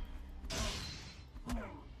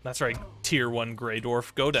 That's right, tier 1 Grey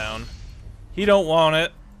Dwarf, go down. He don't want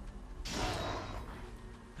it.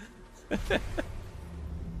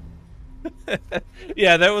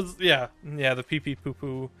 Yeah, that was, yeah, the pee-pee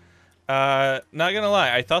poo-poo. Not gonna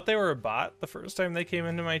lie, I thought they were a bot the first time they came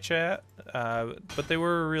into my chat, but they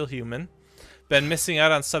were a real human. Been missing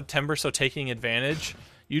out on September, so taking advantage.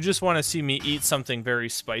 You just want to see me eat something very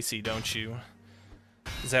spicy, don't you?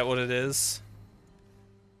 Is that what it is?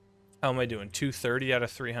 How am I doing? 230 out of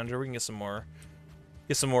 300. We can get some more.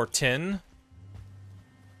 Get some more tin.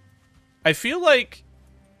 I feel like...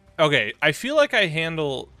 Okay, I feel like I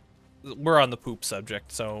handle... We're on the poop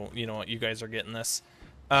subject, so you know what? You guys are getting this.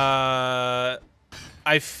 I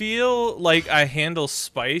feel like I handle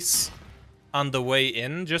spice on the way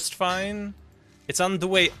in just fine. It's on the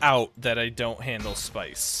way out that I don't handle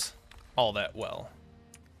spice all that well.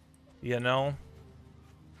 You know?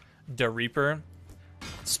 Da Reaper.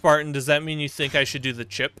 Spartan, does that mean you think I should do the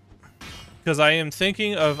chip? Because I am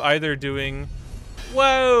thinking of either doing...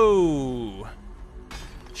 Whoa!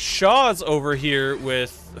 Shaw's over here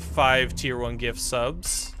with 5 tier 1 gift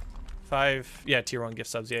subs. 5, yeah, tier 1 gift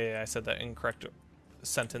subs. Yeah, I said that incorrect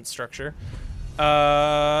sentence structure.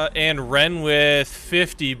 And Ren with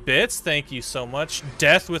 50 bits. Thank you so much.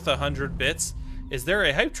 Death with 100 bits. Is there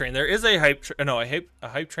a hype train? There is a hype train. No, a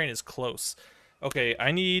hype train is close. Okay,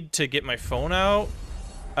 I need to get my phone out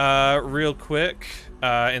real quick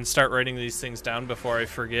and start writing these things down before I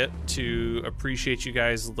forget to appreciate you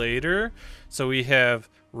guys later. So we have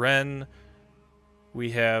Ren, we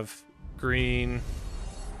have Green,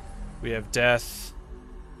 we have Death.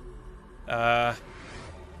 Oh,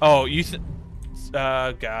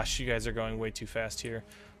 gosh, you guys are going way too fast here.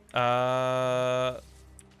 That's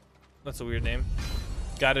a weird name.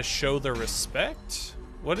 Gotta show the respect?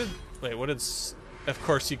 What did... Wait, what did... Of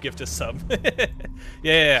course you gift a sub.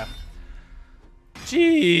 Yeah.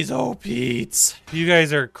 Jeez, oh Pete. You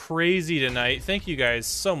guys are crazy tonight. Thank you guys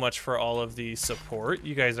so much for all of the support.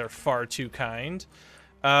 You guys are far too kind.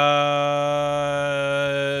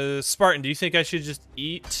 Spartan, do you think I should just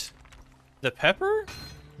eat the pepper?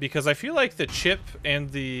 Because I feel like the chip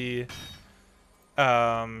and the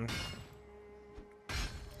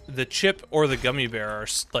the chip or the gummy bear are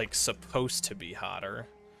like supposed to be hotter.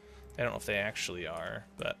 I don't know if they actually are,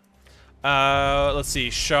 but let's see.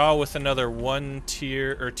 Shaw with another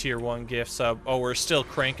tier 1 gift sub. Oh, we're still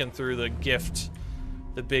cranking through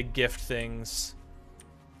the big gift things.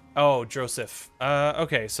 Oh, Joseph.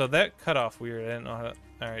 Okay, so that cut off weird. I didn't know how to...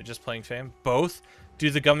 Alright, just playing fam. Both? Do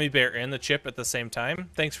the gummy bear and the chip at the same time?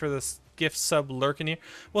 Thanks for this gift sub lurking here.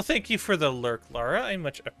 Well, thank you for the lurk, Laura. I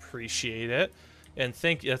much appreciate it. And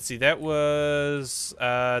let's see, that was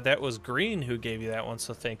Green who gave you that one,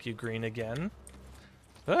 so thank you, Green, again.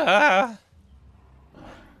 Ah!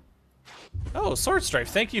 Oh, Sword Strife,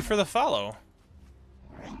 thank you for the follow.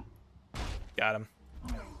 Got him.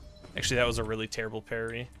 Actually, that was a really terrible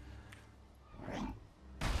parry.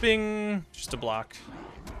 Bing! Just a block.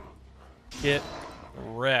 Get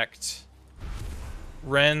wrecked.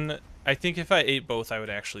 Ren, I think if I ate both, I would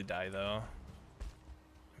actually die, though.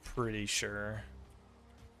 I'm pretty sure.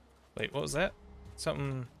 Wait, what was that?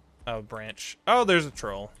 Something... Oh, branch. Oh, there's a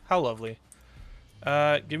troll. How lovely.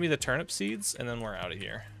 Give me the turnip seeds, and then we're out of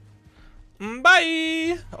here.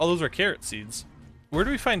 Bye! Oh, those were carrot seeds. Where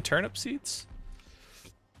do we find turnip seeds?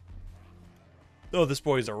 Oh, this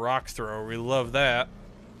boy's a rock thrower. We love that.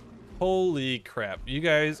 Holy crap. You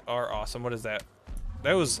guys are awesome. What is that?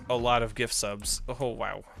 That was a lot of gift subs. Oh,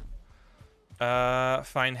 wow.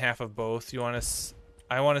 Find half of both.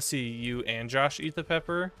 I want to see you and Josh eat the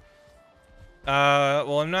pepper.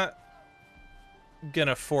 Well, I'm not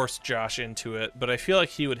gonna force Josh into it, but I feel like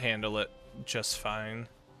he would handle it just fine.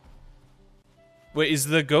 Wait, is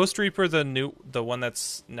the Ghost Reaper the one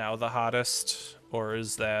that's now the hottest, or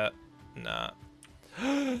is that not?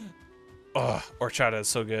 Oh, horchata is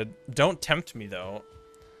so good. Don't tempt me though,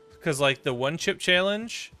 because like the one chip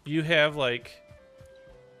challenge, you have like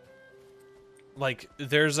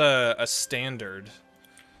there's a standard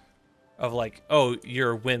of like, oh,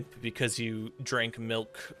 you're a wimp because you drank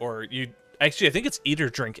milk, or actually I think it's eat or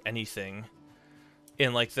drink anything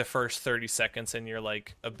in like the first 30 seconds and you're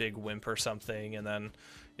like a big wimp or something, and then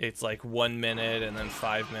it's like 1 minute and then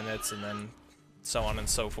 5 minutes and then so on and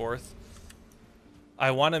so forth.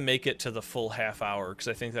 I want to make it to the full half hour because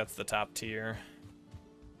I think that's the top tier.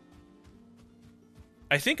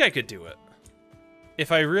 I think I could do it.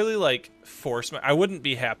 If I really like I wouldn't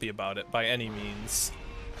be happy about it by any means.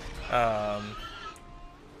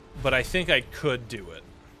 But I think I could do it.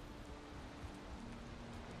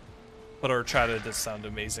 But horchata does sound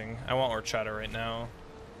amazing. I want horchata right now.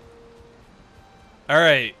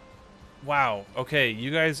 Alright. Wow. Okay,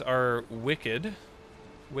 you guys are wicked.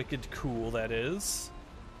 Wicked cool, that is.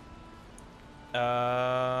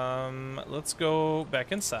 Let's go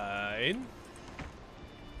back inside.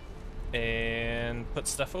 And put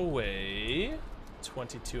stuff away.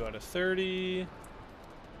 22 out of 30.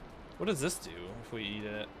 What does this do if we eat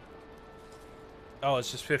it? Oh,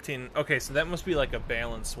 it's just 15. Okay, so that must be like a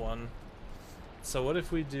balanced one. So what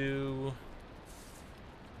if we do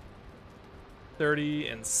 30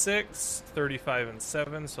 and 6, 35 and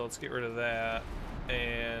 7, so let's get rid of that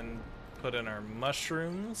and put in our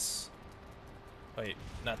mushrooms. Wait,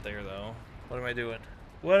 not there though. What am I doing?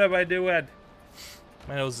 What am I doing?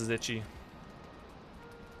 My nose is itchy.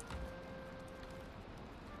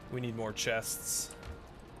 We need more chests.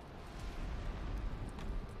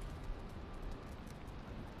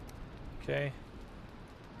 Okay.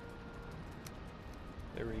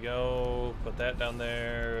 There we go. Put that down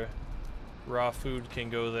there. Raw food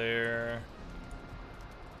can go there.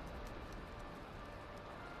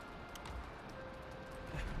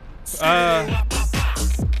 All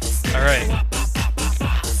right.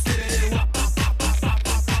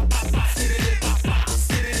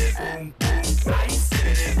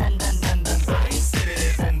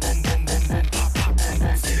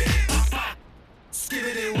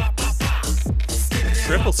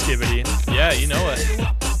 Triple skibbity. Yeah, you know it.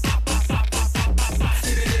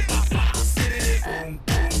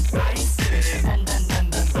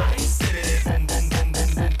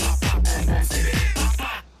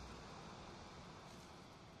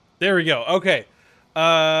 There we go. Okay.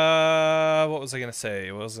 What was I gonna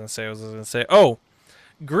say? Oh,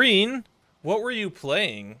 Green, what were you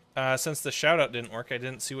playing? Since the shout out didn't work, I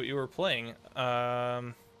didn't see what you were playing.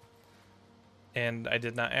 And I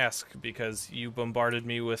did not ask because you bombarded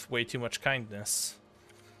me with way too much kindness.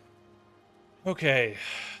 Okay,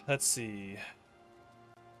 let's see.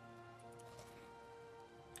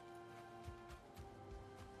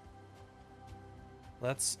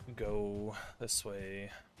 Let's go this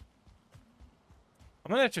way. I'm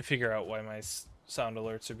gonna have to figure out why my sound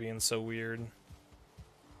alerts are being so weird.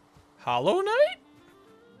 Hollow Knight?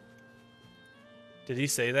 Did he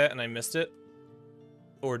say that and I missed it?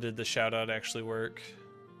 Or did the shout out actually work?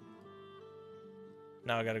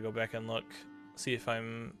 Now I gotta go back and look. See if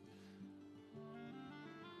I'm...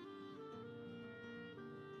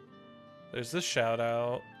 There's this shout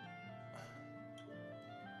out.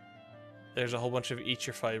 There's a whole bunch of eat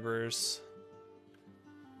your fibers.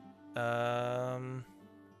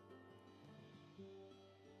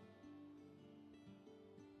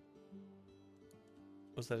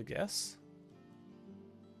 Was that a guess?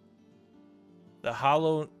 The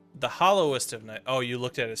hollowest of night. Oh, you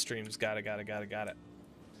looked at his streams. Got it.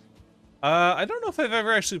 I don't know if I've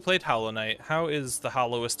ever actually played Hollow Knight. How is the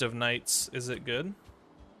hollowest of nights? Is it good?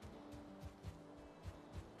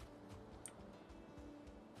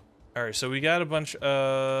 Alright, so we got a bunch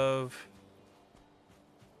of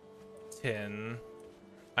tin.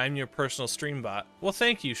 I'm your personal stream bot. Well,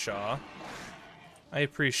 thank you, Shaw. I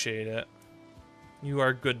appreciate it. You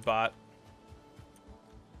are good bot.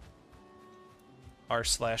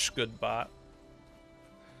 R/good bot.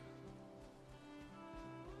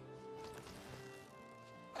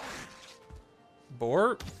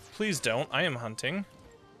 Boar, please don't. I am hunting.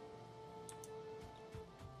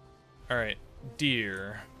 Alright,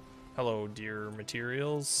 deer. Hello, deer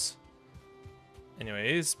materials.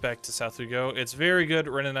 Anyways, back to South we go. It's very good.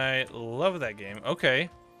 Ren and I love that game. Okay.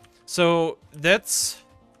 So, that's...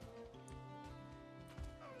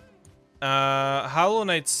 Hollow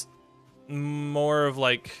Knight's more of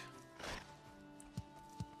like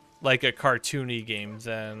a cartoony game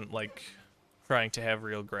than like trying to have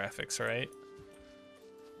real graphics, right?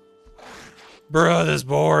 Bruh, this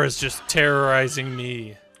boar is just terrorizing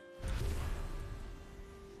me.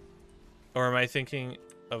 Or am I thinking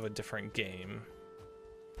of a different game?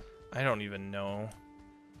 I don't even know.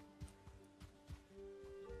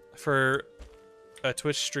 For a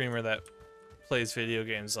Twitch streamer that plays video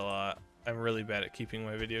games a lot, I'm really bad at keeping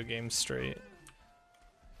my video games straight.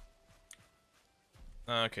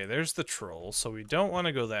 Okay, there's the troll, so we don't want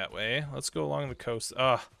to go that way. Let's go along the coast.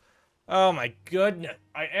 Oh my goodness.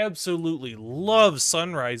 I absolutely love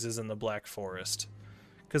sunrises in the Black Forest.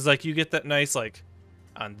 Because, like, you get that nice, like,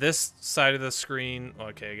 on this side of the screen,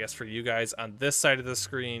 okay, I guess for you guys, on this side of the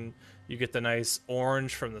screen, you get the nice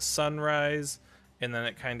orange from the sunrise, and then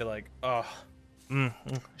it kind of like,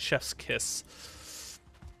 chef's kiss.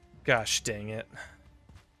 Gosh dang it.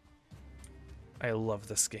 I love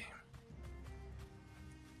this game.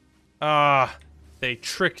 They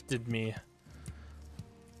tricked me.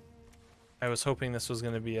 I was hoping this was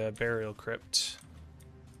going to be a burial crypt.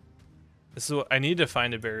 This is what I need to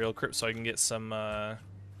find, a burial crypt so I can get some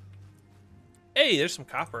Hey, there's some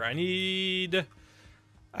copper. I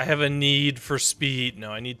have a need for speed.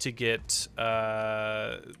 No, I need to get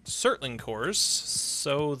Surtling cores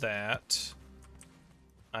so that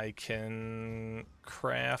I can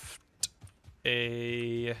craft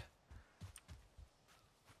a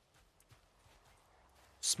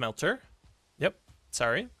smelter. Yep,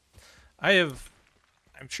 sorry. I'm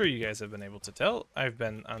sure you guys have been able to tell, I've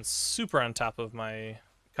been super on top of my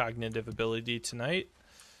cognitive ability tonight.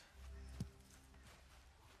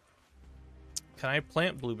 Can I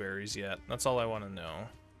plant blueberries yet? That's all I want to know.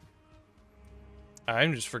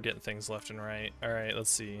 I'm just forgetting things left and right. Alright, let's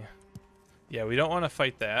see. Yeah, we don't want to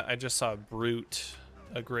fight that. I just saw a brute,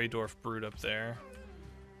 a gray dwarf brute up there.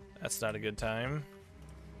 That's not a good time.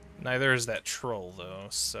 Neither is that troll, though,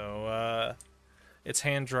 so, it's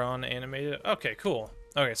hand-drawn, animated. Okay, cool.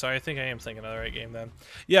 Okay, so I think I am thinking of the right game, then.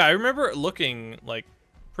 Yeah, I remember it looking, like,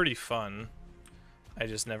 pretty fun. I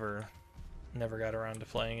just never got around to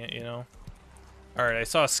playing it, you know? Alright, I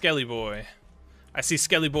saw a Skelly Boy. I see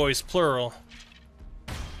Skelly Boys, plural.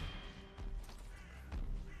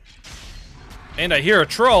 And I hear a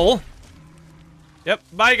troll. Yep,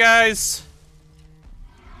 bye, guys!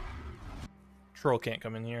 Troll can't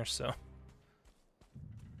come in here, so...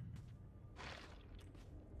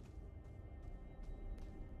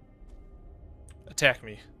 Attack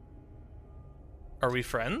me. Are we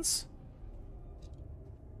friends?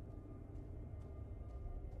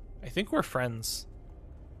 I think we're friends.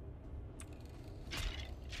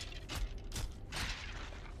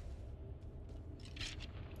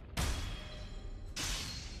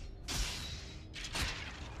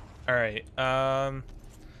 Alright, so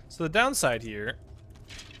the downside here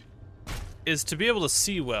is to be able to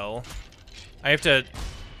see well, I have to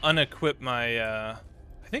unequip my, I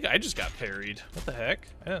think I just got parried. What the heck?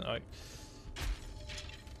 I don't know.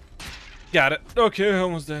 Got it. Okay,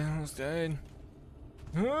 almost died.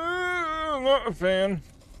 I'm not a fan.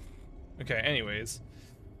 Okay, anyways.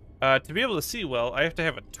 To be able to see well, I have to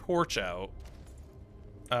have a torch out.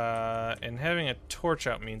 And having a torch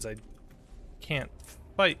out means I can't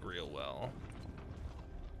fight real well.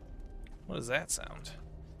 What does that sound?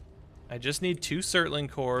 I just need 2 Surtling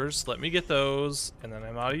cores. Let me get those, and then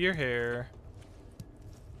I'm out of your hair.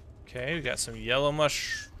 Okay, we got some yellow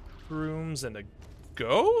mushrooms and a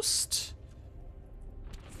ghost?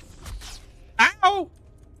 Ow!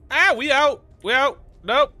 Ah, we out! We out!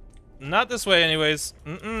 Nope! Not this way, anyways.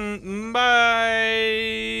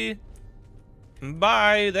 Bye!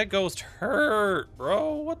 Bye! That ghost hurt,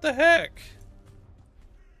 bro. What the heck?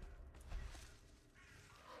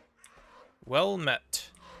 Well met.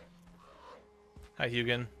 Hi,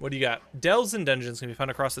 Hugin. What do you got? Delves and dungeons can be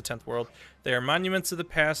found across the 10th world. They are monuments of the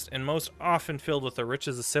past and most often filled with the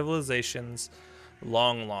riches of civilizations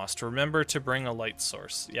long lost. Remember to bring a light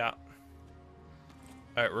source. Yeah.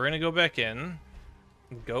 Alright, we're gonna go back in.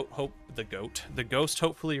 The ghost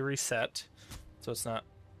hopefully reset. So it's not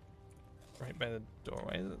right by the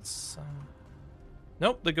doorway. That's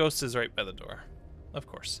nope, the ghost is right by the door. Of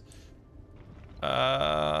course.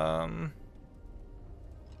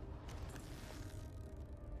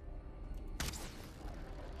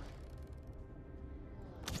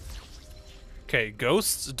 Okay,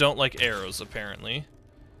 ghosts don't like arrows, apparently.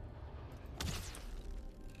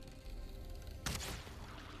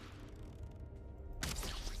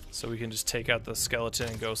 So we can just take out the skeleton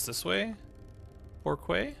and ghost this way. Or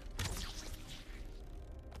Quay.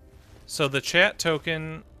 So the chat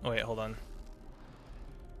token... Oh, wait, hold on.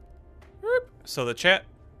 So the chat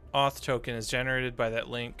auth token is generated by that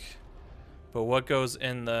link. But what goes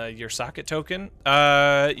in your socket token?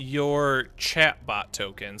 Your chatbot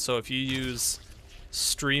token. So if you use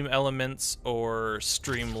Stream Elements or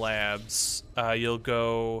Streamlabs, you'll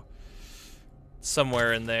go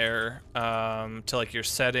somewhere in there to like your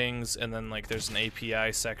settings, and then like there's an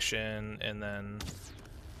API section, and then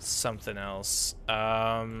something else.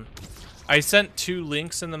 I sent 2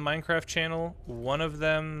 links in the Minecraft channel. One of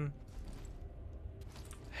them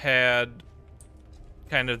had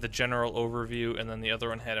kind of the general overview, and then the other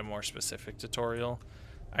one had a more specific tutorial.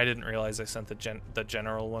 I didn't realize I sent the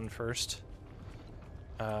general one first.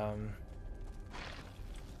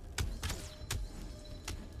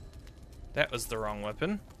 That was the wrong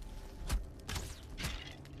weapon.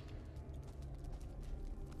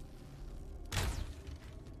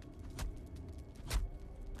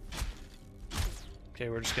 Okay,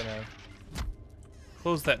 we're just gonna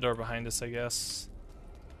close that door behind us, I guess.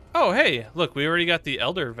 Oh, hey, look, we already got the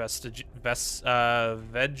Elder Veg-Vizier.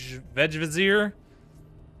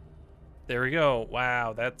 There we go.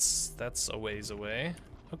 Wow, that's a ways away.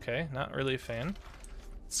 Okay, not really a fan.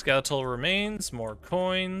 Skeletal remains, more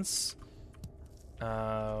coins.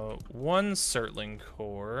 1 Surtling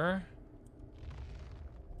core.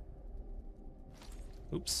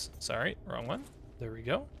 Oops, sorry, wrong one. There we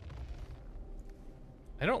go.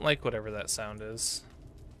 I don't like whatever that sound is.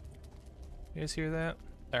 You guys hear that?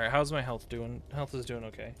 Alright, how's my health doing? Health is doing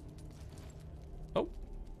okay. Oh.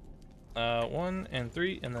 1 and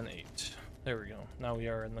 3 and then 8. There we go. Now we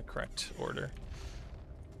are in the correct order.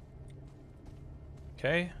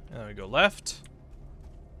 Okay, and then we go left.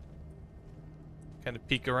 Kind of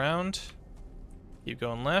peek around. Keep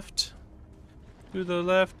going left. To the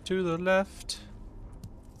left, to the left.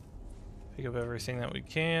 Pick up everything that we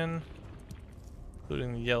can,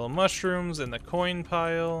 including the yellow mushrooms and the coin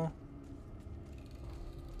pile.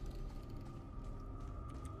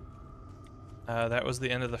 That was the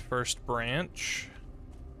end of the first branch.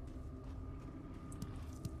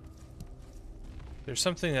 There's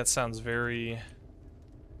something that sounds very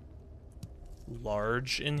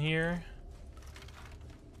large in here,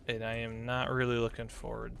 and I am not really looking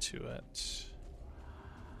forward to it.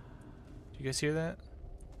 Do you guys hear that?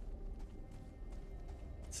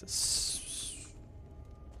 This is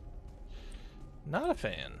not a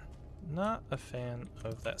fan. Not a fan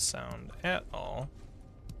of that sound at all.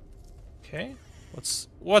 Okay,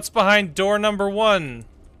 what's behind door number 1?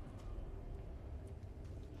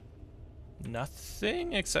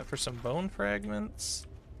 Nothing except for some bone fragments.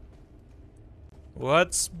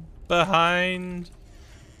 What's behind?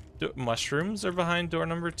 Mushrooms are behind door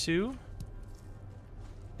number 2.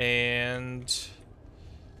 And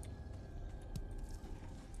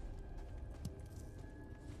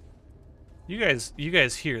you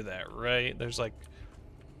guys hear that, right? There's like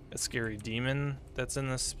a scary demon that's in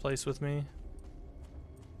this place with me.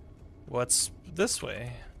 What's this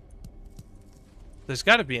way? There's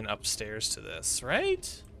got to be an upstairs to this,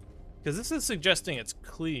 right? Because this is suggesting it's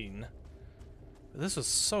clean. But this was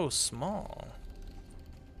so small.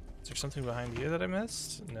 Is there something behind here that I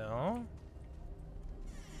missed? No.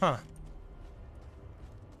 Huh.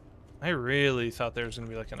 I really thought there was going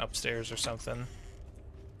to be like an upstairs or something.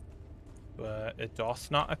 But it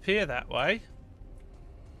doth not appear that way.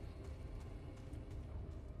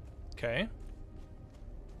 Okay.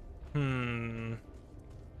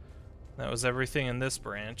 That was everything in this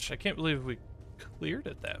branch. I can't believe we cleared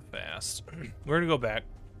it that fast. We're gonna go back.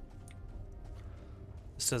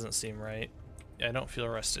 This doesn't seem right. I don't feel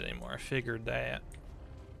rested anymore. I figured that.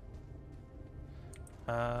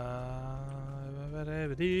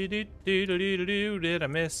 Did I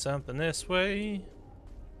miss something this way?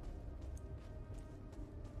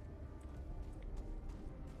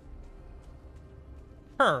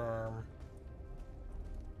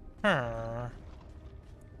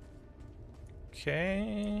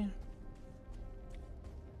 Okay.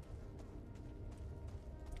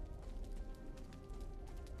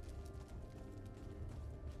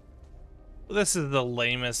 This is the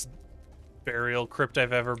lamest burial crypt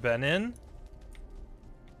I've ever been in.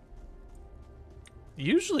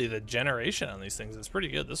 Usually the generation on these things is pretty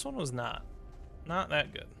good. This one was not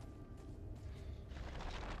that good.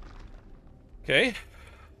 Okay.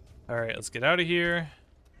 All right, let's get out of here.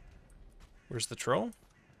 Where's the troll?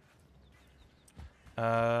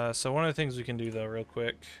 So one of the things we can do though real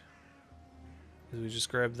quick is we just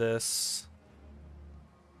grab this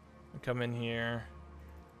and come in here,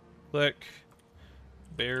 click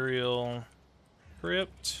burial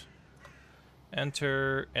crypt,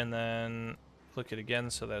 enter, and then click it again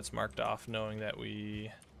so that's marked off, knowing that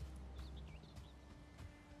we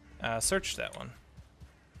searched that one.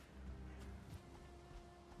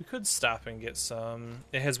 We could stop and get some.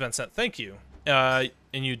 It has been sent. Thank you. And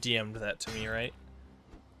you DM'd that to me, right?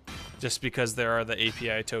 Just because there are the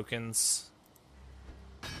API tokens.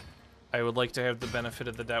 I would like to have the benefit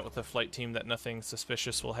of the doubt with the flight team that nothing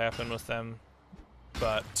suspicious will happen with them,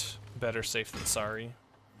 but better safe than sorry.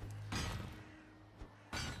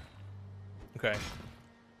 Okay.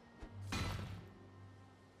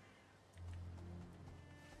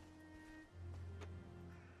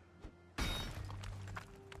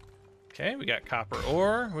 Okay, we got copper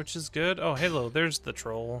ore, which is good. Oh, hello, there's the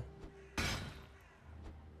troll.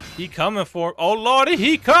 He coming for... Oh, lordy,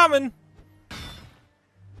 he coming!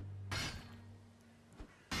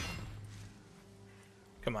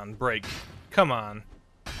 Come on, break. Come on.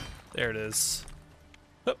 There it is.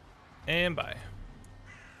 Oop, and bye.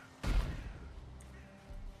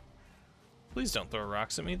 Please don't throw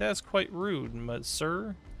rocks at me. That's quite rude,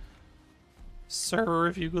 sir. Sir,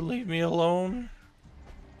 if you could leave me alone,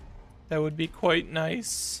 that would be quite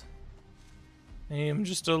nice. I am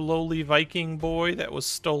just a lowly Viking boy that was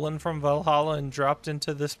stolen from Valhalla and dropped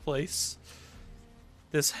into this place.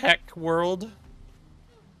 This heck world.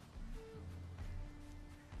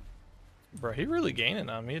 Bro, he really gaining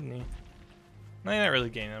on me, isn't he? No, he's not really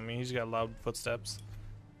gaining on me. He's got loud footsteps.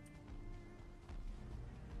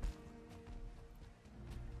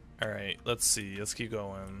 Alright, let's see. Let's keep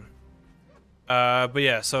going. But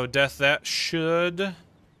yeah, so death, that should...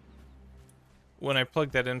 When I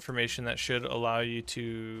plug that information, that should allow you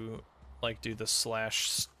to, like, do the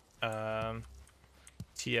slash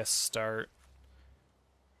TS start.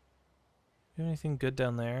 You have anything good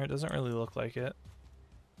down there? It doesn't really look like it.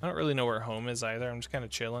 I don't really know where home is either. I'm just kind of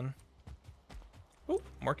chilling. Oh,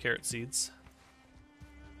 more carrot seeds.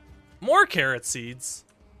 More carrot seeds!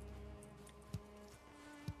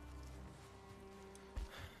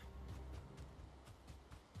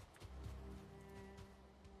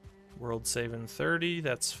 World saving 30,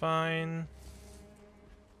 that's fine.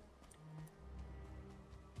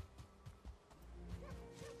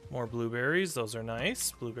 More blueberries, those are nice.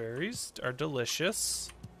 Blueberries are delicious.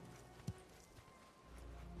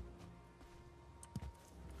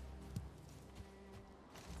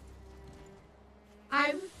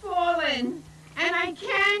 I've fallen and I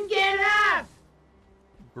can't get up.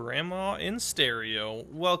 Grandma in stereo.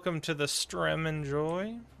 Welcome to the Strem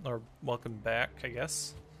Enjoy. Or welcome back, I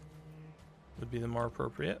guess. Would be the more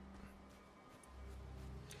appropriate.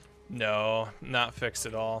 No, not fixed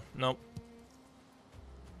at all. Nope.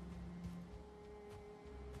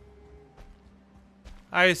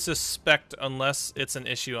 I suspect unless it's an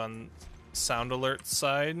issue on Sound Alert's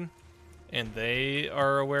side and they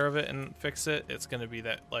are aware of it and fix it, it's going to be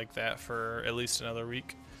that like that for at least another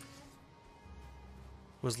week.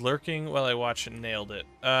 Was lurking while I watched and nailed it.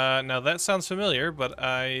 Now that sounds familiar, but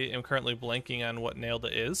I am currently blanking on what nailed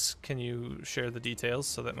it is. Can you share the details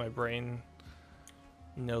so that my brain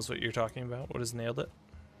knows what you're talking about? What is nailed it?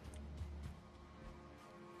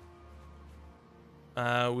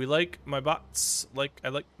 We like my bots, like I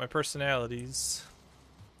like my personalities.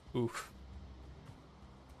 Oof.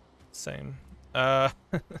 Same. Let's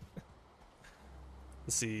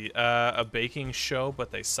see, a baking show,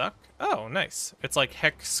 but they suck? Oh, nice. It's like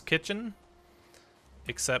Hex Kitchen,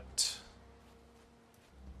 except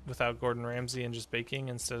without Gordon Ramsay and just baking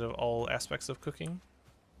instead of all aspects of cooking.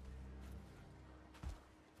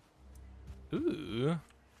 Ooh.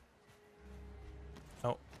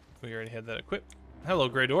 Oh, we already had that equipped. Hello,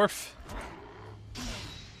 Grey Dwarf.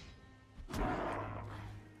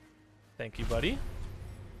 Thank you, buddy.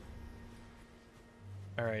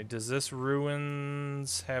 Alright, does this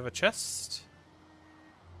ruins have a chest?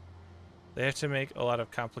 They have to make a lot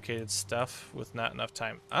of complicated stuff with not enough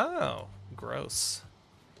time. Oh, gross.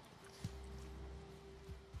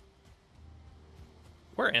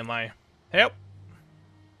 Where am I? Help!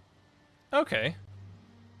 Okay.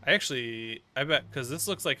 I bet, because this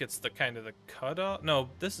looks like it's the kind of the cutout. No,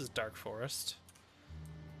 this is Dark Forest.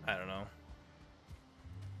 I don't know.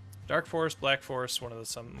 Dark Forest, Black Forest, one of the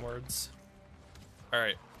some words.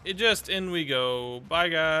 Alright, in we go. Bye,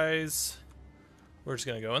 guys. We're just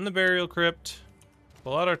gonna go in the burial crypt,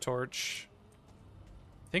 pull out our torch.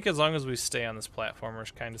 I think as long as we stay on this platform, we're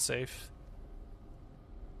kind of safe.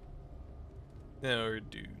 Then we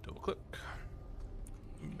do double click.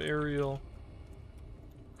 Burial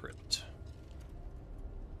crypt.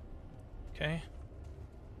 Okay.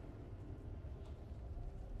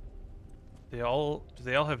 Do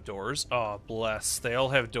they all have doors? Oh, bless. They all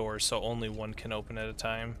have doors, so only one can open at a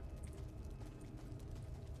time.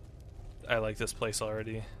 I like this place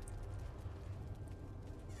already.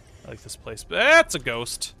 I like this place. That's a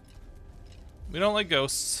ghost. We don't like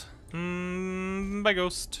ghosts. Bye,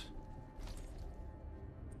 ghost.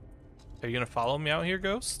 Are you gonna follow me out here,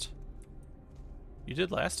 ghost? You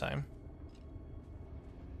did last time.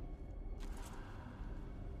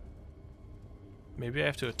 Maybe I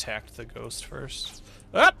have to attack the ghost first.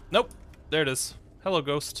 Ah! Nope. There it is. Hello,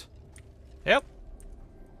 ghost. Yep.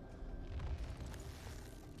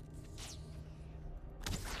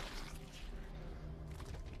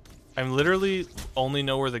 I'm literally only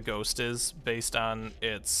know where the ghost is based on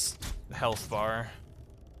its health bar.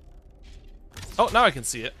 Oh, now I can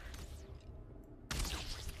see it.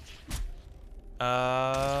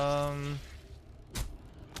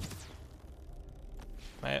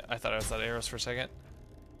 I thought I was out of arrows for a second.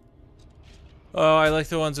 Oh, I like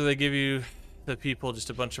the ones where they give you, the people, just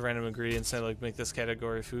a bunch of random ingredients and like make this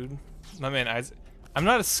category food. My man, I'm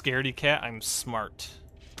not a scaredy cat, I'm smart.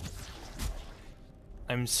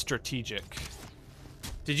 I'm strategic.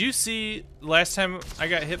 Did you see last time I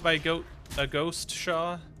got hit by a ghost,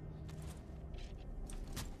 Shaw?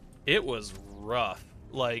 It was rough.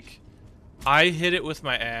 Like, I hit it with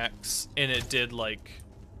my axe and it did like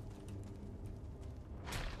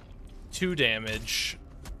 2 damage,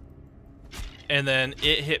 and then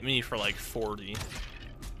it hit me for like 40.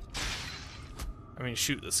 I mean,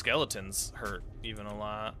 shoot, the skeletons hurt even a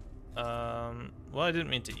lot. Well, I didn't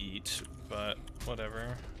mean to eat, but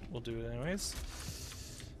whatever. We'll do it anyways.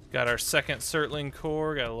 Got our second Surtling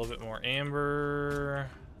core, got a little bit more amber.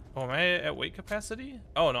 Oh, am I at weight capacity?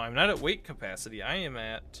 Oh, no, I'm not at weight capacity. I am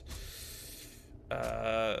at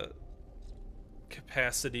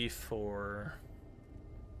capacity for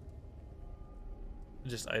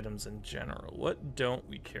just items in general. What don't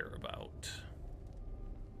we care about?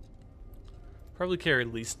 Probably care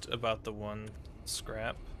at least about the 1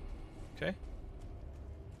 scrap. Okay.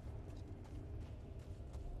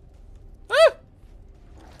 Ah!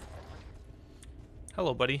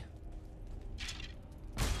 Hello, buddy.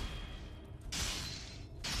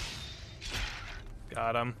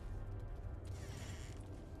 Got him.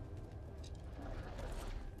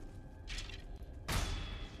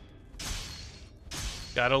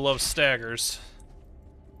 Gotta love staggers.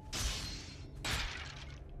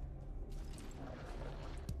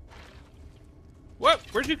 What?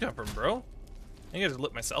 Where'd you come from, bro? I think I just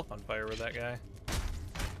lit myself on fire with that guy.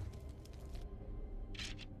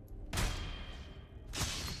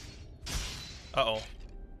 Uh-oh.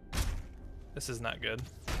 This is not good.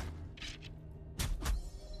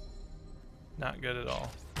 Not good at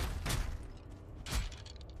all.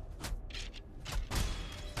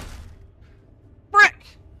 Frick!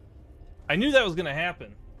 I knew that was gonna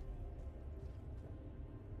happen.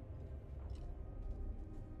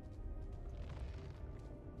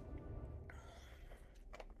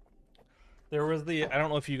 There was I don't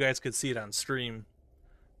know if you guys could see it on stream,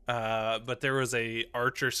 but there was a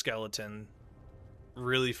archer skeleton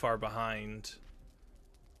really far behind.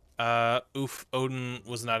 Oof, Odin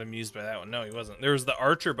was not amused by that one. No, he wasn't. There was the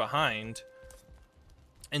archer behind,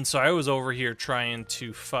 and so I was over here trying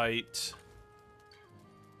to fight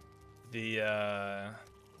the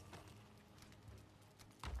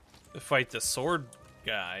sword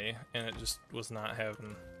guy, and it just was not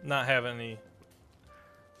having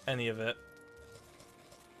any of it.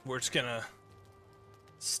 We're just gonna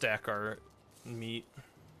stack our meat.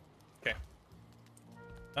 Okay.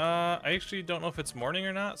 I actually don't know if it's morning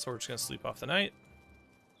or not, so we're just gonna sleep off the night.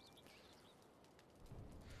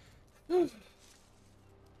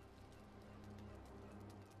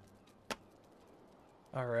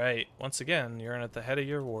 Alright, once again, you're in at the head of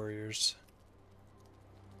your warriors.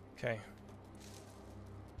 Okay.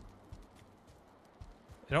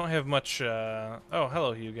 I don't have much, Oh,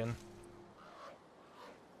 hello, Hugin.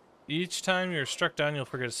 Each time you're struck down, you'll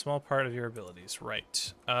forget a small part of your abilities.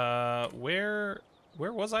 Right. Where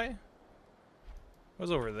was I? I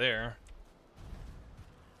was over there.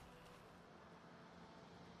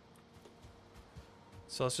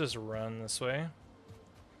 So let's just run this way.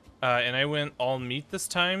 And I went all meat this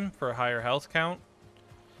time for a higher health count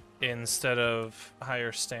instead of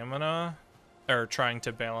higher stamina, or trying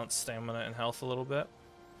to balance stamina and health a little bit.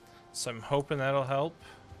 So I'm hoping that'll help.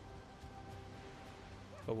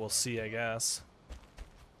 But we'll see, I guess.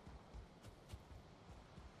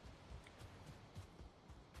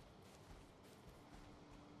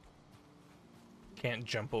 Can't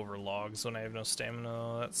jump over logs when I have no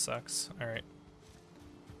stamina. That sucks. Alright.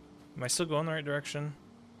 Am I still going the right direction?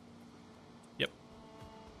 Yep.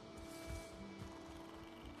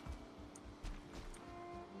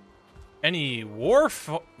 Any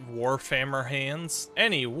Warhammer hands?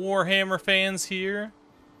 Any Warhammer fans here?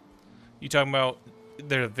 You talking about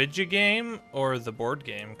the video game or the board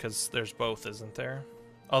game? Because there's both, isn't there?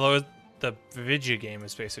 Although the video game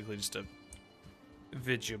is basically just a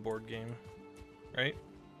video board game, right?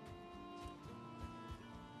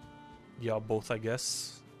 Y'all both, I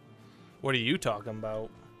guess. What are you talking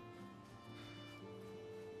about?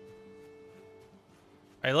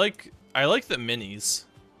 I like the minis.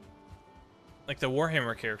 Like, the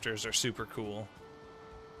Warhammer characters are super cool.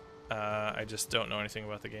 I just don't know anything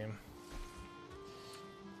about the game.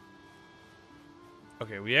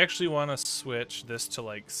 Okay, we actually want to switch this to,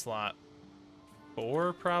 like, slot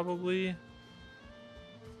 4, probably.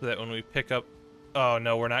 So that when we pick up... Oh,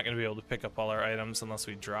 no, we're not going to be able to pick up all our items unless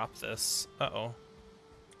we drop this. Uh-oh.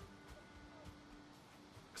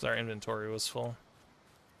 Because our inventory was full.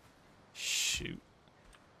 Shoot.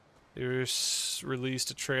 They released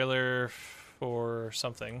a trailer for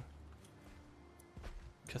something.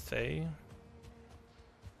 Cathay.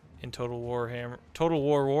 In Total War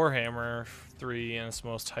Warhammer 3, and it's the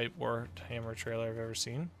most hype Warhammer trailer I've ever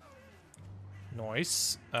seen.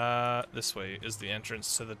 Nice. This way is the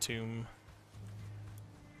entrance to the tomb.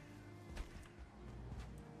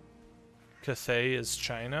 Cathay is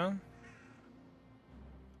China.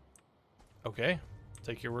 Okay,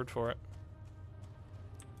 take your word for it.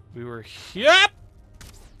 We were here.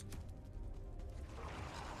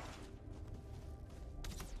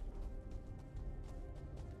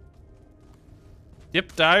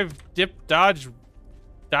 Dip, dive, dip, dodge,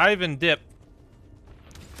 dive, and dip.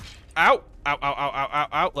 Ow! Ow, ow, ow, ow, ow,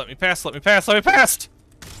 ow. Let me pass, let me pass, let me pass!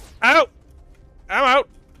 Ow! I'm out!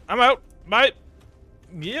 I'm out! Bye!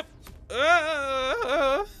 Yep.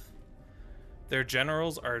 Their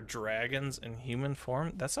generals are dragons in human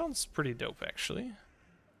form. That sounds pretty dope, actually.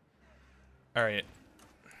 Alright.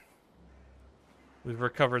 We've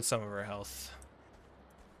recovered some of our health.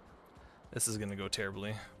 This is gonna go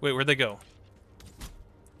terribly. Wait, where'd they go?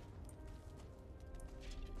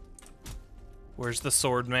 Where's the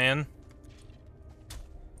sword man?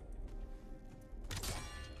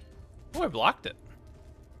 Oh, I blocked it.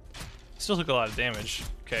 Still took a lot of damage.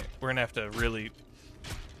 Okay, we're gonna have to really...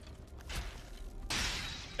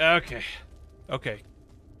 Okay. Okay.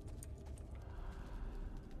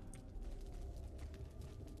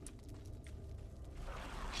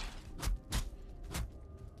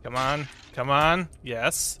 Come on. Come on.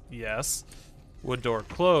 Yes. Yes. Wood door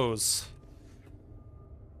close.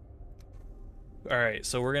 Alright,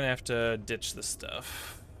 so we're gonna have to ditch this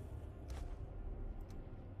stuff.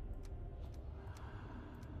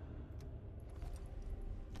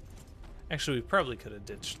 Actually, we probably could have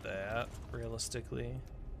ditched that, realistically.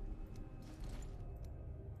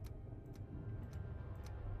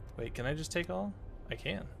 Wait, can I just take all? I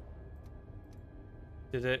can.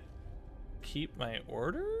 Did it keep my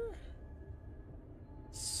order?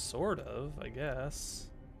 Sort of, I guess.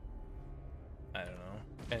 I don't know.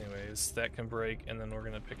 Anyways, that can break, and then we're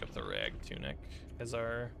gonna pick up the rag tunic as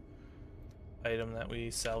our item that we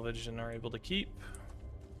salvaged and are able to keep.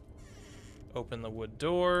 Open the wood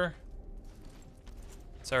door.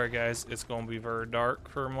 Sorry guys, it's gonna be very dark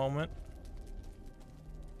for a moment.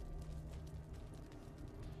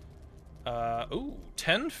 Ooh,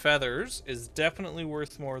 10 feathers is definitely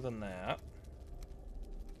worth more than that.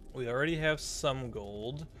 We already have some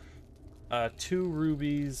gold. 2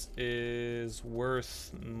 rubies is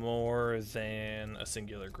worth more than a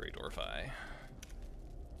singular Grey Dwarf Eye.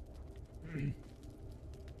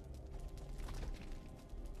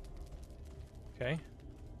 Okay.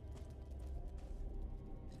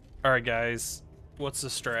 Alright, guys. What's the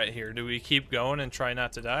strat here? Do we keep going and try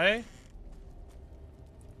not to die?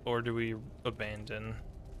 Or do we abandon?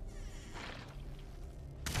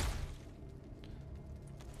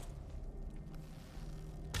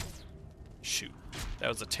 Shoot. That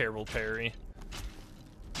was a terrible parry.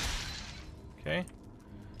 Okay.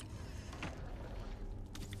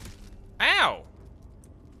 Ow!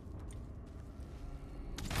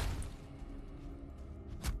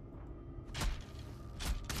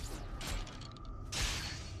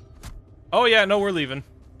 Oh yeah, no, we're leaving.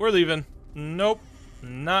 We're leaving. Nope.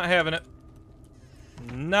 Not having it.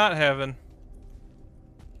 Not having.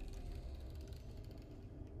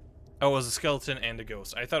 Oh, it was a skeleton and a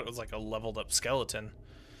ghost. I thought it was like a leveled up skeleton.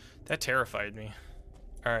 That terrified me.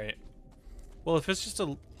 Alright. Well, if it's just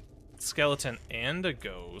a skeleton and a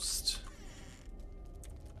ghost...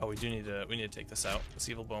 Oh, we need to take this out. This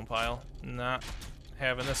evil bone pile. Not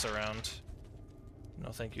having this around. No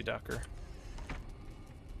thank you, Docker.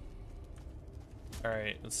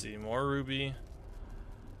 Alright, let's see. More ruby.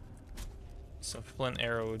 Some flint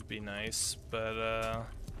arrow would be nice, but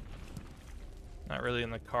not really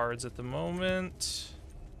in the cards at the moment.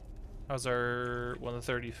 How's our 1 to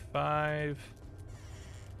 35?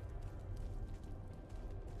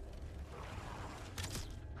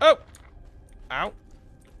 Oh! Ow.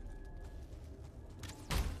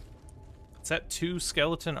 Is that 2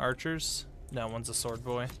 skeleton archers? No, one's a sword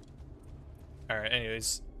boy. Alright,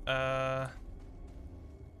 anyways. Yeah.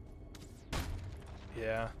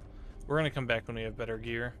 We're gonna come back when we have better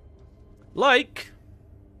gear. Like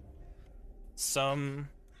some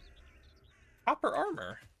copper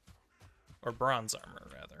armor. Or bronze armor,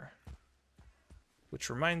 rather. Which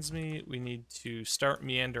reminds me, we need to start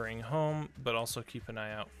meandering home, but also keep an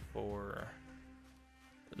eye out for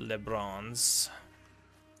LeBrons.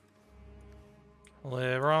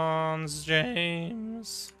 LeBron's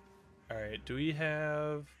James. Alright, do we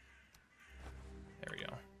have... There we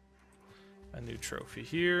go. A new trophy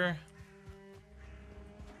here.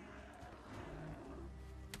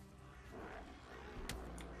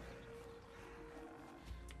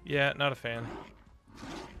 Yeah, not a fan.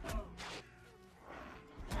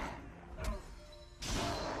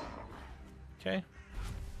 Okay.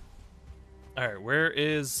 Alright, where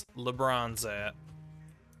is LeBron's at?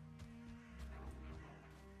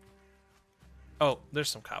 Oh, there's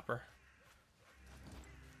some copper.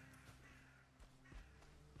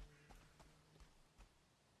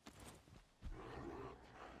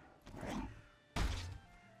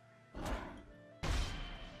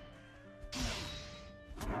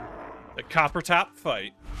 The copper top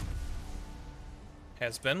fight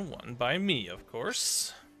has been won by me, of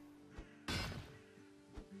course.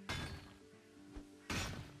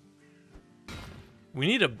 We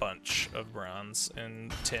need a bunch of bronze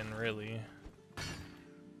and tin, really.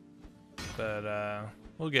 But,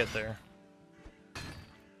 we'll get there.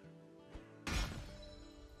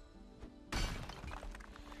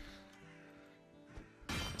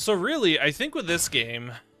 So really, I think with this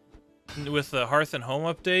game, with the Hearth and Home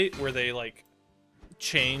update, where they, like,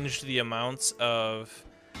 changed the amounts of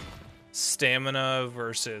stamina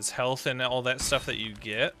versus health and all that stuff that you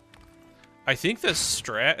get, I think the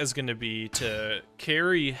strat is going to be to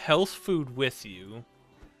carry health food with you.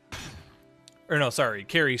 Or no, sorry,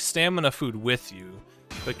 carry stamina food with you,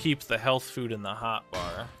 but keep the health food in the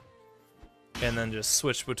hotbar. And then just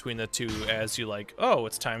switch between the two as you like, oh,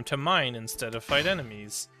 it's time to mine instead of fight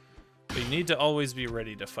enemies. But you need to always be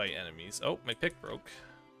ready to fight enemies. Oh, my pick broke.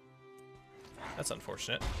 That's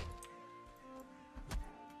unfortunate.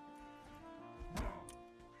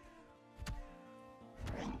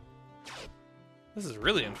 This is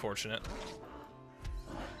really unfortunate.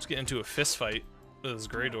 Let's get into a fist fight with this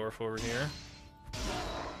Grey Dwarf over here.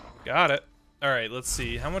 Got it. Alright, let's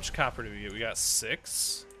see. How much copper do we get? We got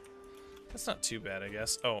 6. That's not too bad, I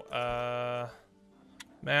guess. Oh,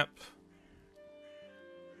 map.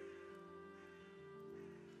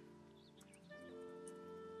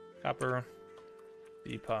 Copper.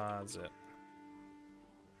 Deposit.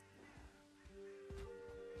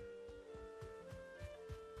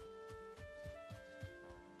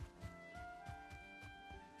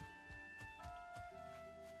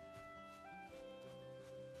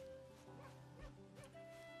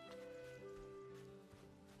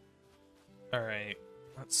 Alright,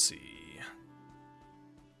 let's see.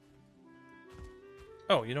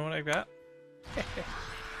 Oh, you know what I've got?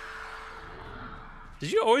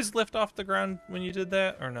 Did you always lift off the ground when you did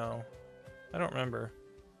that, or no? I don't remember.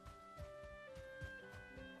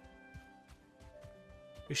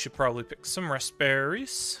 We should probably pick some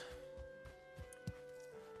raspberries.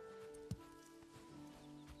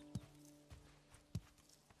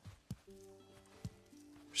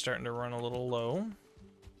 We're starting to run a little low.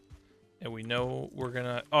 And we know we're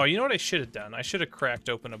gonna... Oh, you know what I should have done? I should have cracked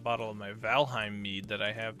open a bottle of my Valheim mead that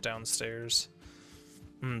I have downstairs.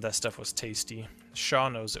 That stuff was tasty. Shaw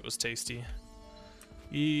knows it was tasty.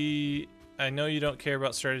 I know you don't care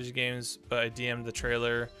about strategy games, but I DM'd the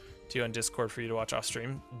trailer to you on Discord for you to watch off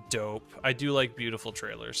stream. Dope. I do like beautiful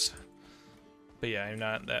trailers. But yeah, I'm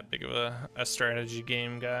not that big of a strategy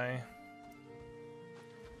game guy.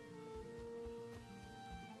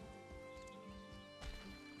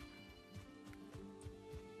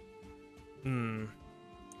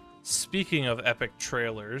 Speaking of epic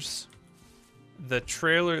trailers, the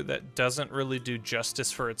trailer that doesn't really do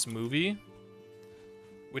justice for its movie,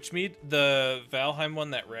 which made the Valheim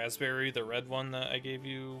one, that raspberry, the red one that I gave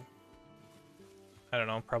you, I don't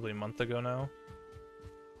know, probably a month ago now.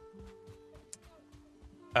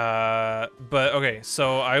 But okay,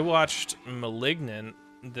 so I watched Malignant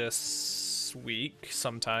this week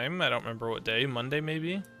sometime. I don't remember what day, Monday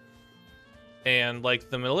maybe. And like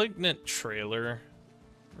the Malignant trailer,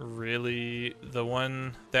 really, the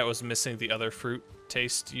one that was missing the other fruit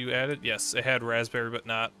taste you added, yes, it had raspberry, but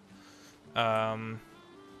not a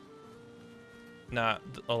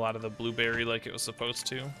lot of the blueberry like it was supposed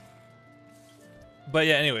to. But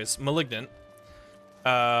yeah, anyways, Malignant.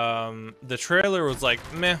 The trailer was like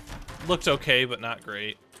meh, looked okay but not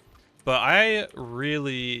great. But I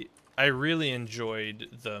really enjoyed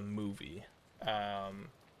the movie.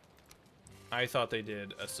 I thought they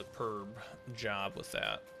did a superb job with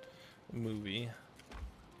that movie.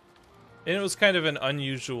 And it was kind of an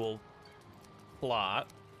unusual plot,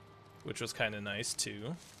 which was kind of nice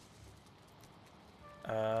too.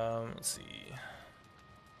 Let's see.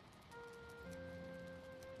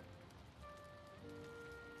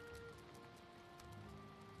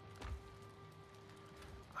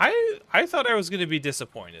 I thought I was going to be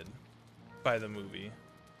disappointed by the movie,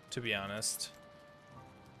 to be honest.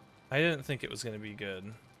 I didn't think it was going to be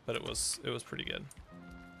good, but it was pretty good.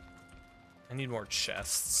 I need more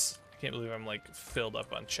chests. I can't believe I'm like filled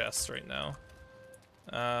up on chests right now.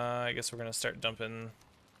 I guess we're going to start dumping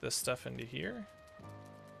this stuff into here.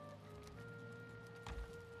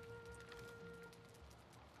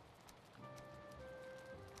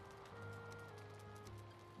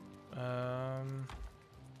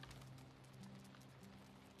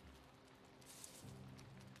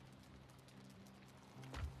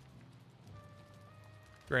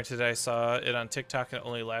 Granted, I saw it on TikTok and it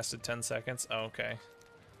only lasted 10 seconds. Oh, okay.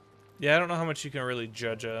 Yeah, I don't know how much you can really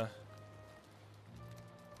judge a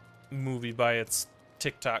movie by its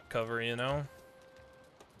TikTok cover, you know?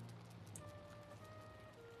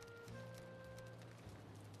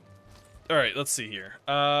 Alright, let's see here.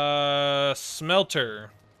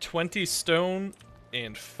 Smelter. 20 stone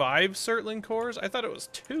and 5 Surtling cores? I thought it was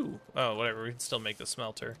 2. Oh, whatever. We can still make the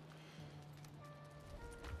smelter.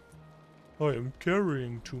 I am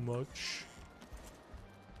carrying too much.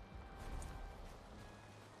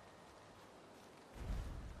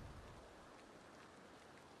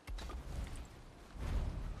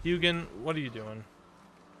 Hugin, what are you doing?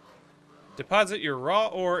 Deposit your raw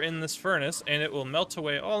ore in this furnace, and it will melt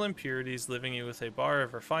away all impurities, leaving you with a bar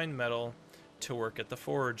of refined metal to work at the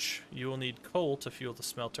forge. You will need coal to fuel the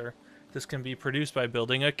smelter. This can be produced by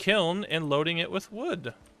building a kiln and loading it with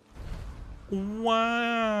wood.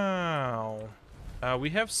 Wow. We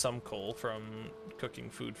have some coal from cooking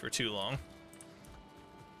food for too long,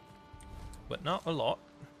 but not a lot.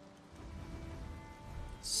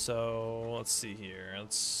 So let's see here.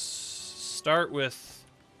 Let's start with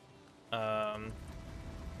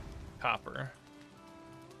copper.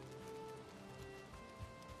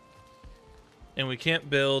 And we can't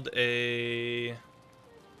build a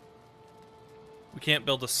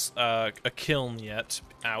kiln yet.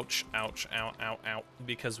 Ouch, ouch, ow, ow, ow.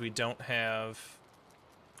 Because we don't have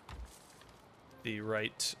the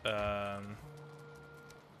right,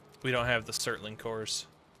 we don't have the Surtling cores.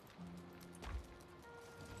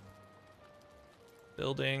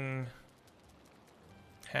 Building,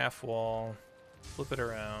 half wall, flip it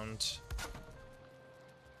around,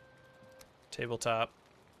 tabletop.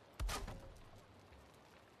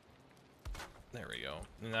 There we go.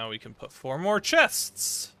 Now we can put 4 more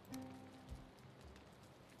chests.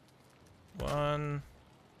 1,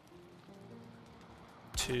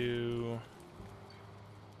 2,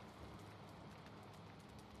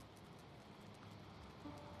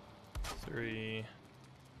 3,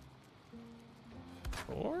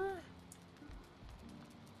 Or?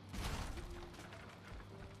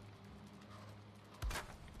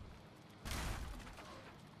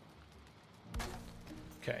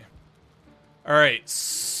 Okay. Alright,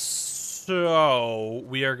 so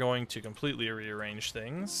we are going to completely rearrange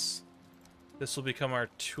things. This will become our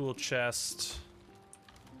tool chest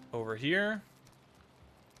over here.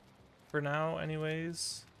 For now,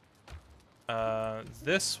 anyways.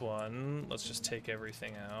 This one, let's just take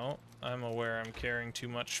everything out. I'm aware I'm carrying too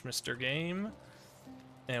much, Mr. Game.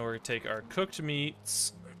 And we're gonna take our cooked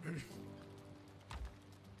meats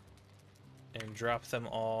and drop them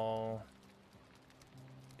all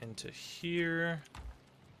into here.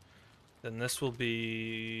 Then this will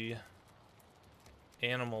be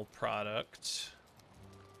animal product.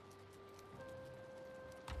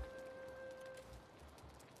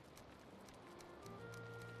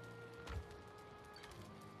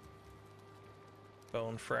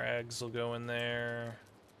 Bone frags will go in there.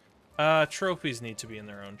 Trophies need to be in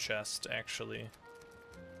their own chest, actually.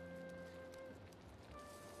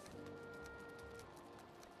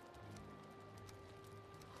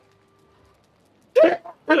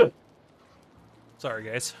 Sorry,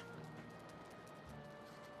 guys.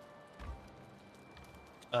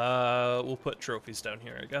 We'll put trophies down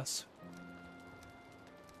here, I guess.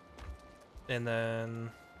 And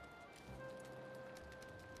then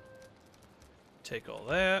take all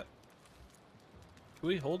that. Do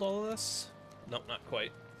we hold all of this? Nope, not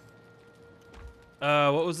quite.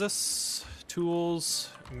 What was this? Tools,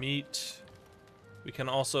 meat. We can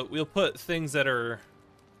also, we'll put things that are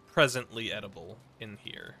presently edible in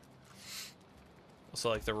here. So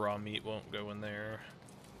like the raw meat won't go in there.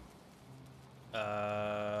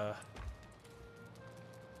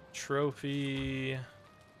 Trophy.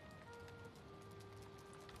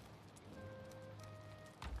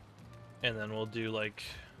 And then we'll do like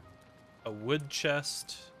a wood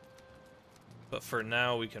chest. But for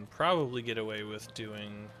now we can probably get away with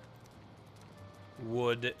doing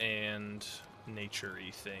wood and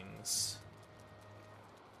nature-y things.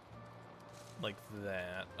 Like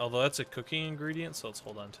that. Although that's a cooking ingredient, so let's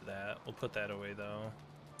hold on to that. We'll put that away though.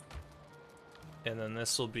 And then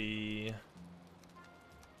this will be...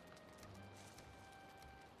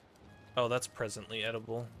 Oh, that's presently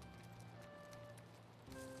edible.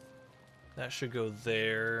 That should go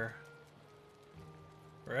there.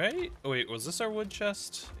 Right? Oh, wait, was this our wood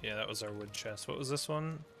chest? Yeah, that was our wood chest. What was this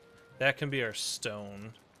one? That can be our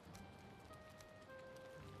stone.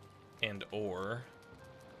 And ore.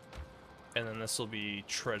 And then this will be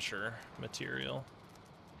treasure material.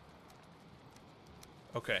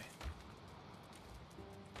 Okay.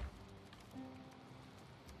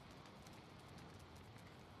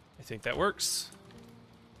 I think that works.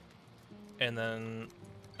 And then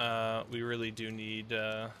we really do need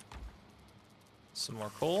some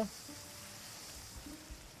more coal.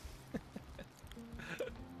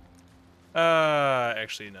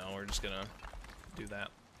 Actually, no, we're just gonna do that.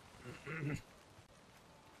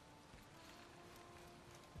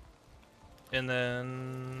 And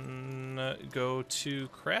then go to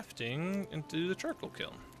crafting and do the charcoal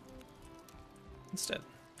kiln instead.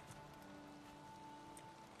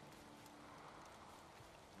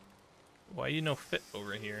 Why you no fit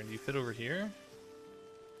over here? Do you fit over here?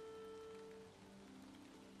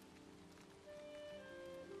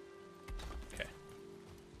 Okay.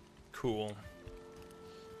 Cool.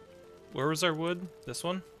 Where was our wood? This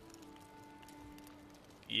one?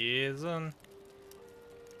 Yeah, son.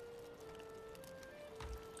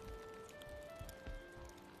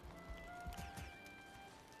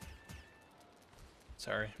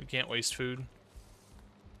 Sorry, we can't waste food.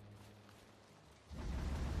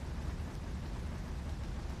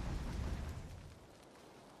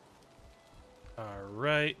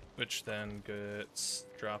 Alright, which then gets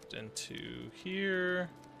dropped into here.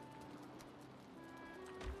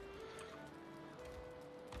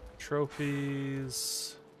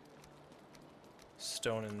 Trophies.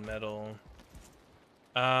 Stone and metal.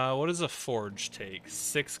 What does a forge take?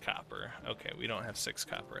 6 copper. Okay, we don't have 6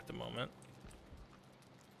 copper at the moment.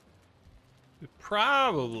 We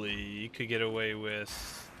probably could get away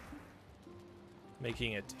with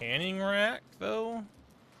making a tanning rack, though.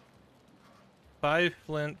 5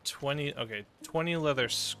 flint, 20... Okay, 20 leather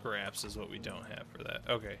scraps is what we don't have for that.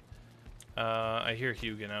 Okay. I hear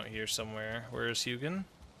Hugin out here somewhere. Where is Hugin?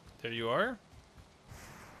 There you are.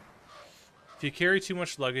 If you carry too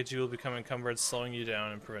much luggage, you will become encumbered, slowing you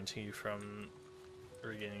down and preventing you from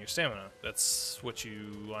regaining your stamina. That's what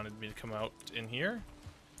you wanted me to come out in here.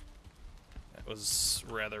 That was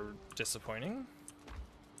rather disappointing.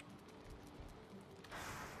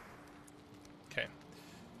 Okay.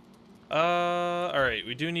 Alright,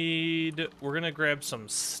 we do need... We're gonna grab some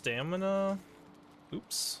stamina.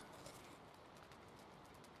 Oops.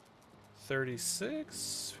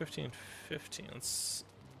 36? 15, 15. Let's...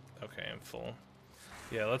 Okay, I'm full.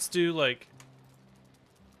 Yeah, let's do, like...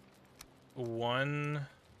 One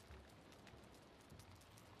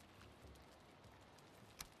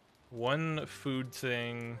food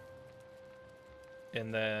thing,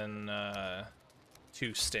 and then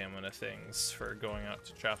 2 stamina things for going out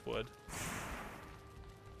to chop wood.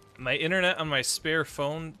 My internet on my spare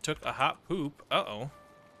phone took a hot poop. Uh-oh.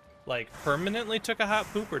 Like, permanently took a hot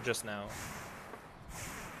poop or just now?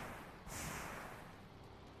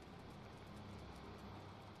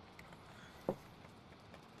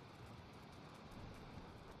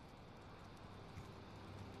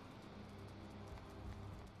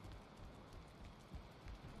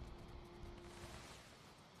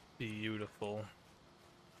 Beautiful.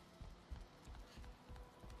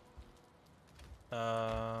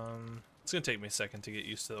 It's gonna take me a second to get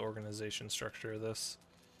used to the organization structure of this.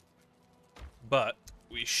 But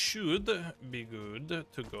we should be good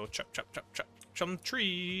to go chop, chop, chop, chop some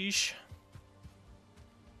trees.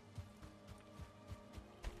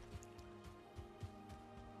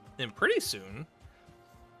 And pretty soon,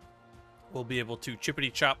 we'll be able to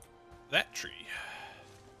chippity chop that tree.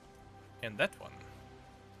 And that one.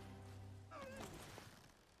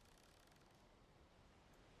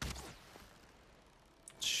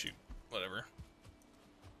 Shoot, whatever.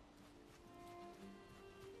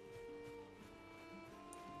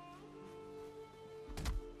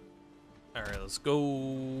 Alright, let's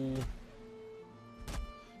go.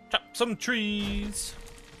 Chop some trees.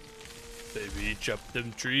 Baby, chop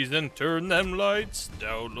them trees and turn them lights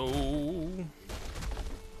down low.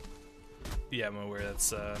 Yeah, I'm aware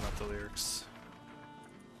that's not the lyrics.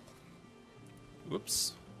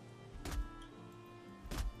 Whoops.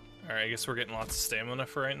 Alright, I guess we're getting lots of stamina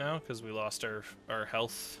for right now because we lost our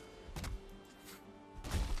health.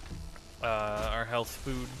 Our health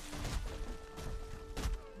food.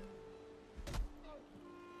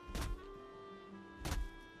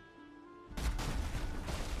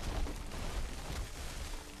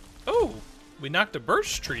 Oh, we knocked a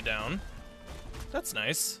birch tree down. That's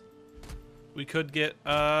nice. We could get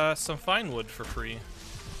some fine wood for free.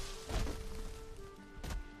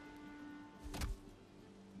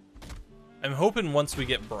 I'm hoping once we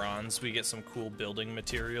get bronze, we get some cool building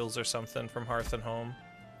materials or something from Hearth and Home.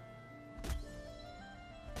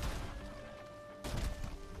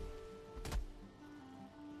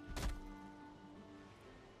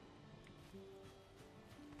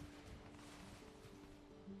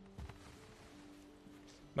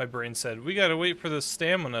 My brain said, we gotta wait for the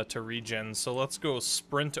stamina to regen, so let's go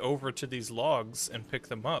sprint over to these logs and pick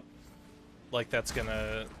them up. Like that's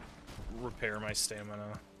gonna repair my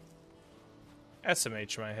stamina.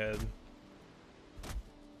 SMH my head.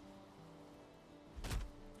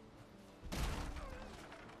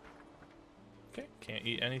 Okay, can't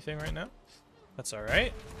eat anything right now. That's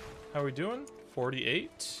alright. How are we doing?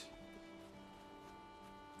 48.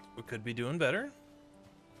 We could be doing better.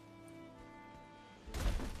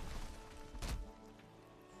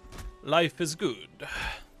 Life is good,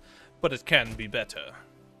 but it can be better.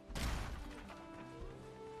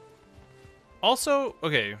 Also,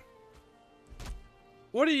 okay.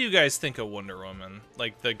 What do you guys think of Wonder Woman?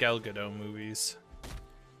 Like, the Gal Gadot movies?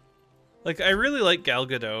 Like, I really like Gal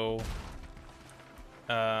Gadot.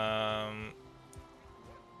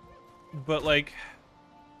 But, like...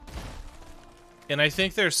 And I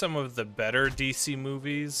think they're some of the better DC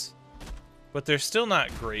movies. But they're still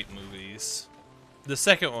not great movies. The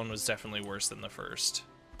second one was definitely worse than the first.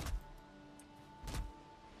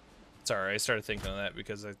 Sorry, I started thinking of that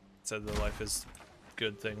because I said the Life is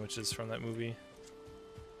Good thing, which is from that movie.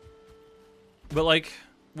 But, like,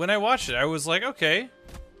 when I watched it, I was like, okay,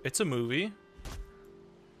 it's a movie.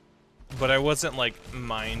 But I wasn't, like,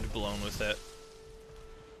 mind blown with it.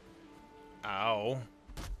 Ow.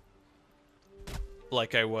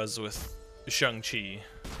 Like I was with Shang-Chi.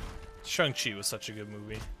 Shang-Chi was such a good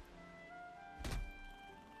movie.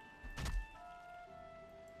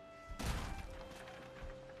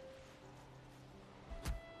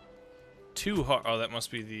 Too hard. Oh, that must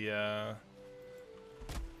be the,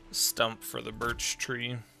 stump for the birch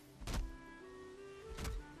tree.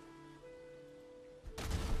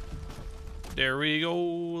 There we go.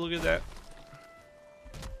 Look at that.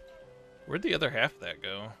 Where'd the other half of that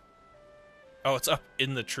go? Oh, it's up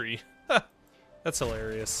in the tree. That's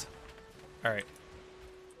hilarious. Alright.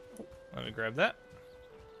 Let me grab that.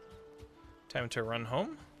 Time to run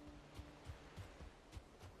home.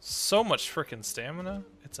 So much freaking stamina.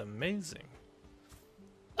 It's amazing.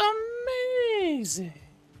 Amazing! Amazing.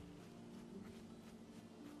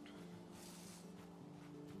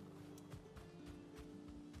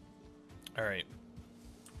 All right.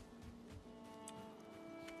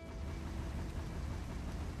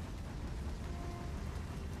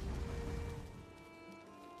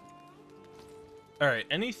 All right.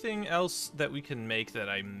 Anything else that we can make that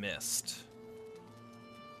I missed?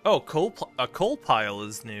 Oh, a coal pile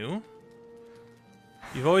is new.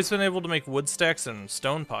 You've always been able to make wood stacks and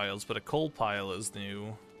stone piles, but a coal pile is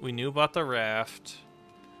new. We knew about the raft,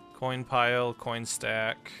 coin pile, coin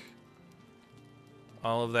stack.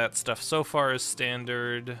 All of that stuff so far is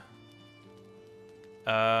standard.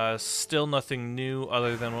 Still nothing new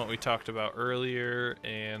other than what we talked about earlier,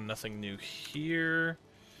 and nothing new here.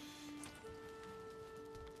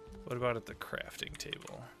 What about at the crafting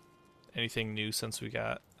table? Anything new since we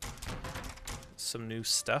got some new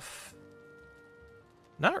stuff?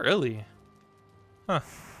 Not really. Huh.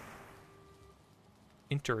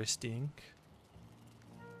 Interesting.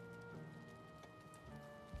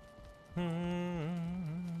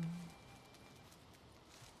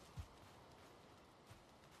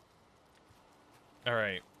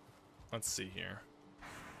 Alright. Let's see here.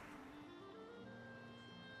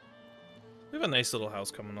 We have a nice little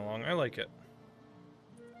house coming along. I like it.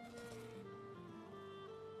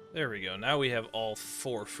 There we go. Now we have all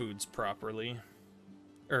 4 foods properly.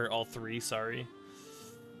 Or all 3, sorry.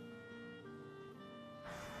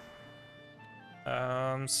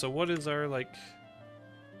 So what is our, like...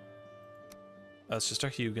 That's just our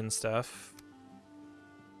Hugin stuff.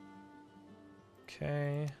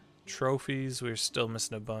 Okay. Trophies, we're still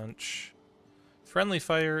missing a bunch. Friendly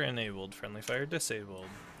fire enabled, friendly fire disabled.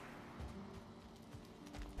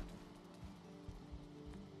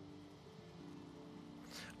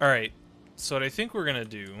 Alright, so what I think we're gonna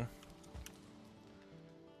do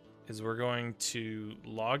is we're going to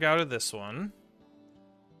log out of this one.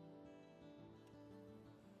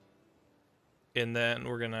 And then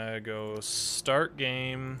we're gonna go start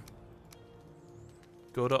game,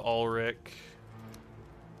 go to Ulrich,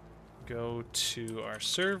 go to our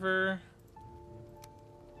server.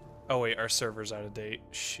 Oh wait, our server's out of date.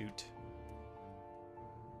 Shoot.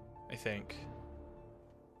 I think.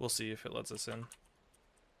 We'll see if it lets us in.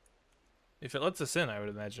 If it lets us in, I would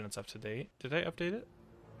imagine it's up to date. Did I update it?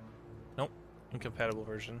 Nope. Incompatible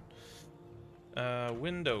version.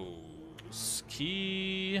 Windows.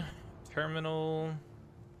 Key. Terminal.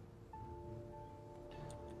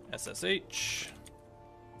 SSH.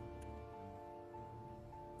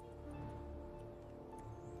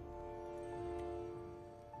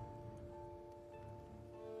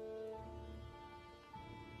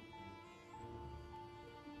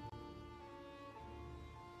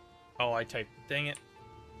 Oh, I typed. Dang it.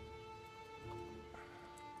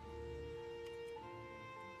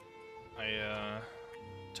 I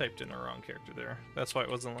typed in a wrong character there. That's why it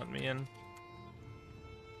wasn't letting me in.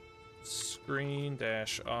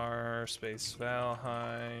 Screen-R space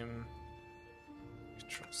Valheim.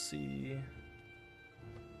 Control C.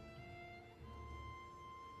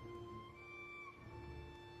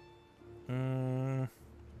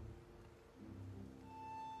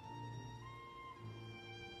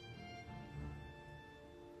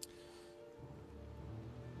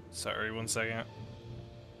 Sorry, 1 second.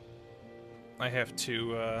 I have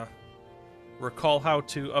to recall how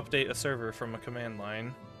to update a server from a command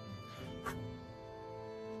line.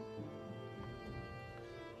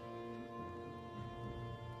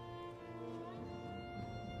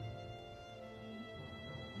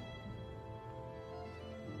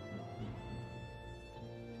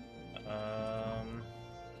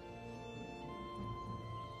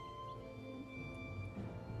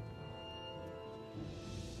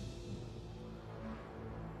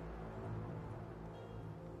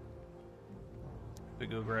 We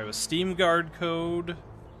go grab a Steam Guard code.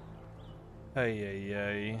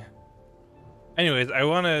 Ay. Anyways, I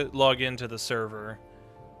want to log into the server.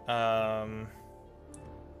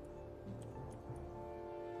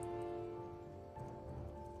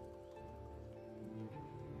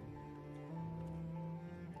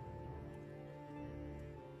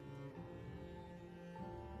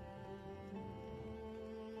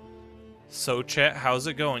 So chat, how's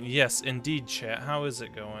it going? Yes, indeed, chat. How is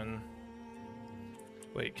it going?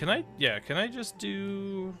 Wait, can I just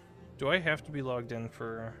do I have to be logged in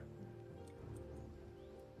for...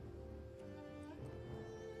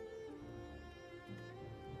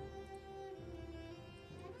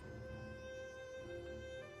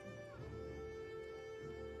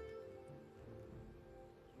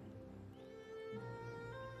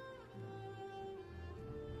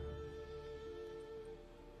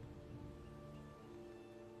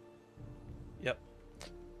 Yep.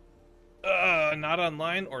 Not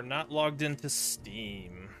online or not logged into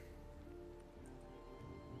Steam.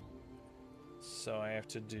 So I have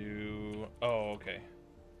to do... Oh, okay.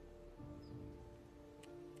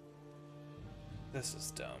 This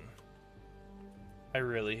is dumb. I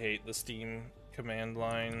really hate the Steam command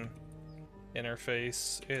line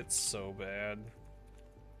interface. It's so bad.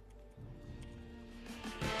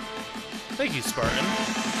 Thank you, Spartan.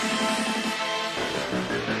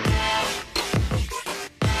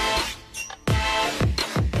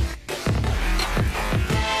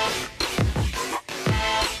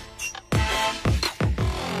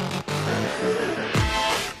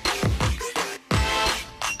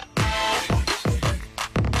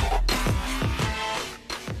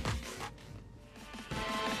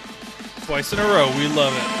 Twice in a row, we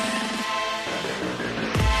love it.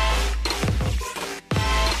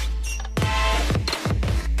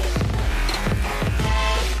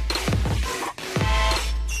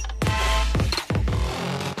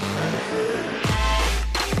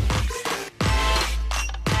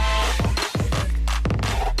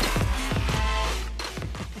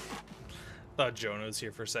 Thought Jonah was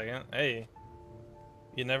here for a second. Hey,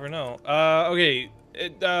 you never know. Okay,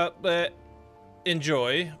 but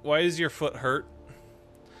enjoy. Why is your foot hurt?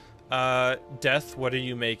 Death, what are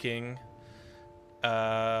you making?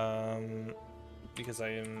 Because I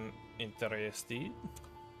am interested.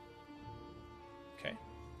 Okay.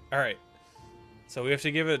 Alright. So we have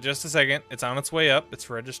to give it just a second. It's on its way up. It's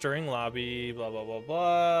registering lobby, blah, blah, blah,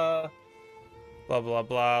 blah. Blah, blah,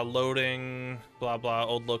 blah. Loading, blah, blah.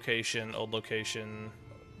 Old location, blah,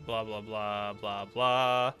 blah, blah, blah,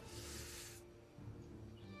 blah.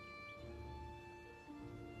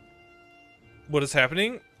 What is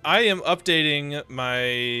happening? I am updating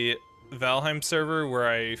my Valheim server where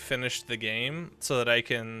I finished the game so that I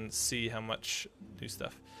can see how much new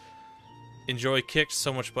stuff. Enjoy kicked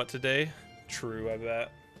so much butt today. True, I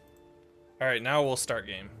bet. Alright, now we'll start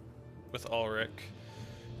game with Ulrich.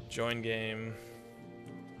 Join game.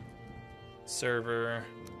 Server.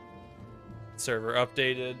 Server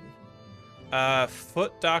updated.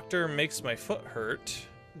 Foot doctor makes my foot hurt.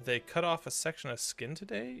 They cut off a section of skin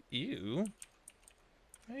today? Ew.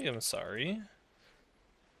 I am sorry.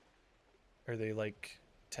 Are they, like,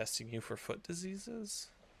 testing you for foot diseases?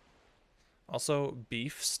 Also,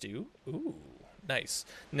 beef stew? Ooh, nice.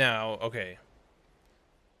 Now, okay.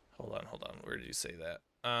 Hold on. Where did you say that?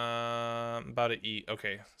 About to eat.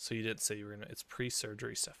 Okay, so you didn't say you were gonna... It's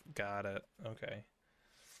pre-surgery stuff. Got it. Okay.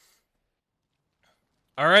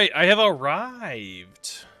 Alright, I have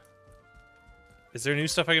arrived. Is there new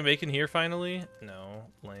stuff I can make in here, finally? No.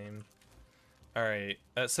 Lame. Alright,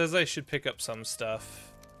 it says I should pick up some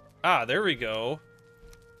stuff. Ah, there we go.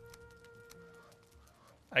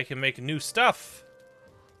 I can make new stuff.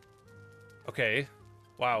 Okay.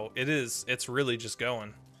 Wow, it's really just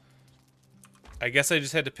going. I guess I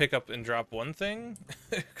just had to pick up and drop one thing,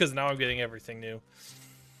 because now I'm getting everything new.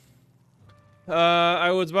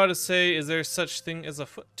 I was about to say, is there such thing as a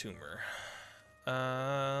foot tumor?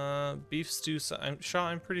 Beef stew,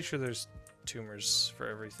 I'm pretty sure there's tumors for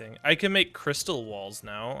everything. I can make crystal walls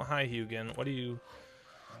now. Hi, Hugin. What are you?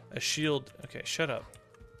 A shield. Okay, shut up.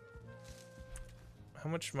 How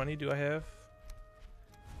much money do I have?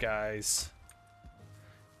 Guys.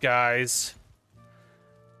 Wow,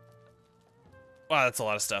 that's a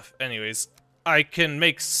lot of stuff. Anyways, I can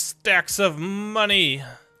make stacks of money.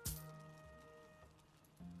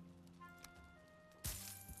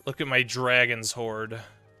 Look at my dragon's horde.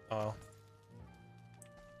 Oh.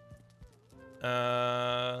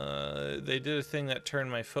 They did a thing that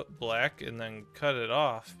turned my foot black and then cut it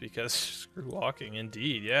off because screw walking.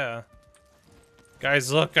 Indeed, yeah.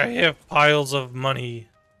 Guys, look, I have piles of money.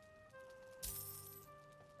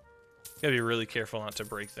 Gotta be really careful not to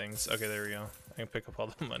break things. Okay, there we go. I can pick up all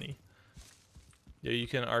the money. Yeah, you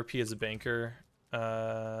can RP as a banker.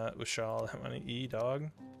 With Shaw, that money. E-dog.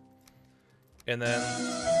 And then...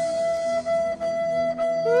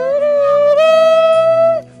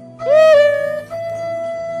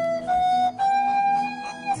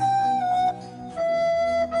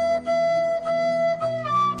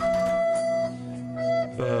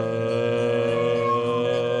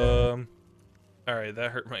 Alright,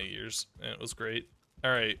 that hurt my ears, and it was great.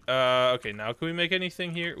 Alright, okay, now can we make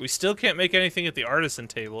anything here? We still can't make anything at the artisan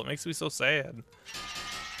table. It makes me so sad.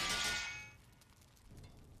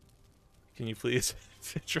 Can you please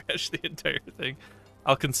trash the entire thing?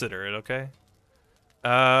 I'll consider it, okay?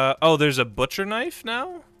 Oh, there's a butcher knife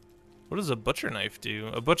now? What does a butcher knife do?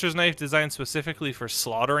 A butcher's knife designed specifically for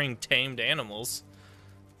slaughtering tamed animals.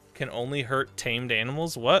 Can only hurt tamed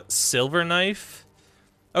animals? What? Silver knife?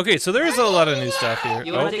 Okay, so there's a lot of new stuff here.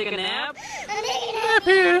 You wanna take a nap? nap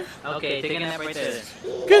here. Okay, take a nap right there.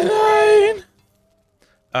 Good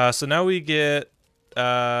night. So now we get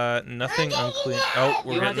nothing unclean. Oh,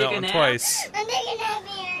 we're getting that one twice. I'm taking a nap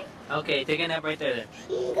here. Okay, take a nap right there.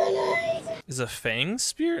 Good night. Is a fang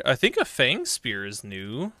spear? I think a fang spear is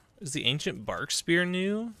new. Is the ancient bark spear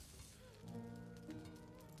new?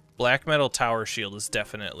 Black metal tower shield is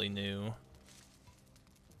definitely new.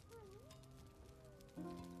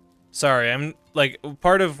 Sorry, I'm like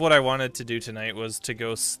part of what I wanted to do tonight was to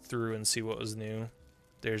go through and see what was new.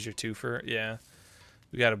 There's your twofer. Yeah.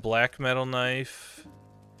 We got a black metal knife.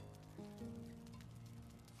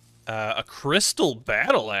 A crystal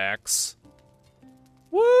battle axe.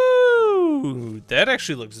 Woo! That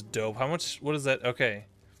actually looks dope. How much? What is that? Okay.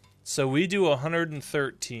 So we do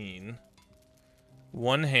 113.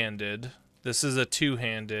 One-handed. This is a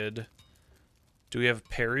two-handed. Do we have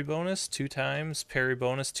parry bonus 2 times? Parry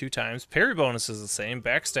bonus 2 times. Parry bonus is the same.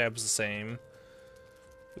 Backstab's the same.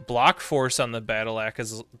 Block force on the battle axe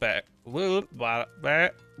is back. The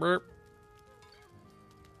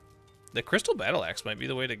crystal battle axe might be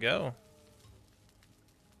the way to go.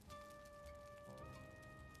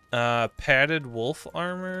 Padded wolf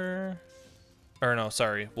armor. Or no,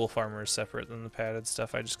 sorry. Wolf armor is separate than the padded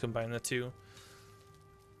stuff. I just combined the two.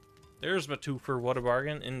 There's my two for what a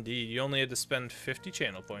bargain. Indeed. You only had to spend 50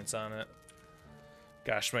 channel points on it.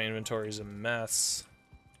 Gosh, my inventory is a mess.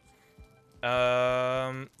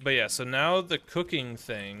 But yeah, so now the cooking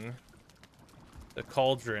thing, the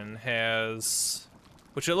cauldron has,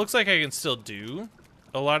 which it looks like I can still do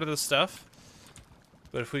a lot of the stuff.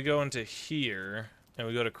 But if we go into here and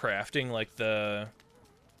we go to crafting, like the,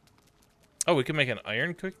 oh, we can make an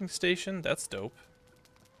iron cooking station. That's dope.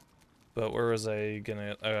 But where was I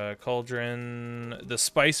gonna, cauldron, the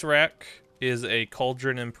spice rack is a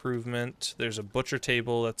cauldron improvement. There's a butcher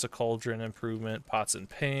table, that's a cauldron improvement. Pots and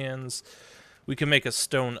pans. We can make a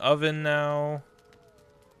stone oven now.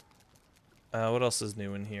 What else is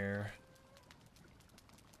new in here?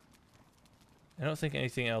 I don't think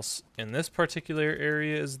anything else in this particular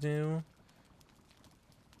area is new.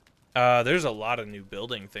 There's a lot of new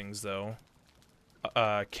building things though.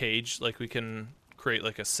 Cage, like we can create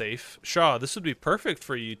like a safe. Shaw, this would be perfect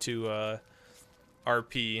for you to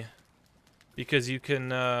RP, because you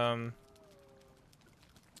can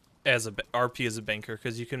as a RP as a banker,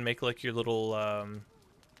 because you can make like your little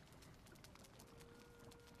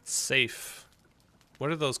safe.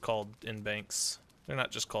 What are those called in banks? They're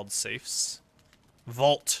not just called safes.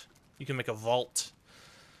 Vault. You can make a vault.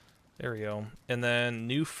 There we go. And then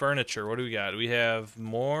new furniture. What do we got? We have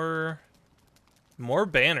more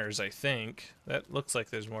banners, I think. That looks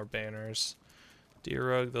like there's more banners.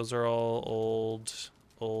 Deer rug, those are all old.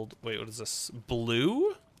 Wait, what is this?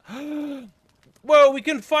 Blue? Whoa, we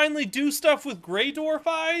can finally do stuff with Grey Dwarf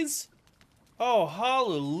eyes? Oh,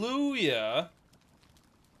 hallelujah.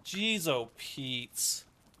 Jeez, oh, Pete's.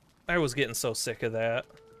 I was getting so sick of that.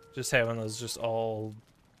 Just having those just all...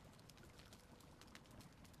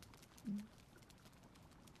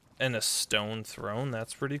 And a stone throne,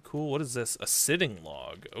 that's pretty cool. What is this? A sitting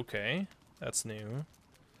log. Okay, that's new.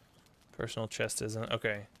 Personal chest isn't.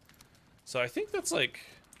 Okay. So I think that's like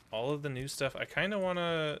all of the new stuff. I kind of want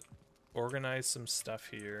to organize some stuff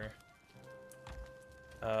here.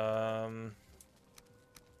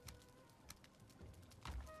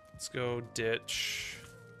 Let's go ditch.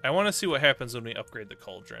 I want to see what happens when we upgrade the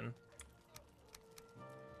cauldron.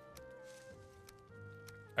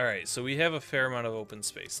 Alright, so we have a fair amount of open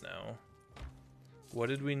space now. What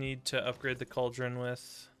did we need to upgrade the cauldron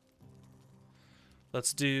with?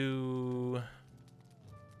 Let's do...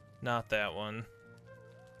 not that one.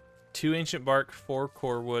 2 ancient bark, 4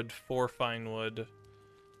 core wood, 4 fine wood,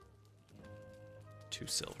 2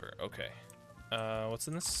 silver. Okay. What's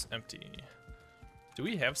in this? Empty. Do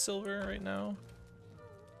we have silver right now?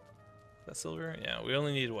 Is that silver? Yeah, we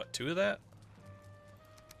only need, what, 2 of that?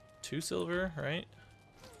 2 silver, right?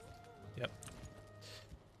 Yep.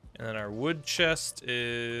 And then our wood chest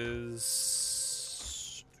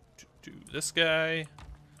is this guy,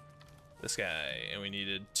 and we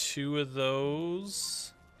needed 2 of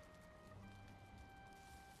those.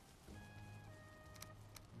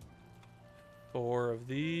 Four of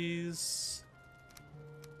these,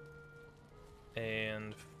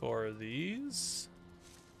 and 4 of these.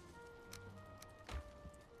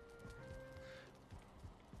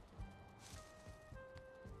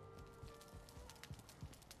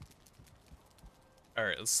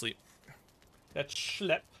 Alright, let's sleep. That's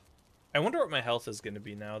schlep. I wonder what my health is going to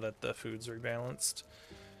be now that the food's rebalanced.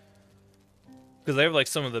 Because I have like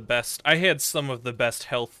some of the best... I had some of the best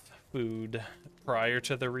health food prior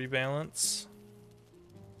to the rebalance.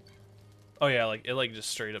 Oh yeah, like it like just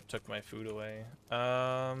straight up took my food away.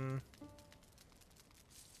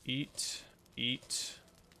 Eat, eat,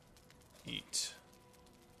 eat.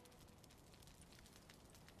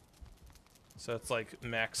 So it's like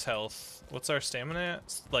max health. What's our stamina at?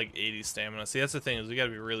 It's like 80 stamina. See, that's the thing, is we gotta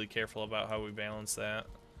be really careful about how we balance that.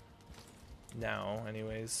 Now,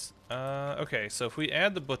 anyways. Okay, so if we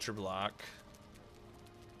add the butcher block...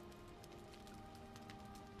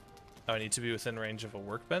 Oh, I need to be within range of a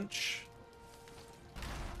workbench.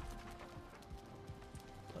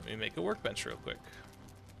 Let me make a workbench real quick.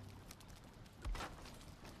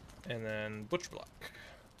 And then butcher block.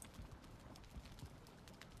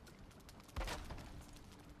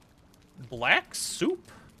 Black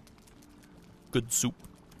soup? Good soup.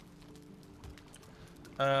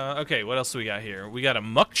 Okay, what else do we got here? We got a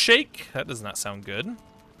muck shake. That does not sound good.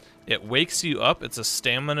 It wakes you up. It's a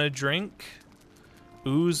stamina drink.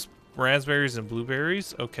 Ooze, raspberries, and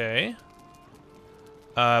blueberries. Okay.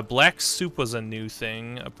 Black soup was a new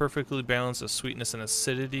thing. A perfectly balanced of sweetness and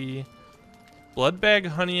acidity. Blood bag,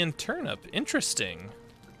 honey, and turnip. Interesting.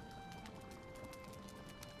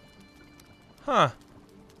 Huh.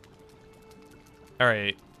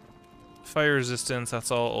 Alright. Fire resistance,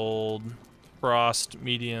 that's all old. Frost,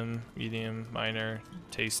 medium, medium, minor,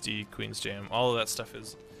 tasty, Queen's Jam. All of that stuff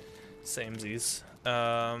is samesies.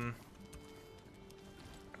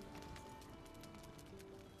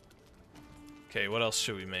 Okay, what else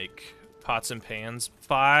should we make? Pots and pans.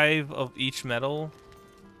 5 of each metal.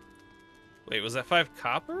 Wait, was that 5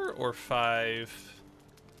 copper or 5?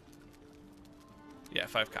 Yeah,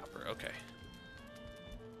 5 copper. Okay.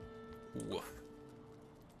 Woof.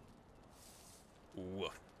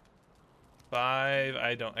 Woof. 5.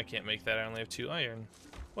 I can't make that. I only have 2 iron.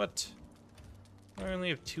 What? What do I only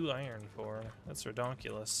have 2 iron for? That's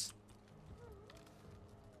redonkulous.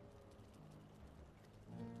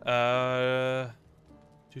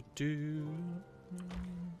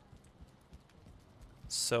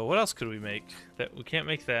 So what else could we make? That we can't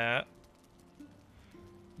make that.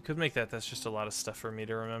 We could make that. That's just a lot of stuff for me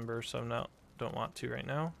to remember, so don't want to right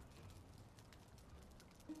now.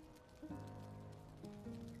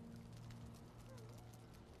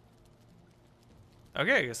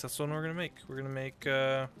 Okay, I guess that's what we're gonna make. We're gonna make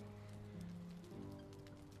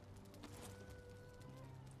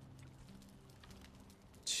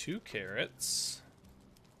 2 carrots.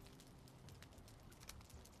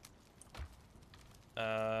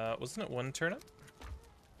 Wasn't it 1 turnip?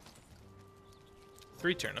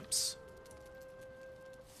 3 turnips.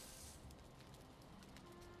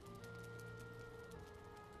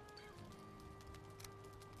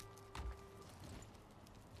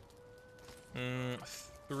 Mm,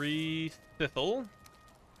 3 thistle.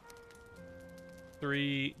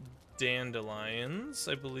 3 dandelions,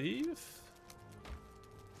 I believe.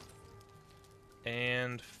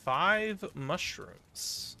 And 5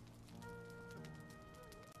 mushrooms.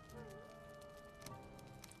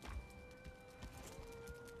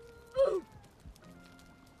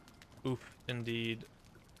 Oof, indeed.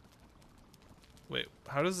 Wait,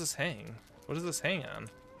 how does this hang? What does this hang on?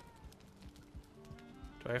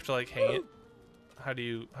 Do I have to like hang it? How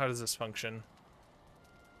does this function?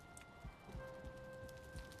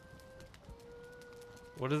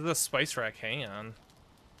 What does the spice rack hang on?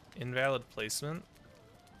 Invalid placement?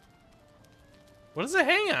 What does it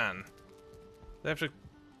hang on? Do I have to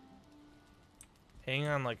hang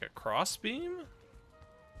on like a cross beam?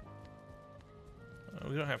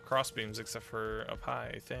 We don't have cross beams except for up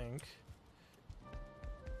high, I think.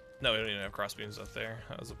 No, we don't even have cross beams up there.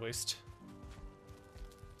 That was a waste.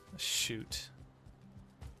 Shoot.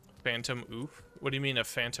 Phantom oof? What do you mean a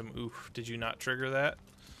phantom oof? Did you not trigger that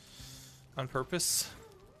on purpose?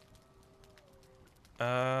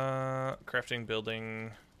 Crafting,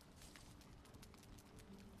 building.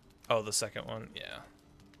 Oh, the second one, yeah.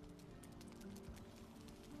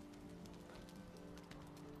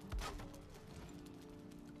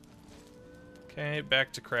 Okay,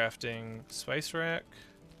 back to crafting. Spice rack.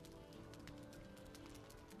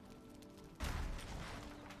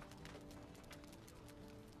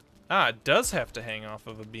 Ah, it does have to hang off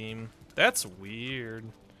of a beam. That's weird.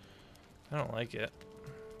 I don't like it.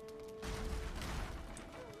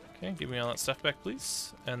 Okay, give me all that stuff back,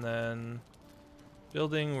 please. And then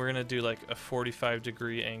building, we're gonna do like a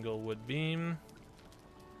 45-degree angle wood beam.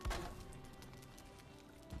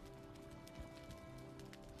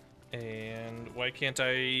 And why can't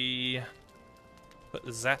I put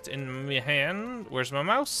that in my hand? Where's my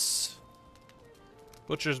mouse?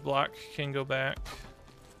 Butcher's block can go back.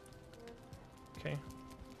 Okay.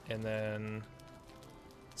 And then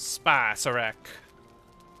spice rack.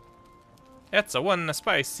 That's a one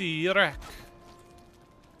spicy rack.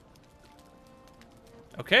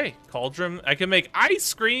 Okay, cauldron. I can make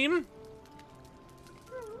ice cream.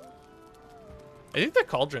 I think the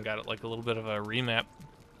cauldron got like a little bit of a remap.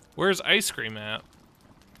 Where's ice cream at?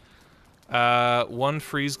 1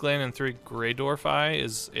 freeze gland and 3 gray dwarf eye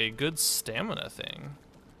is a good stamina thing.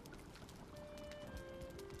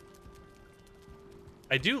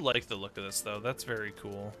 I do like the look of this though. That's very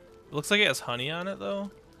cool. It looks like it has honey on it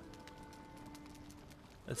though.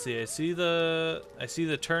 Let's see. I see the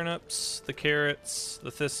turnips, the carrots,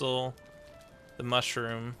 the thistle, the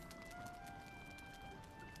mushroom.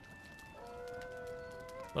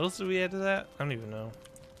 What else did we add to that? I don't even know.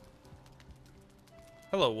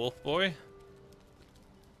 Hello, wolf boy.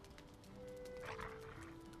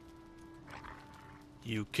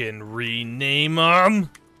 You can rename them.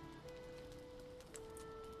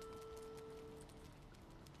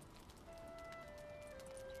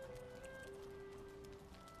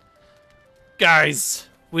 Guys,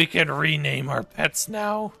 we can rename our pets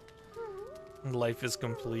now. Life is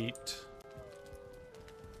complete.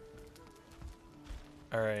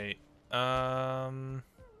 All right.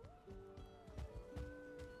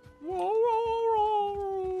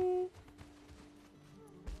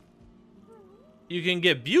 You can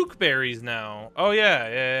get buke berries now. Oh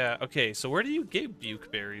yeah. Okay, so where do you get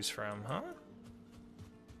buke berries from, huh?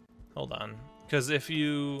 Hold on, because if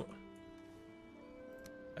you,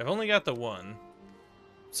 I've only got the one,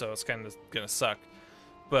 so it's kind of gonna suck.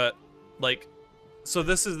 But like, so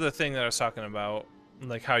this is the thing that I was talking about,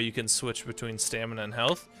 like how you can switch between stamina and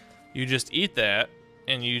health. You just eat that,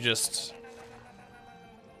 and you just.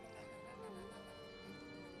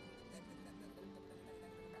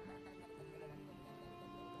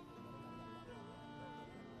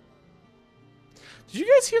 Did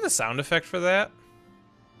you guys hear the sound effect for that?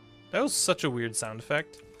 That was such a weird sound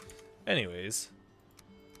effect. Anyways.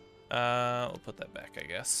 We'll put that back, I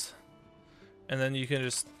guess. And then you can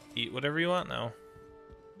just eat whatever you want now.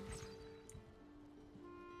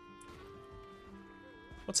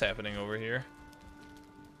 What's happening over here?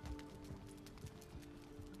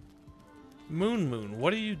 Moon,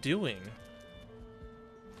 what are you doing?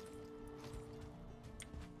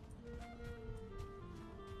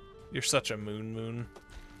 You're such a moon.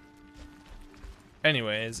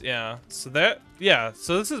 Anyways, yeah. So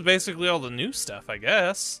this is basically all the new stuff, I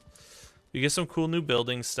guess. You get some cool new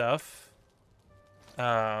building stuff.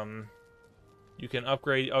 You can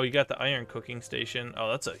upgrade. Oh, you got the iron cooking station. Oh,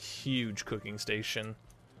 that's a huge cooking station.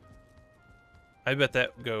 I bet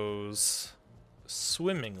that goes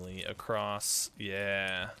swimmingly across.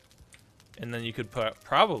 Yeah. And then you could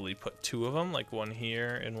probably put 2 of them, like one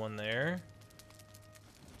here and one there.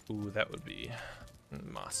 Ooh, that would be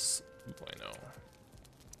mas bueno.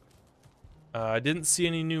 I didn't see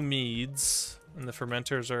any new meads, and the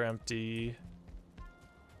fermenters are empty.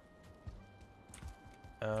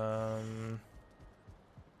 Yeah,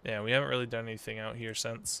 we haven't really done anything out here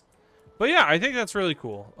since. But yeah, I think that's really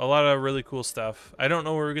cool. A lot of really cool stuff. I don't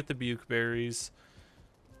know where we get the buke berries.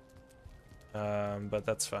 But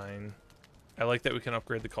that's fine. I like that we can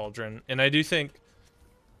upgrade the cauldron. And I do think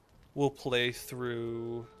we'll play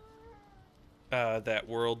through that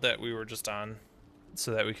world that we were just on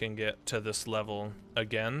so that we can get to this level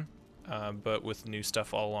again, but with new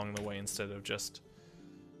stuff all along the way instead of just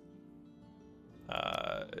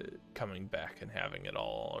coming back and having it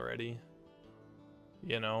all already,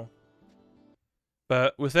 you know.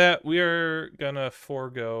 But with that, we are gonna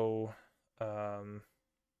forego one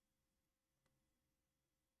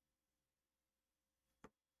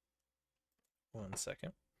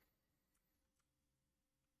second.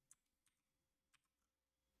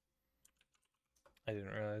 I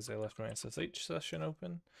didn't realize I left my SSH session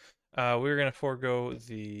open. We're gonna forego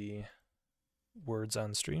the words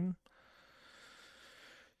on stream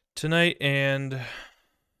tonight, and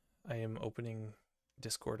I am opening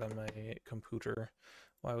Discord on my computer.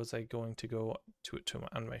 Why was I going to go to it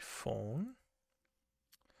on my phone?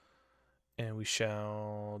 And we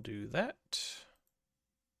shall do that.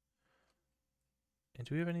 And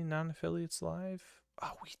do we have any non-affiliates live?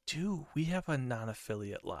 Oh, we do. We have a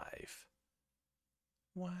non-affiliate live.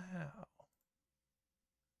 Wow.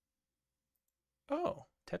 Oh,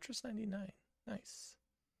 Tetris 99. Nice.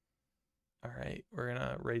 All right, we're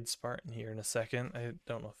gonna raid Spartan here in a second. I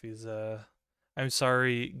don't know if he's I'm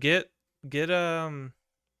sorry. Get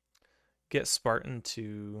Spartan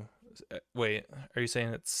to wait. Are you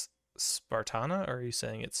saying it's Spartana or are you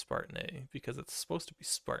saying it's Spartan A? Because it's supposed to be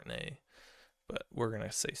Spartan A, but we're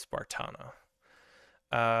gonna say Spartana.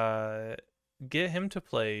 Get him to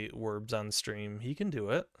play Werbs on stream. He can do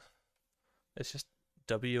it. It's just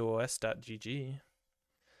wos.gg.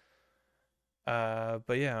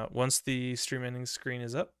 But yeah, once the stream ending screen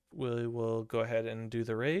is up, we will go ahead and do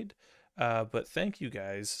the raid. But thank you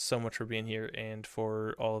guys so much for being here and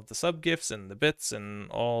for all of the sub gifts and the bits and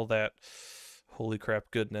all that holy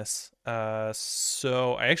crap goodness.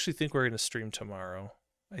 So I actually think we're going to stream tomorrow.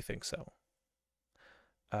 I think so.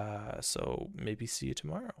 So maybe see you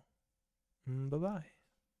tomorrow. Bye-bye.